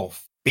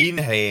of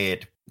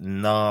Pinhead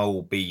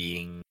now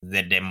being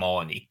the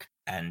demonic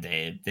and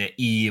the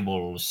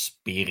evil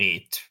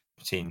spirit,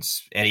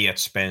 since Elliot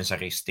Spencer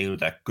is still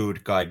the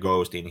good guy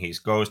ghost in his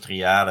ghost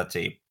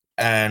reality.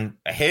 And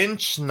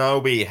hence now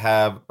we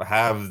have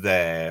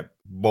the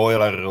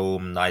Boiler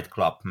Room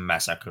nightclub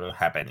massacre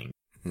happening.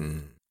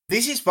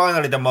 This is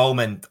finally the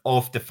moment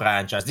of the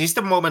franchise. This is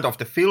the moment of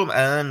the film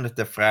and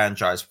the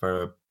franchise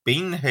where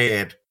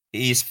Pinhead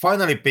is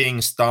finally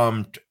being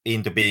stumped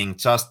into being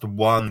just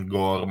one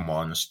gore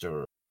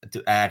monster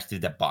to add to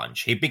the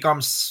bunch. He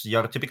becomes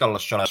your typical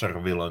slasher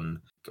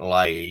villain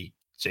like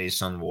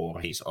Jason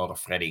Voorhees or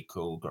Freddy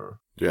Krueger.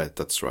 Yeah,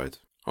 that's right.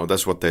 Oh,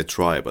 that's what they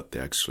try, but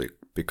they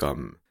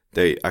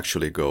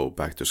actually go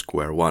back to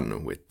square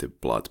one with the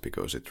plot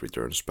because it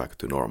returns back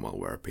to normal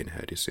where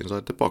Pinhead is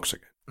inside the box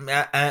again.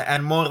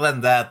 And more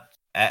than that,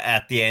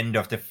 at the end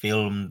of the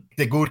film,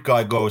 the good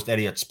guy ghost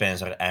Elliot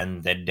Spencer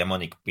and the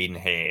demonic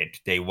Pinhead,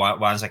 they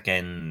once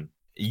again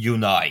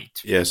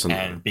unite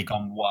and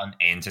become one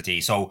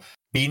entity. So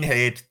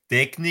Pinhead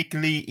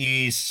technically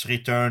is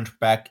returned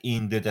back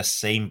into the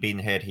same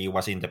Pinhead he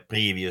was in the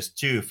previous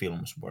two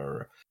films,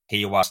 where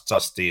he was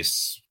just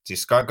this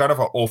kind of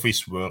an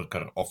office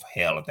worker of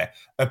hell,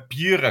 a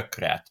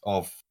bureaucrat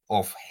of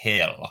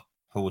hell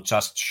who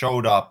just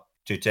showed up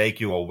to take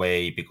you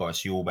away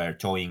because you were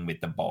toying with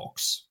the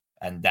box.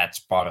 And that's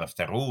part of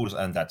the rules,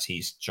 and that's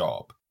his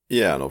job.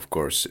 Yeah, and of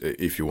course,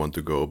 if you want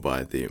to go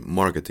by the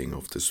marketing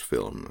of this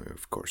film,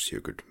 of course,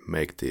 you could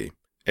make the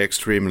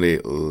extremely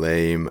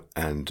lame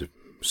and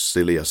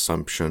silly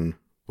assumption.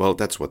 Well,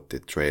 that's what the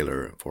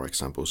trailer, for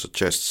example,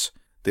 suggests.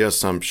 The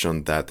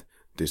assumption that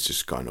this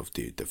is kind of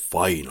the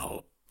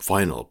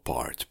final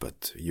part,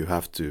 but you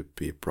have to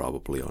be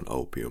probably on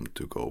opium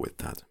to go with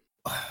that.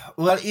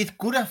 Well, it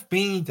could have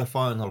been the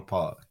final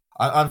part.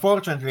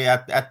 Unfortunately,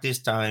 at this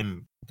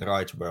time, the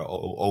rights were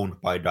owned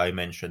by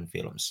Dimension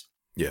Films.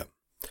 Yeah.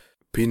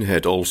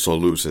 Pinhead also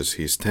loses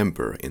his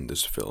temper in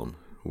this film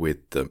with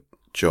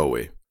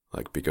Joey,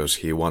 because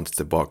he wants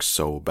the box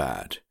so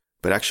bad.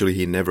 But actually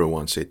he never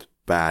wants it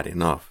bad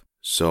enough.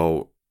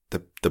 So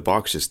the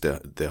box is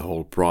the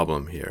whole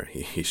problem here.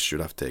 He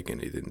should have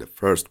taken it in the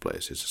first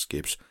place. He just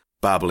keeps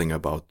babbling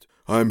about,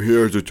 I'm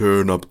here to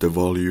turn up the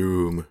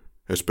volume,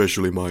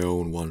 especially my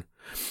own one.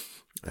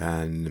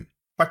 And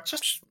But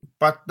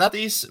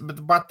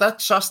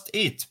that's just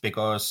it,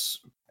 because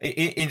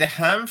in the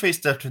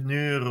ham-fisted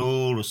new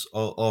rules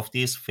of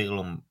this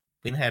film,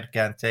 Pinhead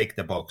can't take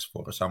the box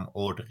for some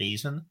odd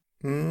reason.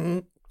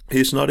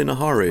 He's not in a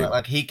hurry.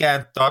 He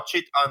can't touch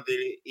it until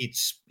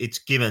it's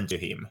given to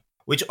him.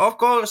 Which, of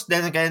course,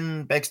 then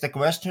again begs the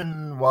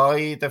question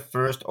why the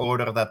first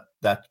order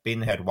that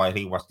Pinhead, while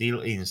he was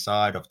still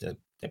inside of the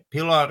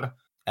pillar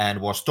and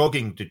was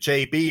talking to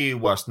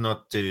JP, was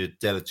not to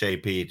tell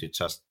JP to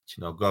just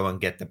go and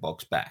get the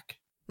box back.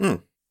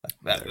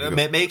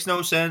 Makes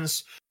no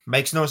sense.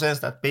 Makes no sense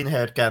that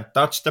Pinhead can't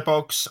touch the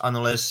box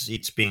unless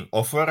it's being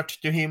offered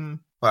to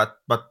him. But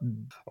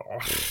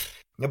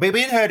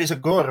Pinhead is a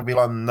gore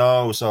villain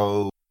now,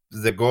 so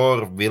the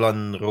gore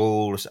villain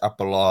rules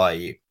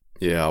apply.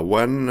 Yeah,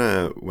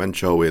 when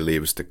Joey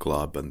leaves the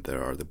club and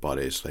there are the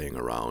bodies laying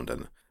around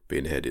and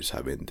Pinhead is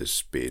having this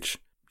speech,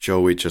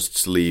 Joey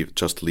just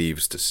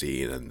leaves the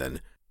scene, and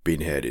then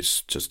Pinhead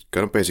is just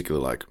kind of basically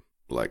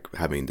like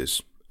having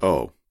this,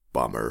 oh,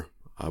 bummer,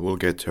 I will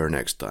get her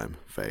next time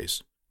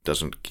face.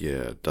 Doesn't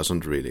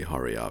really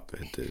hurry up.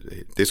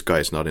 This guy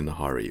is not in a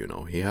hurry,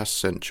 he has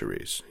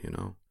centuries,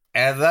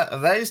 And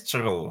that is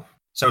true.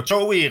 So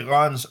Joey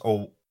runs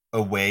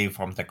away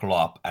from the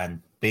club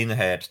and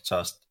Pinhead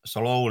just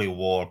slowly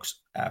walks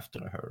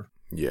after her.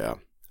 Yeah.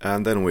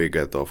 And then we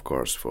get, of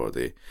course, for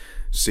the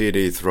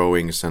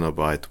CD-throwing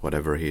Cenobite,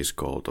 whatever he's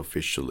called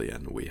officially,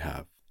 and we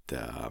have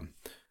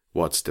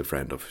what's the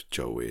friend of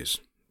Joey's?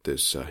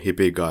 This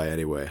hippie guy,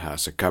 anyway,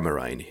 has a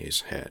camera in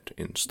his head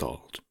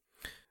installed.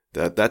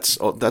 That's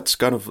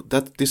kind of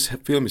that. This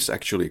film is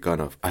actually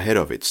kind of ahead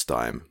of its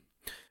time.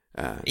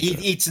 And,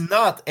 it's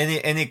not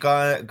any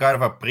kind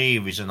of a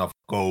prevision of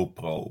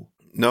GoPro.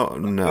 No.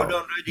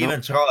 Don't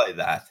even try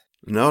that.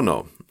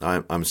 No.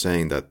 I'm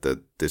saying that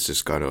this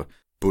is kind of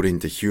putting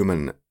the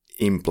human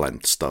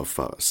implant stuff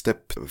a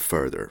step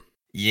further.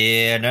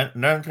 Yeah,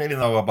 don't really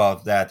know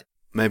about that.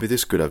 Maybe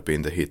this could have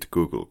been the hit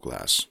Google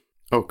Glass.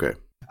 Okay.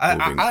 I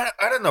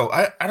don't know.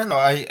 I don't know.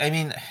 I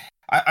mean,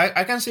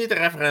 I can see the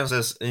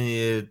references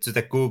to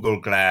the Google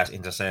Glass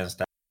in the sense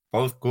that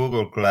both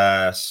Google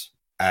Glass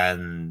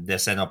and the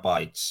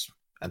Cenobites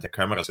and the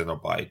camera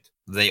Cenobite,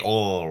 they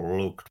all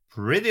looked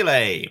pretty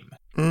lame.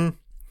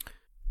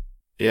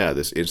 Yeah,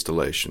 this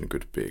installation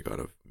could be kind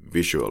of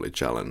visually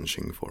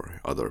challenging for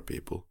other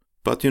people.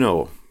 But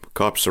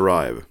cops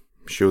arrive,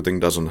 shooting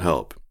doesn't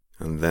help,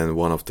 and then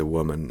one of the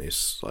women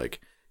is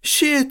like,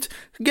 "Shit,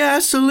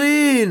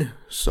 gasoline!"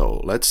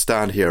 So let's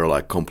stand here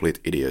like complete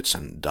idiots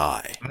and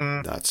die.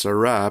 That's a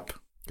wrap,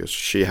 because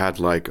she had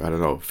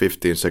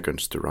 15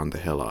 seconds to run the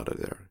hell out of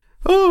there.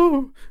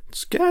 Oh,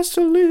 it's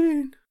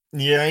gasoline!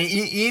 Yeah,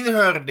 in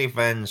her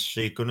defense,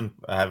 she couldn't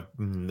have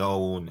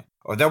known,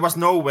 or there was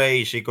no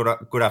way she could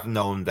have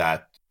known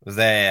that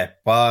the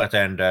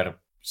bartender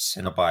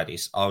Cenobite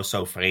is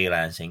also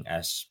freelancing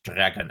as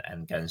dragon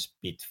and can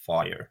spit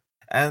fire,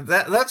 and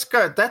that's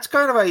kind of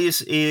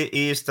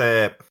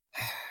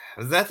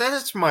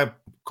that's my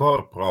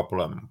core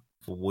problem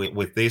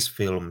with these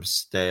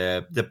films,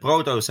 the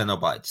proto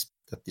Cenobites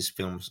that this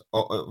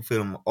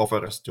film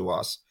offers to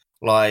us.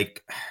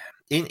 Like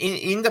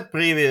in the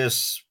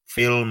previous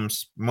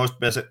films, most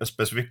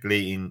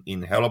specifically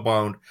in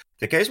Hellbound,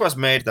 the case was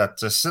made that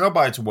the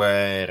Cenobites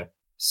were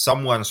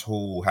someone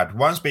who had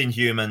once been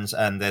humans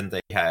and then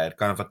they had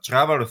kind of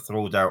traveled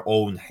through their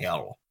own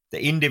hell, the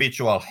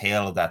individual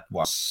hell that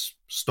was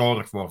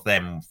stored for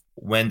them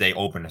when they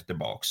opened the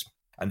box.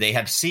 And they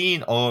had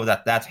seen all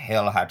that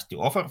hell had to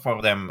offer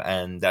for them,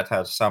 and that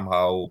had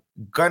somehow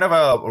kind of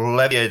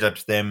alleviated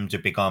them to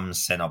become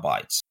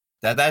Cenobites.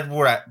 That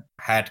would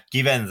had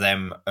given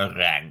them a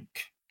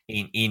rank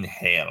in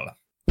hell.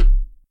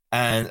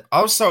 And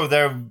also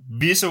their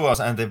visuals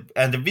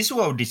and the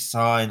visual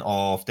design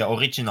of the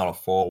original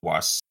four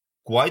was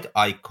quite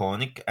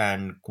iconic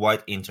and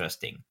quite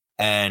interesting.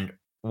 And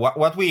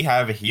what we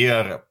have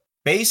here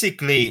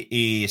basically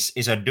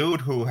is a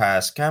dude who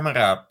has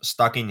camera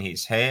stuck in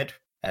his head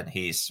and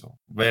he's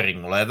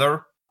wearing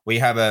leather. We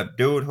have a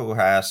dude who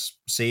has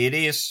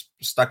CDs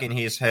stuck in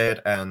his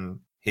head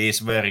and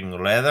he's wearing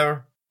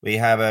leather. We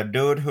have a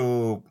dude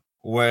who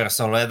wears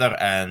a leather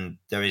and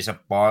there is a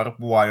barbed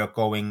wire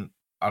going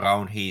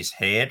around his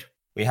head.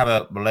 We have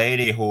a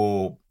lady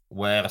who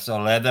wears a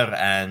leather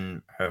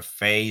and her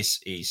face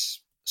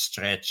is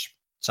stretched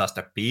just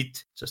a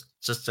bit,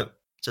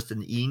 just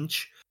an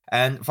inch.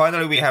 And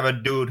finally, we have a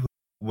dude who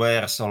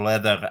wears a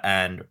leather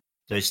and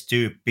there's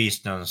two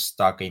pistons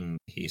stuck in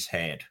his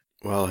head.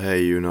 Well,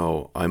 hey,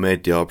 I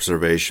made the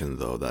observation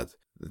though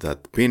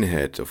that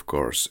Pinhead, of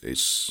course,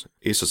 is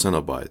a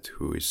Cenobite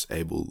who is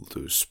able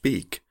to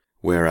speak,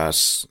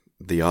 whereas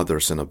the other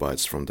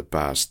Cenobites from the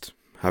past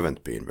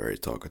haven't been very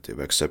talkative,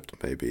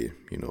 except maybe,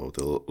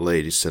 the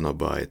lady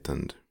Cenobite,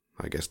 and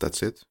I guess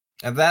that's it.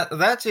 And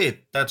that's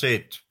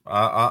it.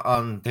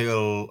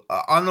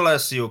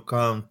 Unless you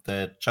count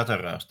the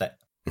chatterers,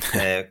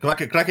 the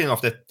cracking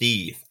of the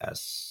teeth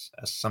as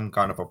some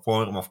kind of a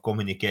form of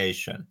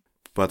communication.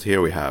 But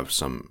here we have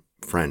some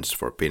friends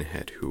for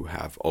Pinhead who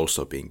have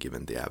also been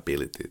given the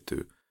ability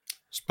to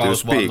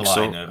speak.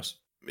 One-liners.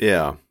 So,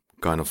 yeah,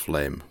 kind of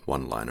lame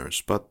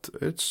one-liners, but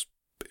it's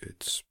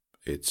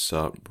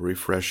a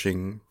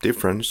refreshing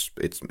difference.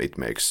 It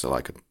makes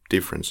like a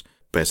difference.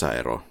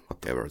 Pesäero,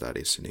 whatever that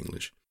is in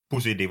English.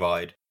 Pussy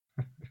divide.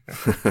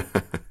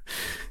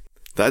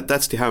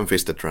 That's the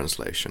ham-fisted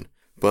translation.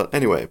 But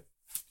anyway,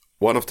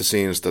 one of the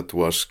scenes that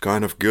was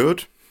kind of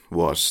good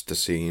was the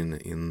scene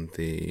in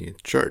the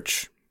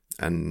church.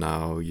 And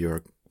now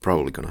you're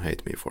probably gonna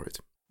hate me for it.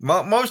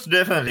 Most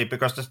definitely,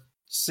 because the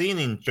scene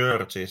in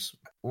church is,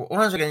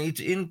 once again,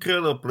 it's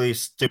incredibly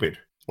stupid.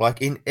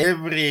 Like in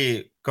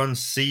every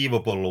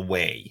conceivable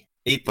way.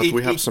 But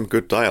we have some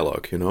good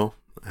dialogue,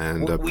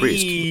 and a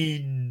priest.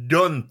 We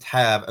don't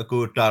have a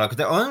good dialogue.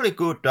 The only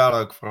good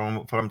dialogue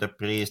from the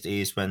priest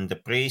is when the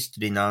priest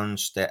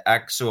denounced the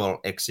actual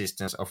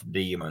existence of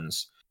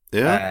demons.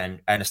 Yeah.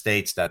 And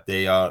states that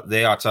they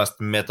are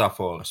just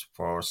metaphors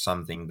for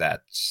something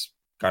that's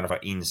kind of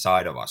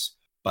inside of us.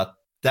 But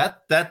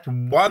that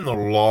one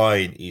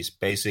line is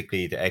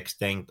basically the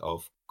extent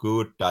of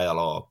good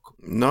dialogue.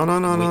 No,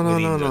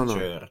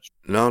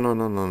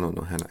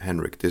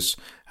 Henrik. This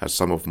has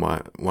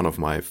one of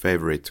my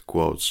favorite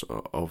quotes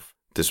of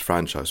this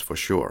franchise for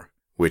sure,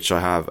 which I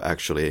have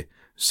actually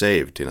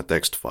saved in a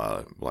text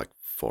file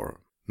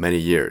for many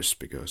years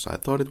because I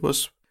thought it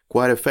was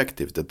quite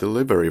effective. The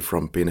delivery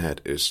from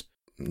Pinhead is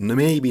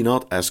maybe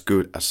not as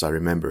good as I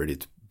remembered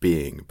it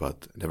being,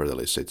 but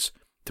nevertheless,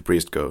 the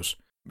priest goes,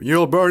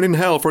 "You'll burn in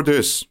hell for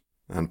this,"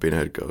 and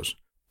Pinhead goes,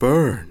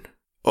 "Burn?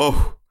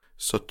 Oh."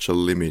 Such a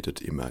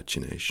limited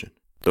imagination.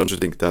 Don't you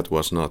think that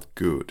was not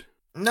good?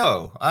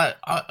 No,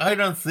 I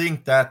don't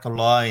think that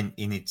line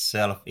in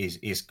itself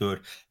is good.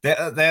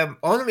 The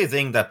only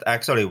thing that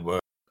actually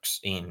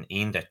works in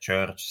the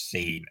church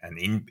scene and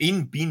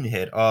in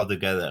Pinhead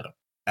altogether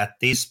at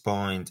this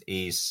point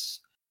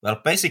is,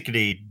 well,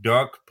 basically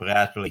Doug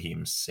Bradley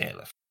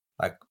himself.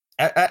 Like,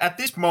 At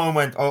this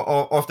moment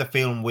of the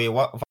film, we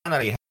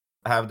finally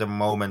have the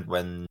moment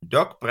when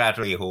Doc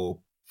Bradley, who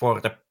for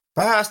the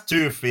past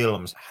two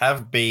films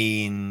have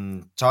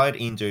been tied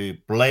into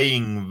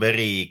playing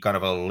very kind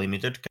of a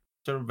limited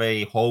character,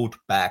 very hold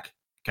back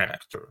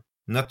character,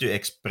 not to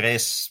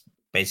express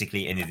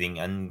basically anything,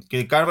 and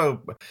kind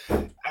of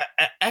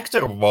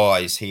actor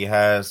wise, he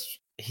has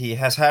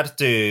had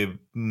to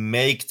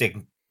make the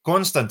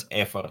constant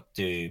effort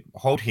to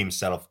hold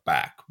himself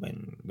back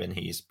when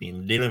he's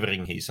been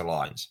delivering his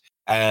lines.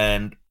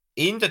 And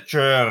in the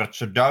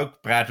church,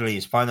 Doug Bradley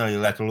is finally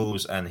let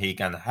loose, and he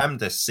can ham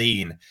the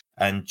scene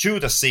and chew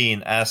the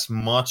scene as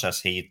much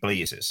as he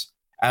pleases.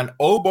 And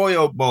oh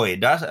boy,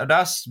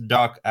 does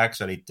Doug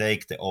actually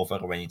take the offer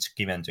when it's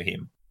given to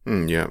him?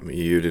 Yeah,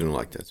 you didn't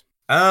like that.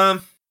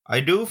 I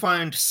do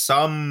find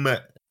some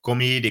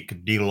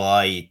comedic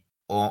delight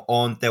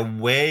on the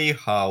way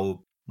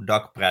how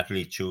Doug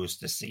Bradley chose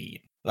the scene.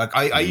 Like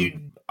I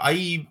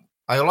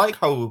like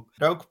how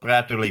Doug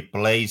Bradley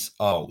plays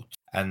out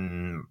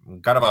and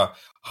kind of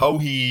how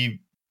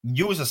he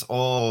uses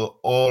all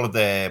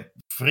the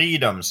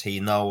freedoms he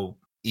now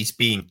is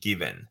being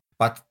given.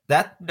 But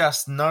that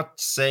does not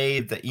say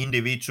the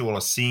individual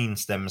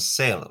scenes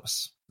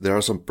themselves. There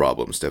are some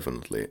problems,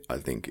 definitely, I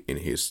think, in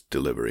his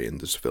delivery in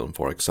this film.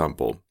 For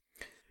example,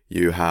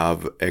 you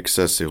have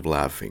excessive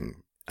laughing,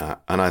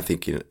 and I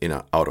think in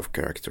an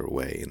out-of-character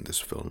way in this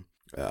film.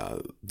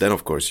 Then,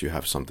 of course, you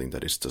have something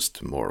that is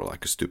just more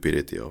like a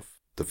stupidity of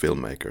the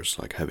filmmakers,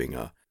 like having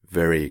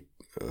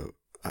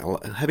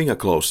a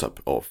close-up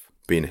of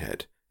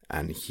Pinhead,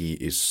 and he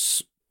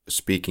is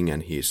speaking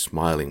and he is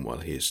smiling while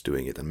he is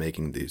doing it and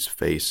making these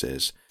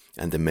faces,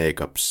 and the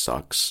makeup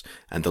sucks,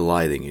 and the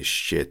lighting is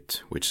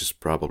shit, which is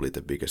probably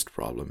the biggest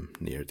problem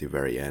near the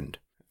very end,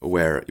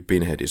 where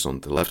Pinhead is on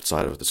the left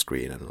side of the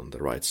screen, and on the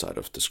right side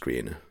of the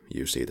screen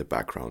you see the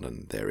background,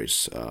 and there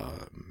is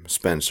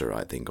Spencer,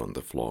 I think, on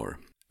the floor.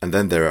 And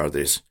then there are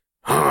these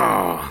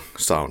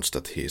sounds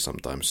that he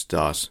sometimes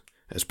does,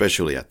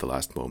 especially at the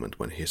last moment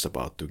when he's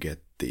about to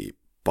get the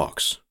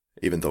box,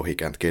 even though he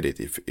can't get it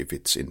if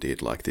it's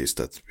indeed like this,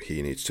 that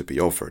he needs to be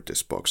offered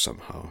this box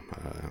somehow.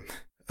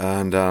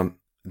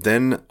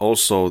 Then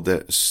also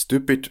the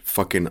stupid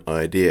fucking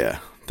idea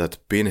that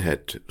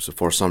Pinhead,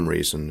 for some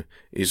reason,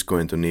 is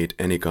going to need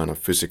any kind of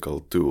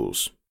physical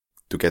tools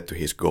to get to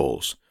his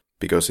goals.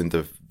 Because in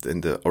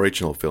the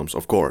original films,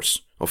 of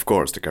course,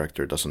 the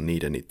character doesn't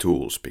need any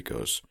tools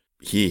because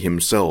he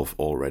himself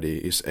already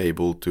is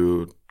able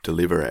to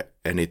deliver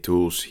any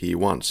tools he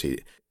wants.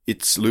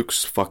 It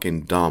looks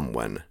fucking dumb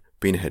when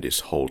Pinhead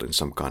is holding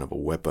some kind of a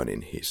weapon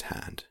in his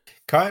hand.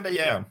 Kinda,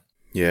 yeah.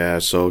 Yeah,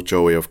 so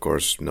Joey, of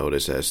course,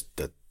 notices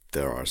that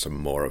there are some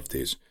more of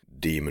these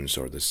demons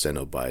or the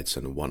Cenobites,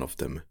 and one of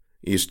them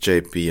is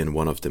JP and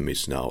one of them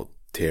is now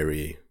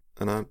Terry.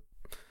 And I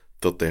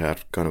thought they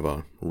had kind of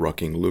a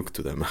rocking look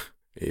to them,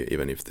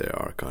 even if they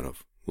are kind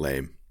of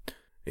lame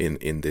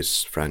in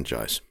this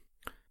franchise.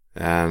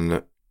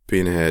 And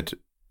Pinhead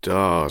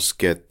does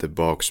get the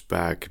box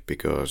back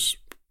because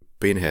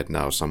Pinhead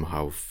now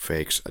somehow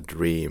fakes a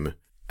dream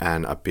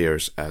and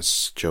appears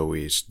as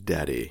Joey's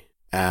daddy.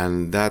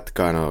 And that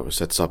kind of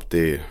sets up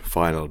the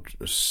final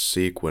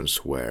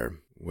sequence where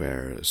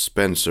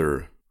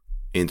Spencer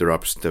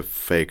interrupts the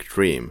fake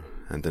dream,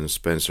 and then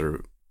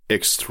Spencer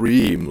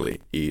extremely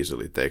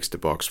easily takes the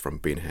box from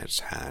Pinhead's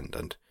hand,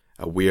 and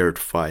a weird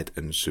fight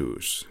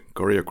ensues,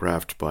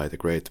 choreographed by the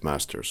great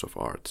masters of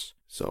arts.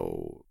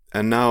 So,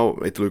 and now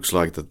it looks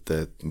like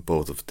that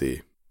both of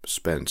the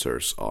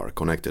Spencers are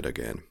connected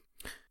again.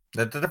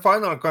 The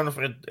final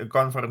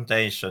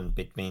confrontation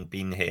between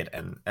Pinhead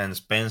and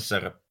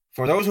Spencer,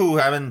 for those who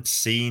haven't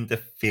seen the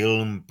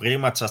film, pretty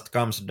much just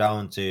comes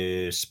down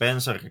to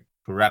Spencer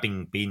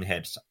grabbing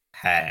Pinhead's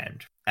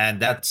hand. And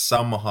that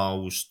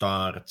somehow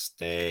starts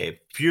the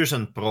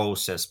fusion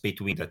process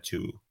between the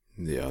two.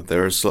 Yeah,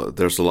 there's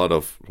a lot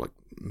of like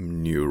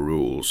new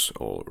rules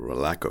or a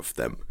lack of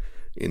them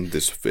in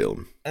this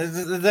film.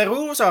 The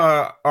rules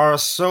are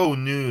so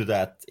new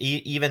that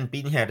even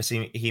Pinhead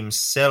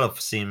himself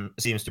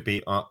seems to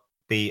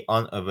be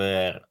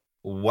unaware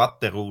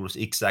what the rules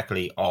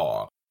exactly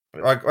are.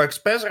 Like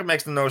Spencer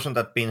makes the notion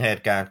that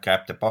Pinhead can't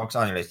grab the box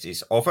unless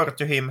it's offered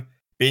to him.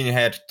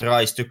 Pinhead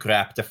tries to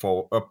grab the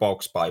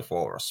box by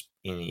force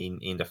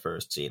in the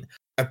first scene.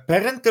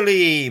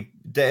 Apparently,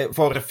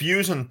 for the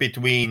fusion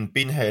between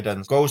Pinhead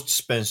and Ghost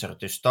Spencer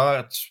to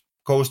start,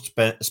 Ghost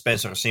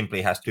Spencer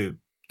simply has to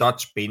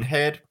touch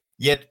Pinhead,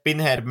 yet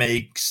Pinhead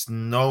makes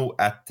no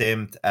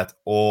attempt at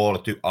all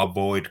to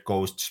avoid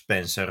Ghost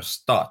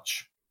Spencer's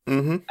touch.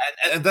 Mm-hmm.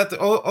 And that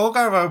all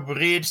kind of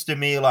reads to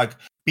me like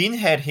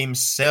Pinhead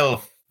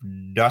himself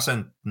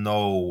doesn't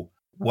know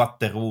what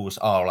the rules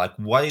are. Like,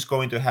 what is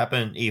going to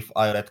happen if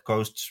I let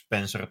Ghost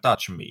Spencer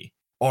touch me?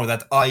 Or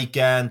that I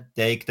can't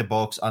take the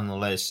box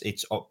unless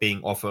it's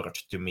being offered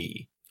to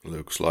me.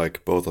 Looks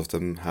like both of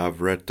them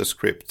have read the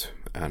script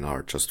and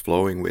are just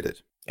flowing with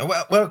it.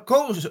 Well,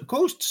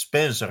 Ghost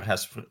Spencer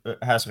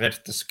has read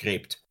the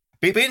script.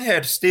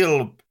 Pinhead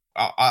still,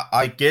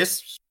 I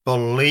guess,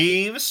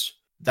 believes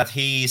that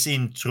he's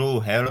in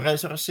true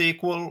Hellraiser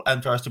sequel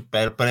and tries to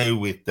play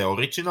with the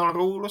original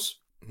rules.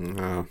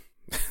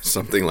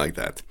 Something like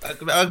that.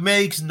 It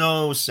makes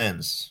no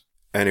sense.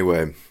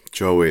 Anyway,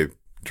 Joey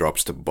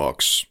drops the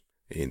box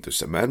into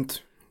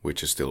cement,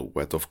 which is still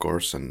wet, of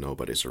course, and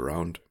nobody's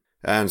around.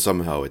 And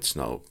somehow it's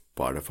now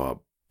part of a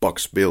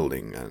box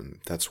building, and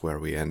that's where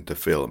we end the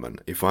film.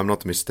 And if I'm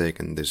not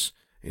mistaken, this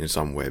in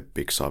some way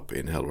picks up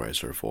in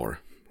Hellraiser 4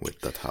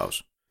 with that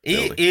house.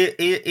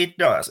 It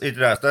does.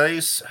 There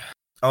is,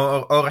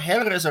 or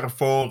Hellraiser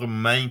 4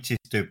 manages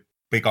to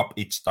pick up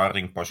its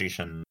starting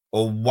position,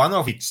 or one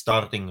of its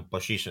starting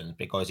positions,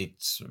 because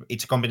it's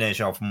a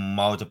combination of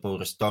multiple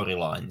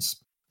storylines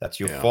that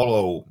you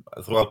follow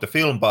throughout the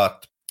film,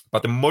 but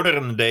the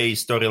modern day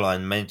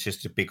storyline manages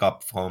to pick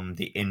up from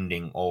the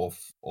ending of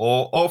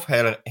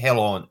Hell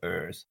on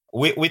Earth.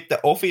 With the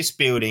office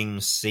building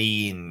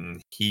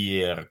scene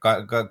here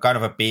kind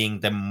of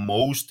being the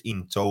most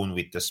in tone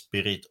with the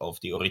spirit of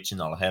the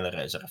original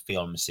Hellraiser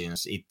film,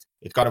 since it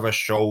kind of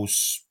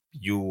shows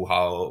you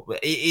how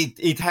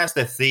it has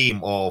the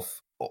theme of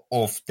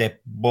the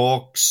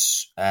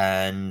box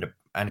and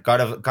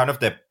kind of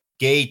the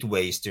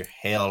gateways to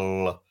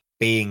hell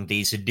being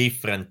these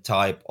different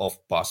type of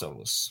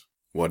puzzles.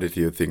 What did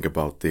you think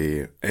about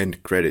the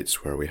end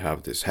credits where we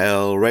have this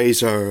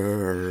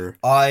Hellraiser?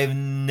 I've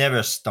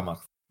never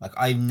stomached.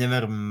 I've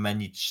never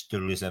managed to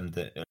listen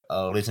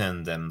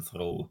them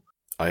through.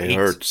 I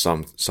heard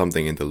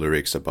something in the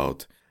lyrics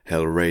about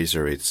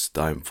Hellraiser, it's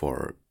time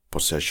for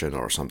possession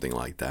or something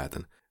like that,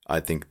 and I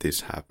think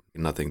this have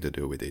nothing to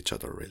do with each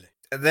other, really.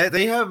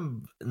 They have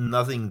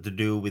nothing to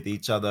do with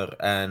each other,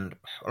 and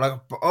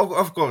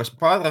of course,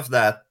 part of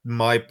that,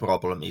 my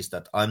problem is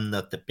that I'm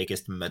not the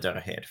biggest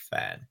Motorhead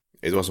fan.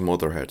 It was a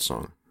Motorhead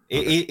song.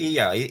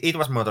 It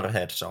was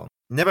Motorhead song.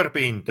 Never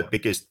been the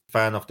biggest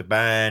fan of the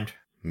band.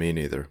 Me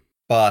neither.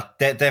 But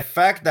the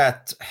fact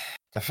that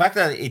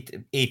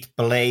it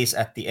plays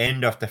at the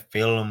end of the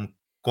film,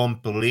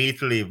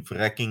 completely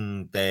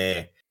wrecking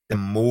the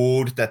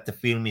mood that the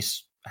film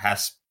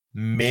has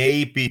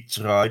maybe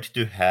tried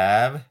to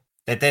have.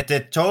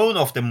 The tone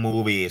of the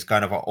movie is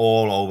kind of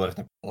all over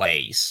the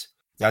place.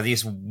 There are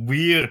these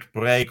weird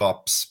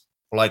breakups,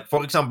 like,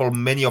 for example,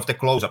 many of the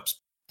close-ups.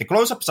 The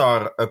close-ups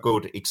are a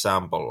good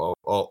example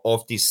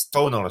of these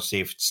tonal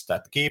shifts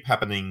that keep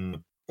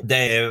happening.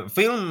 The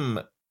film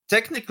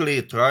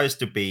technically tries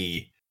to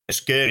be a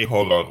scary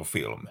horror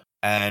film,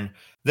 and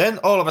then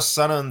all of a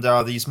sudden there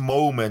are these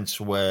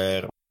moments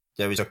where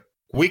there is a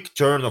quick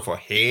turn of a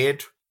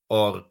head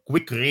or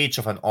quick reach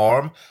of an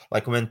arm,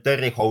 like when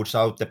Terry holds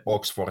out the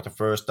box for the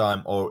first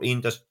time, or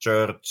in the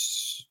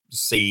church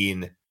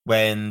scene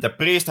when the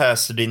priest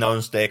has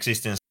denounced the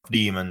existence of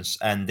demons,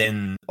 and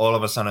then all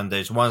of a sudden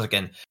there's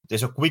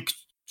a quick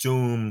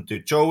zoom to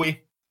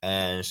Joey,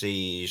 and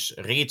she's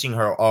reaching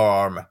her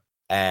arm,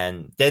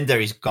 and then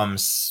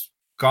comes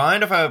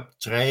kind of a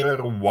trailer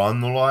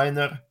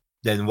one-liner,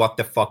 then what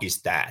the fuck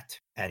is that?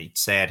 And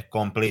it's said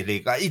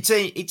completely,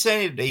 it's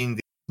said in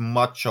the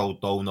macho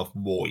tone of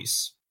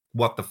voice.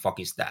 What the fuck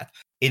is that?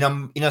 In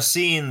a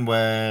scene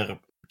where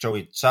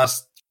Joey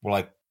just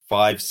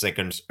 2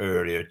 seconds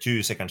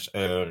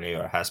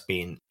earlier has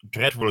been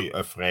dreadfully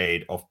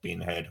afraid of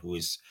Pinhead, who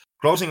is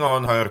closing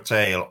on her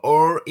tail,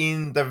 or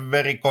in the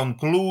very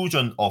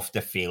conclusion of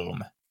the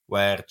film,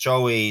 where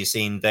Joey is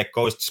in the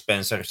Ghost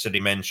Spencer's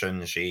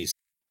dimension, she's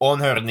on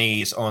her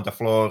knees on the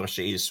floor,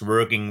 she is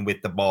working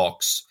with the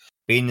box,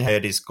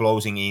 Pinhead is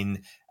closing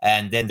in,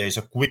 and then there's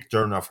a quick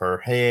turn of her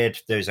head,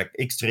 there's an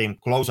extreme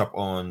close-up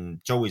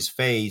on Joey's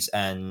face,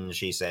 and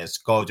she says,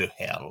 "Go to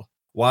hell."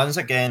 Once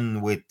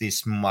again with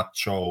this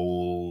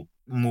macho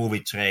movie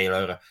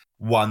trailer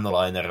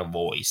one-liner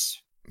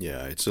voice.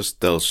 Yeah, it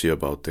just tells you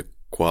about the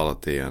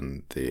quality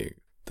and the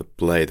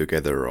play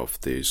together of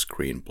the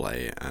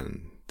screenplay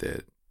and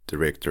the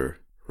director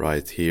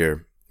right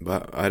here.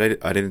 But I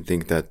didn't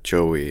think that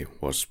Joey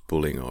was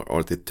pulling,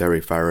 or the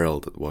Terry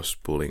Farrell was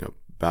pulling a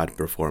bad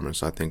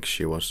performance. I think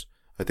she was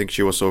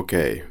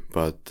okay,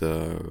 but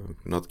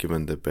not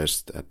given the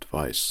best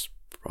advice,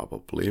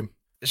 probably.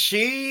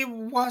 She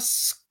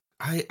was,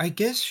 I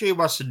guess she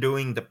was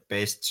doing the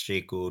best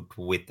she could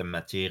with the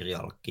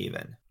material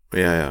given.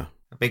 Yeah.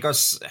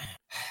 Because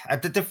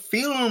the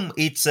film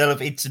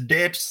itself, it's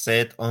dead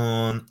set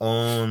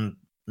on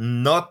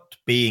not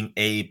being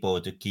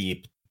able to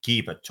keep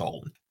a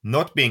tone,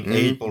 not being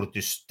able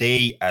to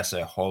stay as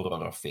a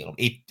horror film.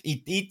 It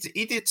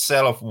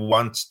itself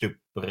wants to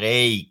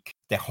break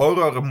the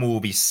horror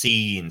movie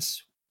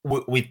scenes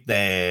with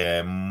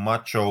the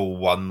macho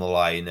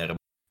one-liner,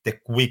 the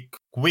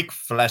quick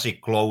flashy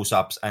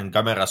close-ups and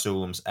camera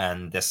zooms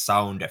and the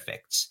sound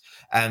effects.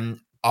 And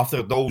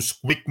after those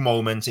quick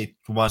moments, it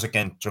once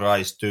again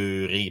tries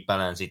to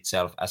rebalance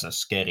itself as a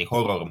scary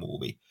horror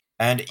movie.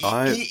 And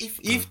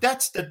if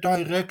that's the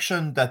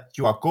direction that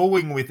you are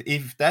going with,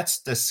 if that's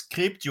the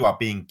script you are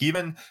being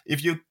given,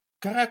 if your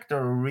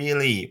character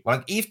really,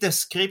 if the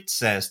script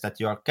says that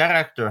your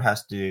character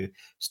has to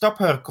stop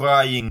her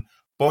crying,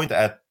 point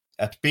at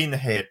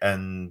Pinhead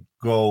and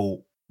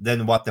go,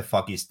 then what the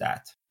fuck is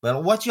that?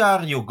 well, what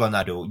are you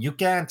gonna do? You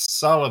can't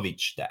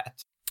salvage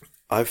that.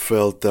 I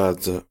felt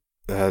that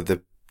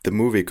the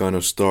movie kind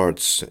of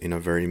starts in a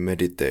very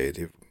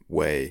meditative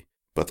way,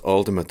 but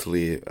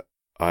ultimately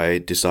I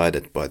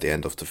decided by the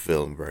end of the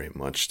film very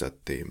much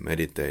that the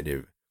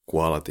meditative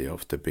quality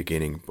of the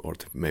beginning or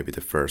maybe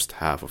the first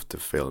half of the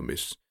film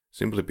is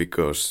simply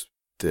because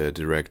the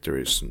director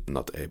is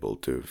not able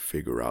to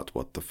figure out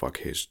what the fuck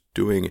he's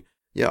doing.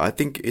 Yeah, I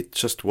think it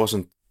just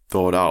wasn't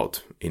thought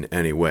out in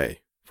any way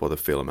for the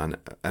film,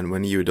 and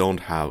when you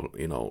don't have,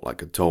 you know,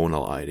 like a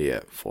tonal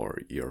idea for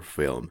your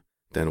film,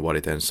 then what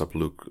it ends up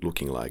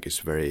looking like is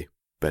very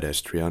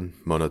pedestrian,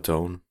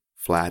 monotone,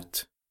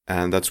 flat,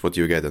 and that's what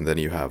you get. And then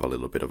you have a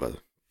little bit of a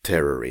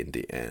terror in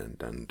the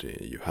end, and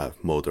you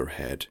have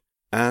Motorhead.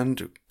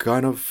 And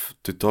kind of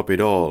to top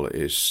it all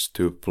is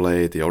to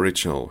play the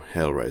original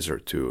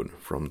Hellraiser tune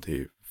from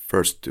the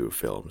first two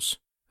films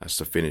as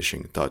the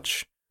finishing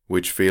touch,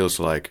 which feels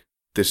like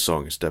this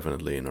song is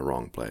definitely in a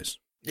wrong place.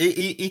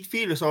 It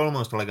feels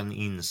almost like an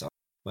insult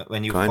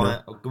when you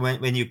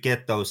when you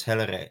get those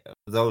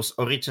those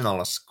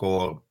original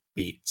score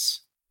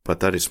beats.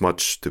 But that is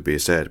much to be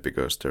said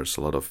because there's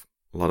a lot of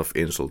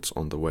insults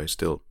on the way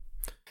still.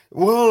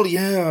 Well,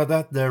 yeah,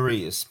 that there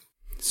is.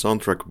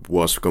 Soundtrack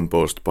was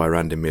composed by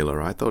Randy Miller.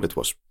 I thought it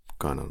was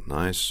kind of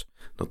nice,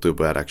 not too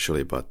bad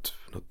actually, but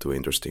not too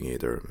interesting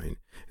either. I mean,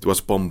 it was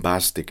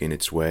bombastic in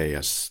its way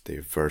as the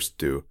first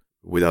two,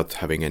 without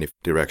having any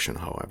direction.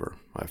 However,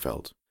 I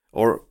felt.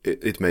 Or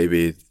it may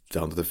be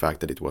down to the fact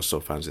that it was so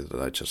fancy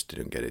that I just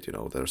didn't get it. You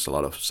know, there's a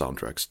lot of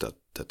soundtracks that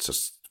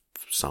just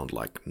sound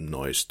like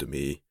noise to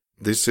me.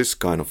 This is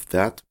kind of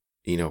that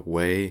in a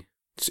way.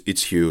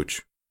 It's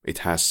huge. It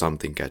has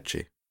something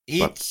catchy,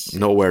 but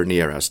nowhere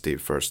near as the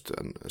first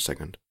and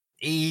second.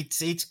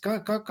 It's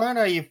kind of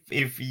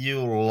if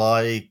you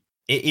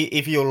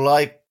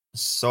like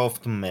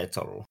soft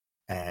metal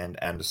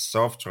and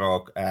soft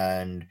rock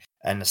and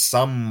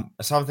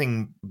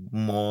something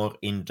more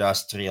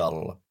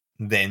industrial.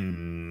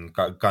 Then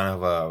kind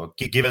of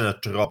given a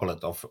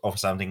droplet of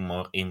something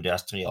more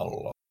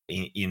industrial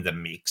in the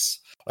mix.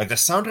 Like the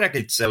soundtrack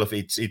itself,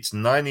 it's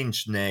Nine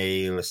Inch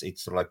Nails.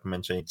 It's like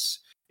mentioned,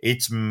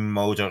 it's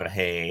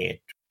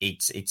Motorhead.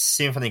 It's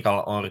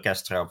symphonical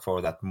orchestra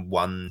for that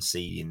one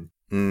scene.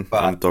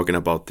 But I'm talking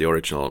about the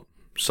original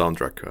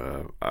soundtrack.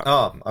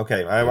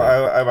 Okay.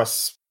 I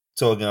was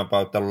talking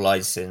about the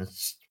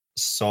licensed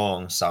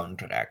song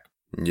soundtrack.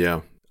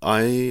 Yeah,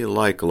 I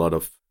like a lot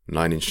of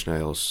Nine Inch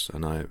Nails,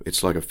 and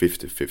it's like a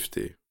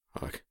 50-50.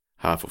 Like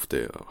half of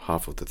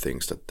the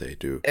things that they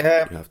do, you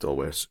have to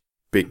always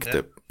pick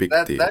the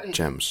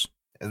gems.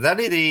 That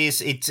it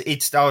is.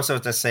 It's also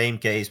the same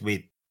case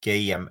with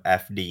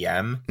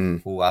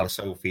KMFDM, who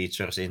also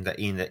features in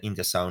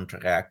the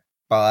soundtrack.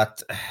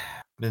 But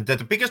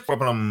the biggest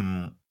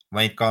problem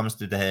when it comes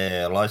to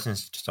the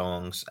licensed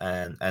songs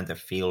and the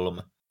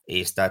film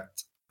is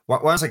that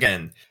once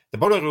again, the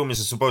Boiler Room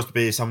is supposed to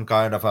be some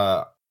kind of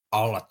a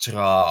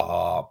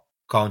ultra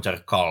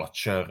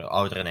counterculture,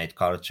 alternate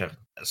culture,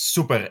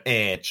 super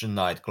edge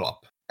nightclub.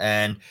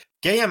 And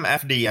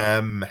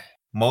KMFDM,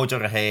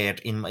 Motorhead,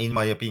 in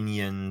my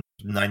opinion,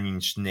 Nine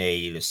Inch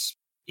Nails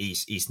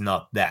is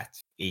not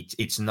that.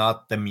 It's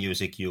not the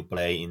music you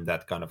play in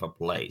that kind of a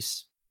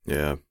place.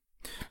 Yeah.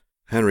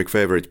 Henrik,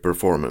 favorite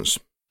performance?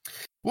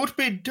 Would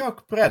be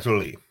Doug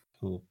Bradley,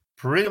 who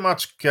pretty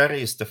much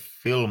carries the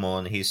film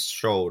on his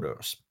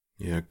shoulders.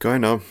 Yeah,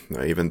 kind of,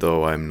 even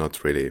though I'm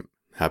not really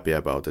happy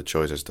about the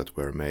choices that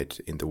were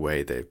made in the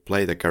way they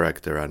play the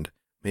character, and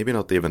maybe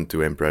not even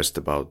too impressed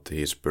about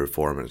his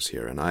performance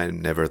here. And I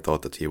never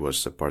thought that he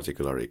was a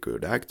particularly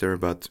good actor,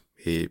 but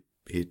he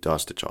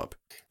does the job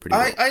pretty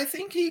well. I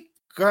think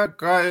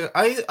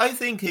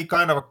he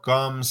kind of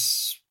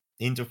comes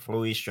into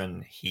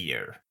fruition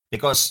here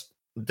because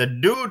the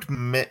dude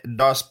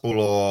does pull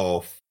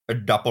off a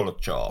double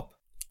job.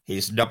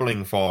 He's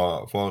doubling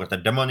for the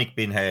demonic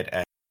Pinhead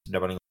and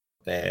doubling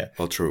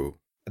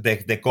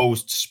the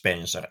Ghost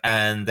Spencer.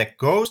 And the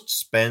Ghost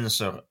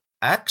Spencer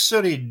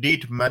actually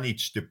did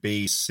manage to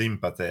be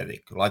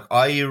sympathetic. Like,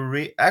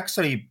 I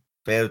actually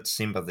felt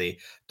sympathy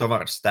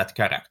towards that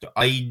character.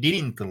 I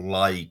didn't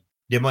like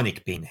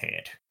demonic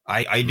Pinhead.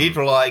 I did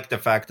like the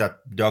fact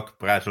that Doug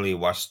Bradley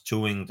was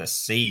doing the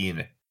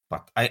scene,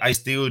 but I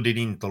still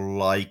didn't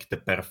like the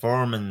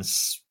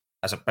performance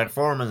as a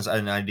performance,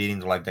 and I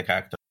didn't like the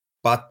character.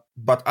 But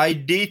I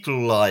did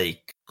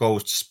like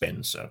Ghost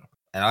Spencer.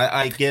 And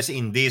I guess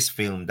in this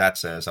film that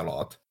says a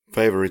lot.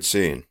 Favorite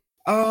scene?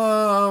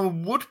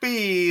 Would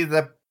be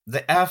the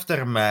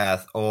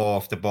aftermath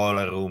of the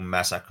Boiler Room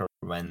massacre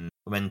when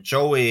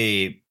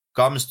Joey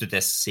comes to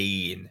the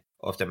scene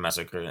of the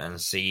massacre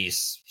and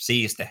sees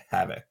the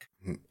havoc.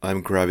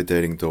 I'm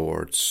gravitating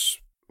towards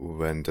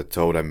when the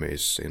totem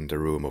is in the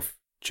room of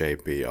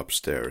JP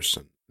upstairs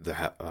and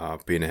the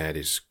Pinhead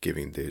is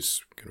giving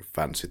these kind of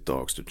fancy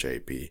talks to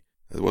JP.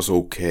 It was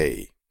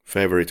okay.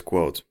 Favorite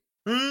quote?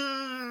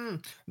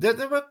 There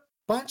were a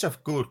bunch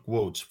of good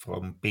quotes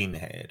from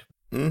Pinhead.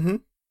 Mm-hmm.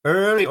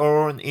 early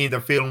on in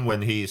the film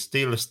when he's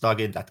still stuck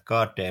in that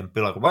goddamn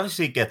pillar. Once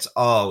he gets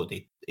out,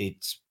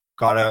 it's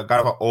kind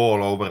of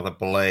all over the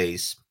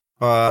place.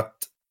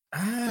 But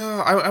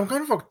I'm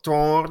kind of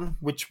torn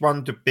which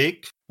one to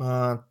pick.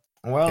 But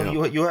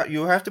well, Yeah.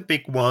 you have to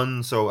pick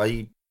one. So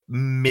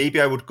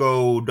maybe I would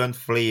go Don't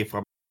Flee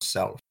from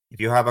Yourself. If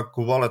you have a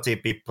quality,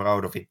 be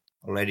proud of it.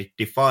 Let it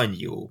define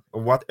you,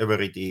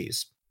 whatever it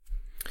is.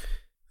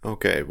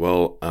 Okay,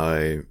 well,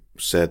 I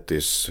said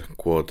this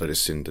quote that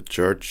is in the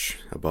church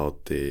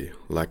about the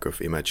lack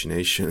of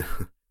imagination,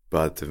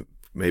 but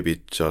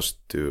maybe just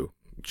to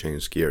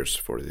change gears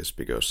for this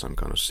because I'm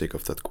kind of sick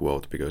of that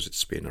quote because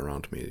it's been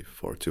around me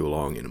for too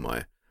long in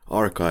my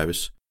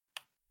archives.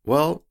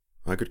 Well,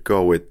 I could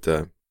go with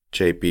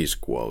JP's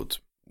quote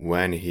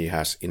when he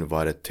has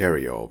invited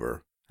Terry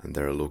over and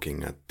they're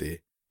looking at the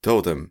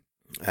totem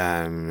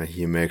and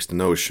he makes the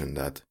notion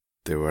that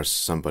there was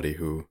somebody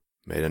who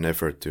made an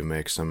effort to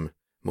make some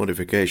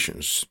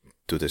modifications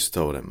to this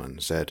totem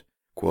and said,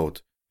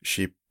 quote,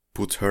 she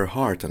put her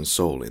heart and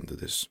soul into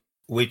this.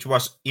 Which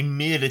was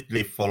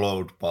immediately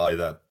followed by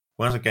that,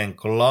 once again,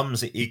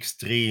 clumsy,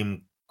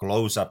 extreme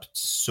close-up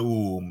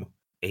zoom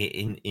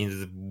in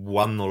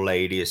one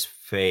lady's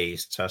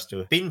face, just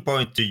to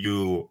pinpoint to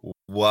you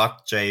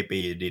what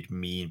JP did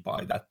mean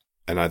by that.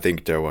 And I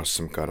think there was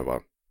some kind of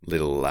a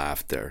little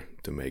laugh there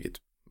to make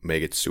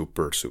it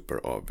super,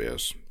 super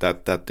obvious.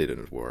 That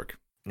didn't work.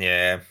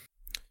 Yeah.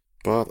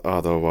 But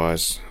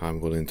otherwise,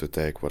 I'm willing to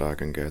take what I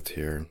can get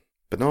here.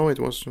 But no, it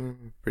was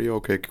pretty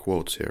okay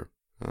quotes here.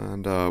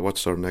 And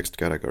what's our next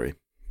category?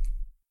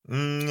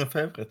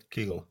 Favorite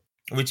kill.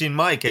 Which in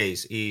my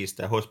case is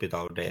the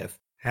hospital death.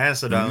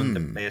 Hands down the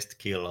best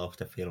kill of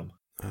the film.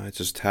 I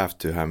just have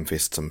to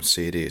ham-fist some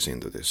CDs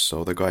into this.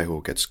 So the guy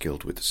who gets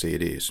killed with the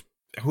CDs.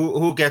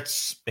 Who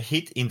gets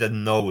hit in the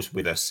nose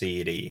with a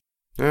CD?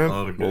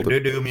 Or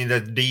do you mean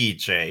the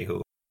DJ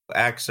who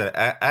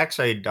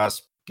actually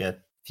does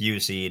get few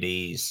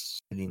CDs?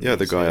 Yeah,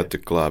 the guy at the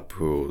club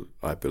who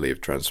I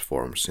believe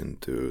transforms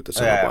into the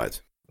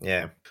Cenobite.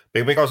 Yeah,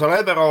 because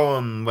later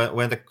on,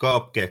 when the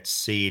cop gets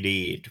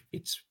CD'd,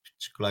 it's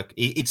like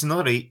it's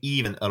not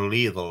even a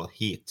little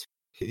hit.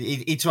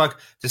 It's like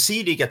the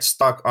CD gets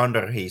stuck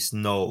under his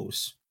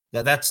nose.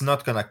 That's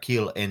not gonna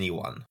kill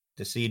anyone.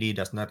 The CD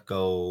does not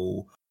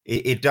go.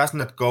 It does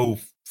not go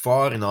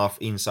far enough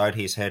inside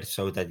his head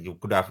so that you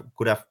could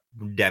have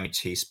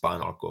damaged his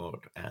spinal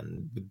cord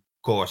and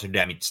cause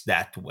damage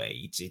that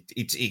way.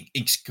 It's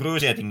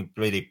excruciating,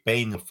 really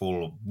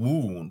painful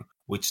wound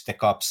which the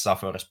cop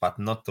suffers, but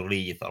not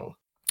lethal.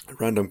 A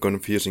random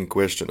confusing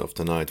question of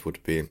the night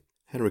would be,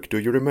 Henrik, do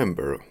you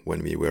remember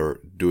when we were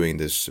doing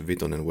this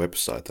Vitonen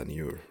website and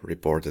you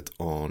reported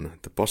on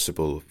the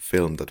possible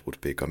film that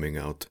would be coming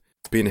out?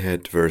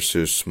 Pinhead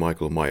versus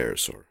Michael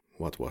Myers, or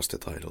what was the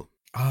title?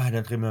 I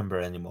don't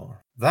remember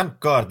anymore. Thank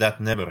God that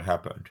never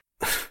happened.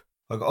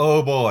 Like,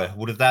 oh boy,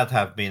 would that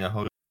have been a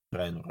horror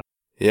train?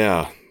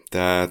 Yeah,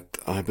 that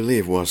I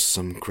believe was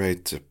some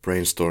great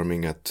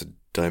brainstorming at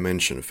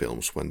Dimension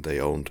Films when they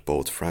owned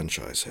both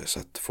franchises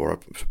for a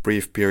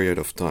brief period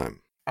of time.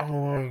 Oh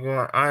my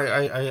God,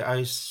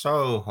 I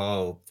so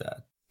hope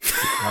that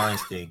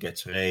Einstein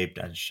gets raped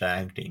and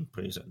shanked in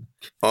prison.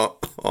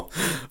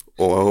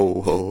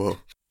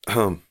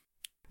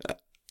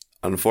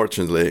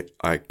 Unfortunately,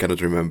 I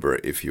cannot remember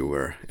if you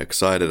were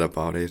excited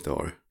about it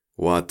or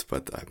what,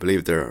 but I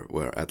believe there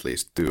were at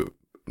least two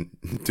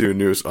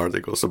news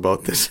articles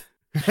about this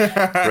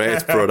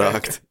great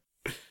product.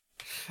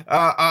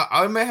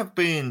 I may have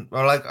been,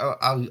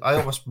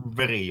 I was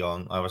very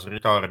young. I was a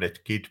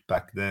retarded kid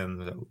back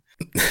then.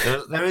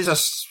 So there is a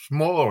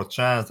small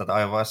chance that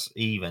I was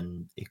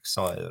even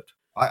excited.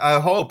 I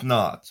hope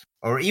not.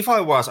 Or if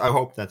I was, I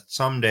hope that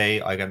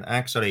someday I can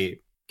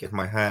actually get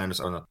my hands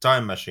on a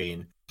time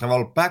machine,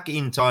 travel back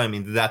in time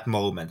in that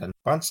moment, and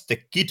punch the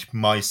kid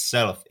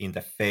myself in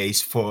the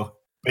face for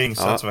being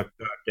such a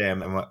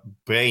goddamn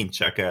brain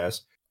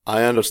jackass.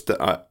 I understand.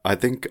 I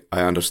think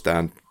I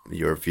understand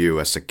your view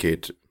as a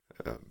kid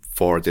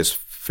for this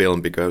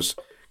film because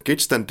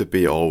kids tend to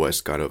be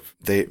always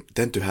they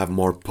tend to have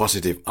more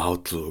positive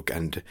outlook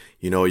and,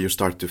 you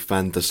start to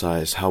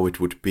fantasize how it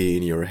would be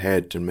in your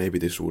head and maybe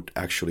this would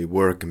actually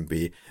work and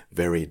be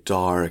very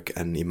dark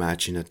and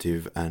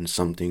imaginative and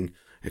something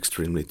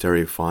extremely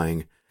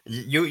terrifying.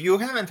 You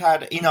haven't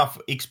had enough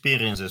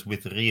experiences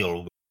with real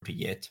world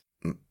yet.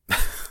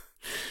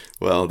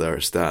 Well,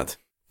 there's that.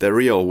 The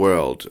real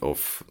world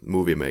of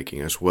movie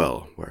making as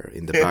well, where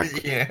in the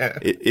back, yeah.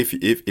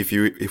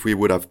 if we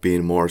would have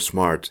been more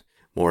smart,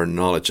 more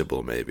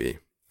knowledgeable maybe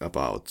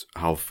about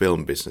how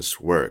film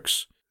business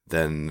works,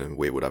 then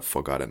we would have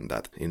forgotten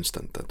that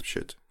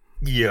shit.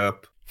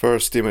 Yep.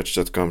 First image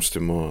that comes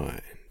to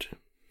mind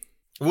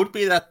would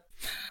be that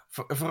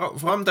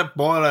from the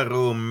Boiler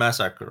Room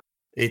Massacre.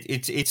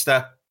 It's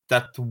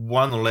that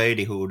one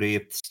lady who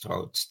deep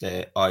throats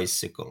the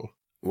icicle.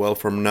 Well,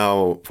 for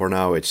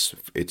now, it's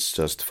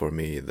just for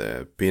me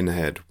the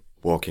Pinhead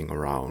walking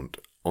around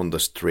on the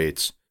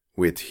streets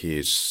with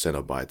his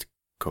Cenobite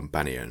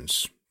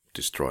companions,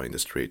 destroying the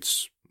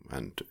streets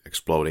and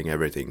exploding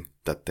everything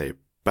that they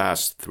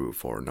pass through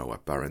for no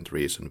apparent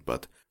reason.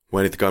 But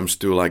when it comes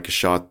to like a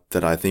shot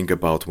that I think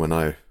about when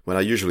I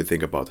usually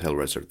think about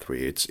Hellraiser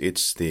 3,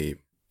 it's the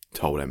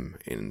totem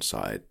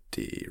inside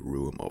the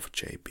room of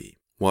JP.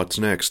 What's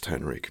next,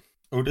 Henrik?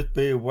 Would it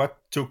be what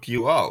took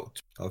you out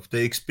of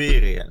the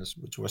experience,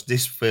 which was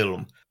this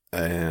film?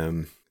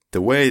 The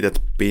way that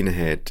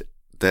Pinhead,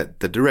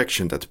 the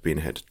direction that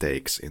Pinhead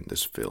takes in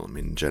this film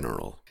in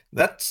general.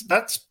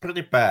 That's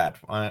pretty bad.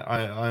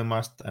 I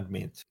must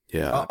admit.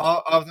 Yeah.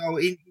 Although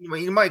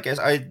in my case,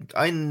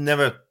 I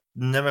never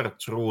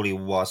truly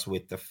was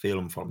with the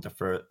film from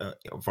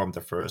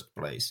the first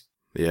place.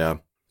 Yeah.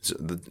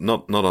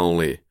 Not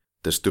only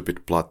the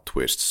stupid plot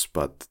twists,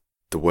 but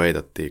the way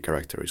that the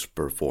character is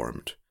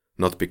performed.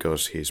 Not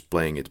because he's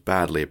playing it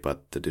badly,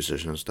 but the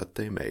decisions that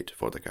they made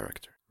for the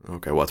character.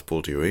 Okay, what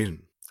pulled you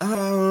in?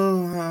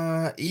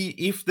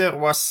 If there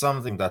was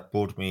something that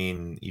pulled me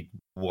in, it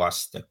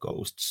was the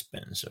Ghost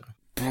Spencer.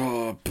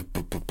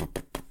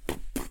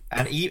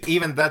 And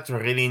even that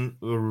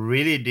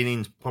really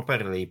didn't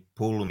properly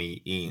pull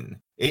me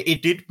in.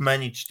 It did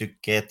manage to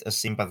get a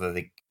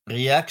sympathetic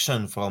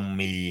reaction from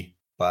me,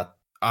 but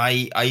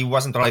I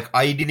wasn't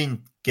I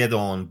didn't get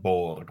on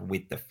board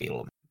with the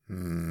film.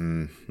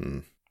 Mm-hmm.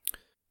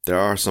 There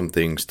are some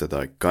things that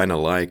I kind of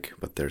like,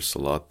 but there's a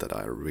lot that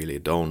I really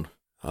don't.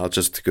 I'll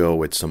just go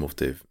with some of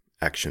the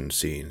action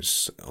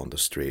scenes on the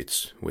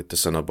streets with the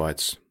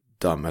Cenobites,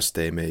 dumb as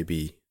they may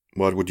be.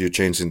 What would you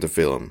change in the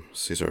film,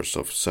 Scissors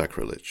of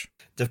Sacrilege?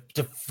 The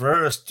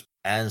first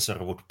answer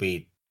would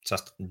be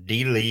just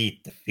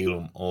delete the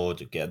film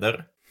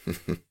altogether.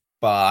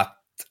 But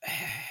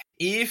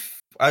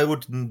if I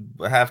would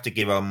have to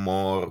give a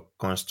more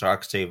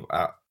constructive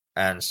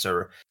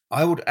answer,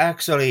 I would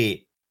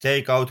actually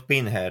take out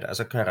Pinhead as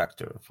a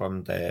character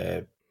from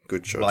the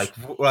good choice.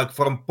 Like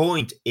from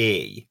point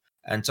A,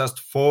 and just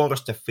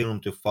force the film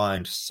to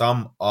find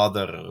some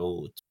other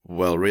route.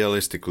 Well,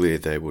 realistically,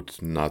 they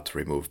would not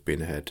remove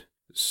Pinhead.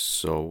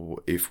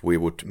 So if we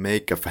would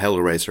make a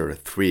Hellraiser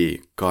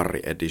 3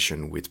 Curry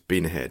edition with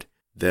Pinhead,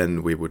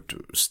 then we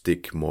would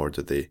stick more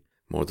to the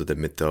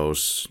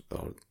mythos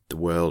or the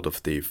world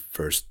of the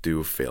first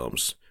two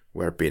films,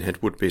 where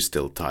Pinhead would be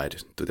still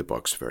tied to the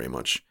box very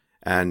much.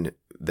 And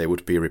they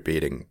would be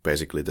repeating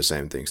basically the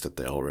same things that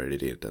they already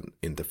did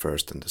in the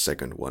first and the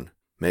second one.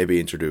 Maybe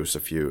introduce a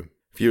few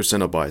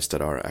Cenobites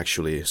that are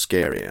actually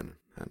scary and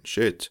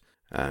shit.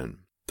 And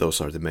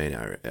those are the main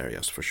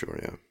areas for sure,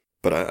 yeah.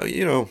 But,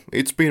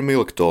 it's been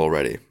milked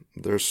already.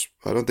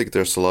 I don't think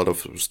there's a lot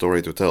of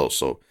story to tell,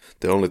 so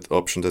the only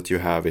option that you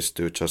have is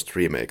to just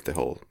remake the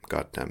whole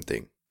goddamn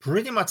thing.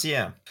 Pretty much,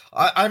 yeah.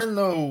 I don't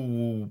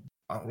know.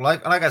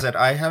 Like I said,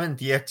 I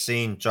haven't yet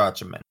seen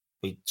Judgment,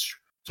 which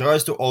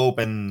tries to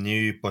open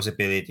new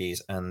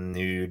possibilities and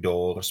new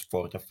doors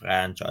for the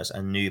franchise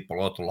and new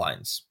plot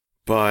lines.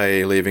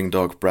 By leaving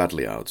Doc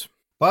Bradley out.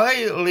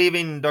 By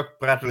leaving Doc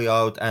Bradley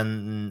out,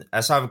 and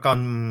as I've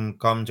come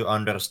to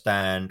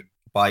understand,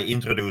 by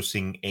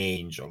introducing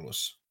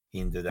angels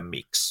into the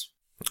mix.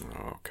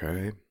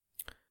 Okay.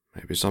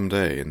 Maybe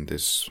someday in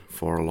this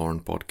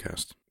forlorn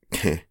podcast.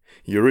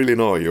 You really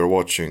know you're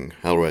watching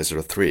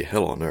Hellraiser 3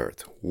 Hell on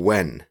Earth.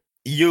 When?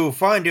 You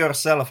find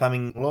yourself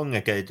having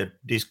elongated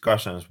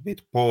discussions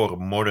with poor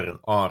modern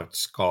art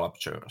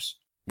sculptures.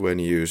 When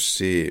you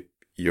see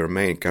your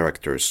main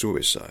character's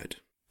suicide.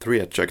 3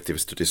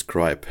 adjectives to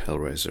describe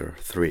Hellraiser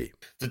 3.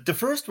 The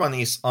first one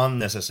is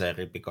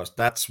unnecessary because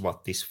that's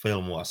what this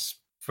film was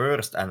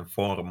first and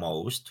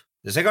foremost.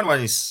 The second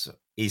one is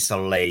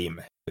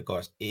lame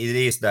because it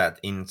is that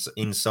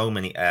in so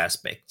many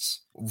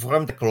aspects.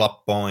 From the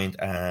club point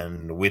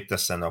and with the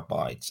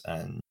Cenobites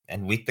and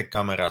with the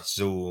camera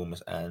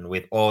zooms and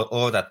with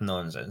all that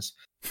nonsense.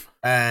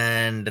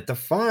 And the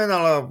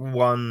final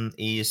one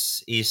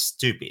is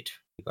stupid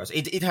because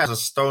it has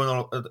a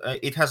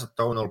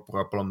tonal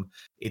problem,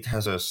 it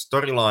has a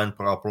storyline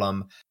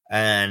problem,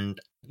 and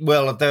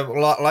well,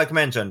 like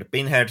mentioned,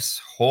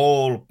 Pinhead's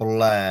whole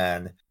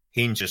plan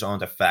hinges on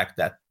the fact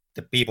that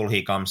the people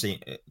he comes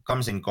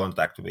in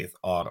contact with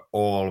are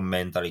all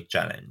mentally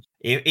challenged.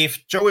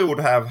 If Joey would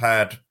have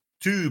had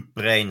 2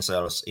 brain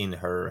cells in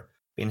her,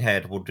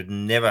 Pinhead would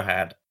never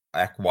have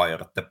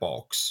acquired the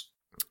box.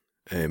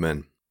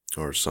 Amen.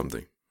 Or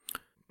something.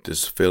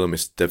 This film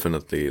is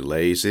definitely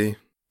lazy.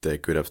 They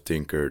could have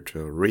tinkered,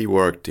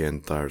 reworked the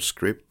entire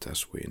script,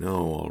 as we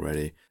know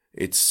already.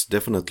 It's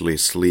definitely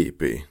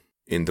sleepy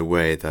in the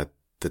way that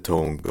the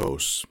tone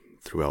goes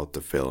throughout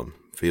the film.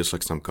 Feels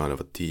like some kind of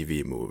a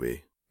TV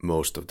movie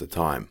most of the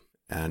time.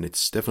 And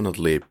it's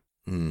definitely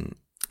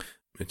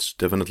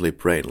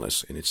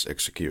brainless in its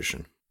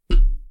execution.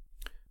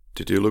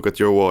 Did you look at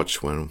your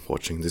watch when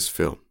watching this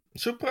film?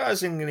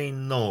 Surprisingly,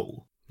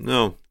 no.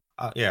 No.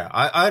 Yeah,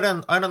 I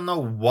don't know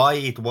why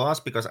it was,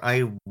 because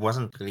I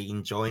wasn't really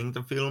enjoying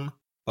the film.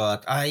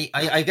 But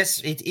I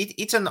guess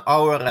it's an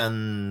hour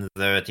and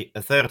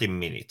 30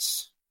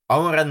 minutes.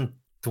 Hour and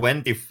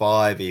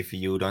 25 if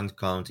you don't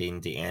count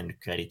in the end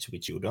credits,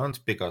 which you don't,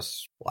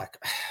 because like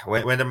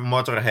when the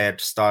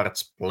Motorhead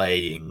starts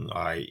playing,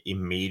 I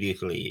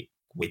immediately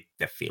quit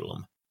the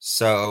film.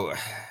 So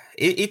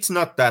it's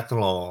not that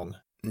long.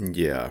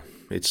 Yeah,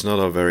 it's not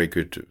a very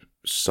good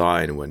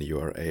sign when you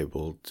are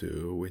able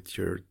to, with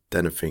your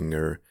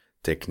 10-finger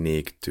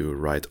technique, to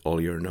write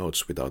all your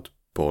notes without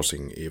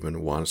pausing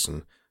even once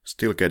and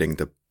still getting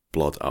the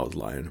plot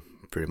outline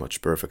pretty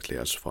much perfectly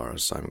as far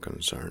as I'm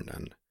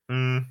concerned.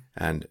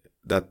 And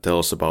that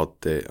tells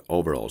about the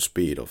overall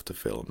speed of the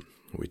film,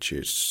 which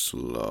is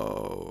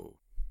slow.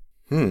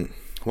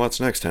 What's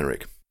next,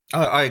 Henrik?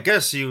 I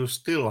guess you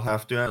still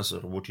have to answer.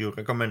 Would you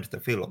recommend the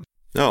film?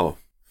 No,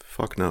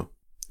 fuck no.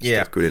 It's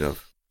not good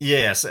enough.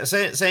 Yes,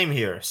 same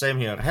here.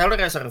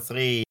 Hellraiser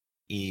 3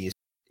 is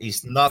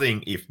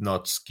nothing if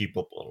not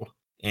skippable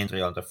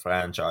entry on the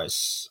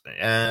franchise.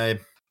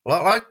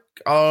 Like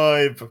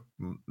I've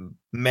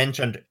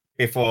mentioned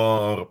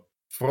before,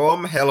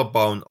 from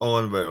Hellbound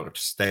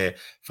onwards, the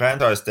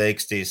franchise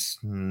takes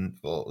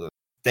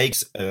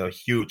a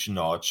huge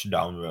notch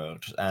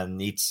downwards,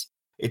 and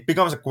it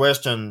becomes a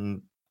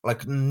question.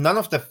 Like none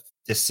of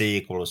the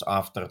sequels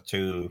after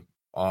 2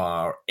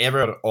 are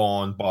ever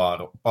on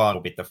par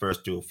with the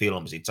first 2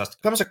 films. It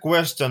just becomes a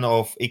question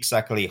of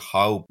exactly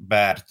how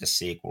bad the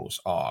sequels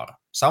are.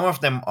 Some of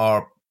them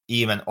are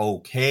even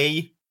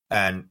okay,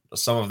 and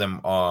some of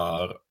them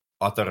are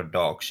utter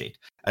dog shit.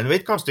 And when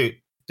it comes to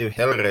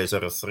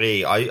Hellraiser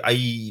 3,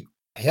 I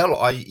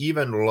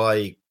even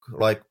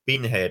like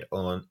Pinhead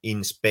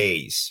in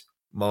Space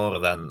more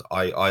than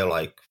I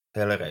like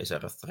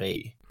Hellraiser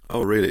 3.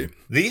 Oh, really?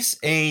 This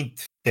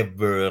ain't the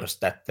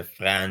worst that the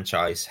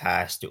franchise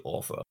has to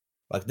offer.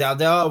 Like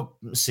there are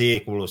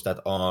sequels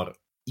that are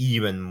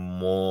even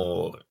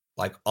more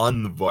like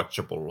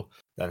unwatchable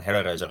than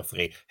Hellraiser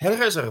 3.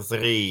 Hellraiser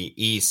 3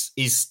 is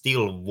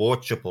still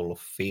watchable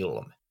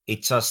film.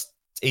 It just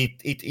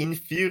it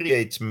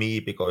infuriates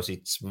me because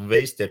it's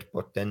wasted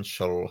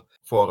potential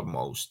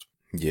foremost.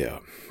 Yeah,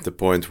 the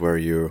point where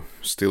you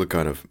still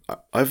kind of...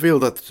 I feel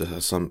that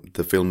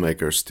the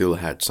filmmakers still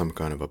had some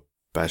kind of a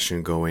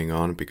passion going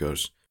on,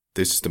 because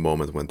this is the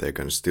moment when they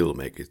can still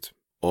make it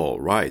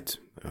all right.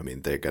 I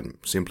mean, they can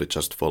simply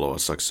just follow a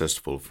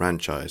successful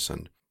franchise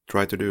and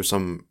try to do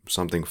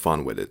something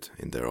fun with it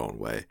in their own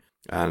way.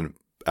 And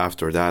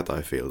after that,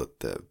 I feel that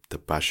the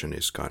passion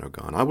is kind of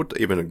gone. I would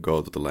even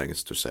go to the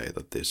lengths to say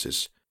that this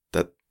is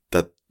that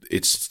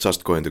it's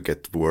just going to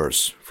get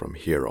worse from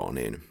here on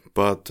in.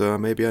 But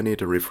maybe I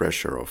need a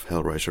refresher of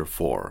Hellraiser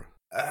 4.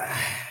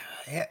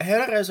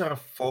 Hellraiser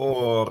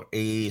 4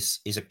 is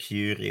a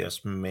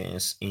curious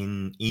mess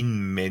in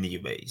many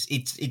ways.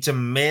 It's a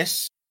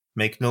mess,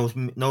 make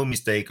no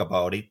mistake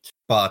about it,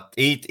 but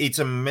it's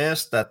a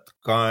mess that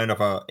kind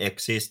of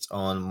exists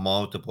on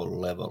multiple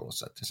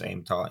levels at the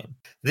same time.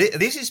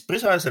 This is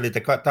precisely the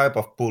type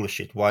of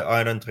bullshit why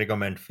I don't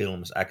recommend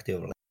films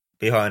actively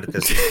behind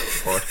the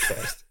scenes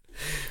podcast.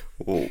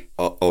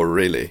 Oh,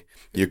 really?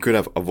 You could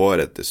have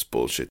avoided this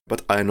bullshit,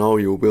 but I know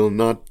you will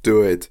not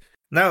do it.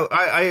 No,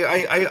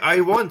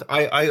 I won't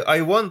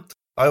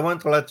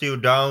let you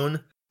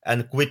down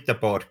and quit the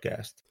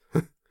podcast.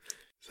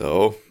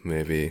 So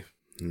maybe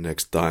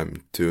next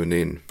time tune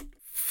in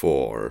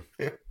for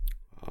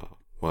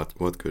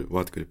what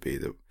could be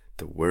the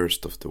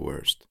worst of the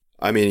worst.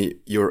 I mean,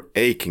 you're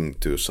aching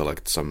to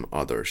select some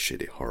other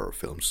shitty horror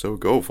films, so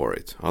go for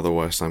it.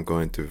 Otherwise, I'm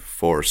going to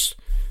force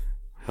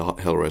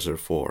Hellraiser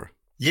 4.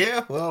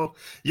 Yeah, well,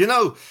 you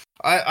know,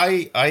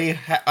 I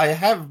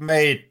have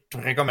made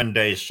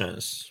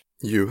recommendations.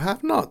 You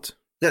have not.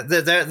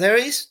 There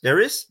is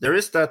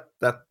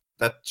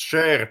that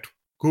shared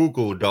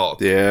Google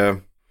Doc. Yeah.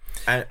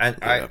 And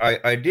yeah.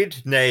 I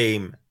did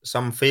name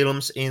some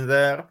films in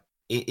there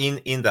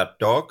in that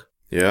doc.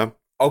 Yeah.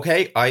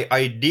 Okay,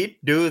 I did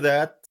do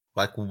that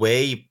like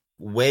way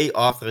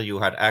after you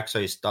had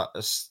actually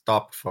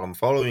stopped from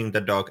following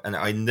the doc, and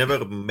I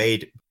never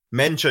made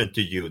mention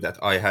to you that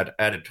I had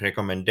added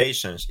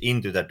recommendations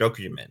into the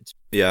document.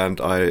 Yeah, and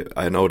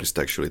I noticed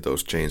actually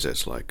those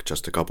changes like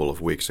just a couple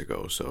of weeks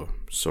ago, so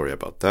sorry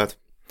about that.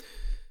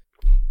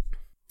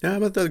 Yeah,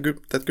 but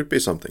that could be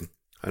something.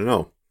 I don't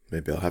know.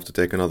 Maybe I'll have to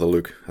take another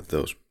look at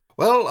those.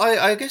 Well,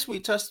 I guess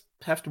we just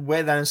have to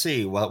wait and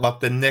see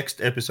what the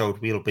next episode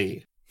will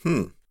be.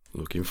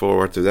 Looking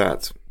forward to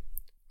that.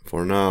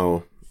 For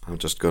now, I'm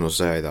just gonna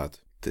say that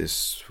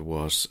this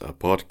was a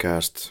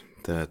podcast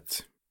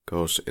that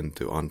goes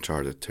into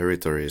uncharted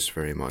territories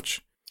very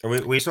much.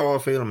 We saw a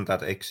film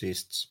that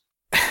exists.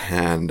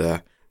 And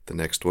the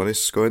next one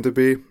is going to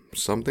be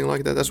something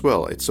like that as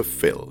well. It's a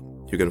fill.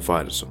 You can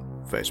find us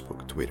on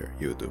Facebook, Twitter,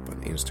 YouTube,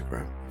 and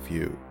Instagram. If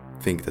you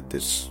think that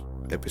this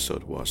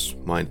episode was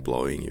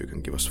mind-blowing, you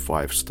can give us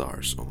 5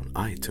 stars on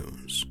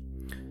iTunes.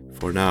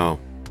 For now,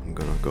 I'm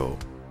gonna go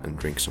and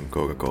drink some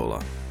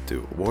Coca-Cola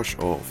to wash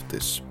off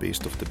this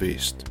beast of the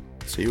beast.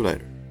 See you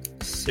later.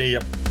 See ya.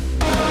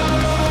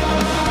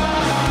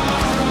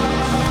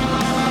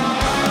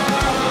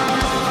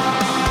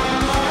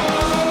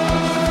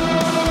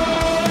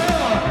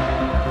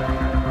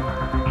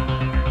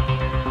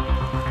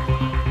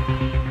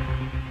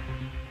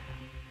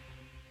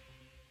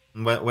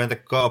 when the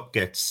cop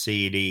gets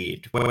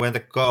CD'd, when the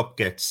cop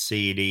gets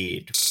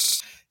CD'd,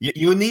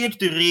 you need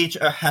to reach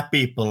a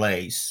happy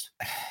place.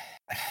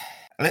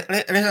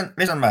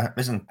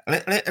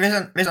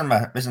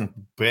 Listen,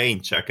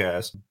 brain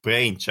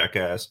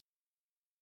checkers.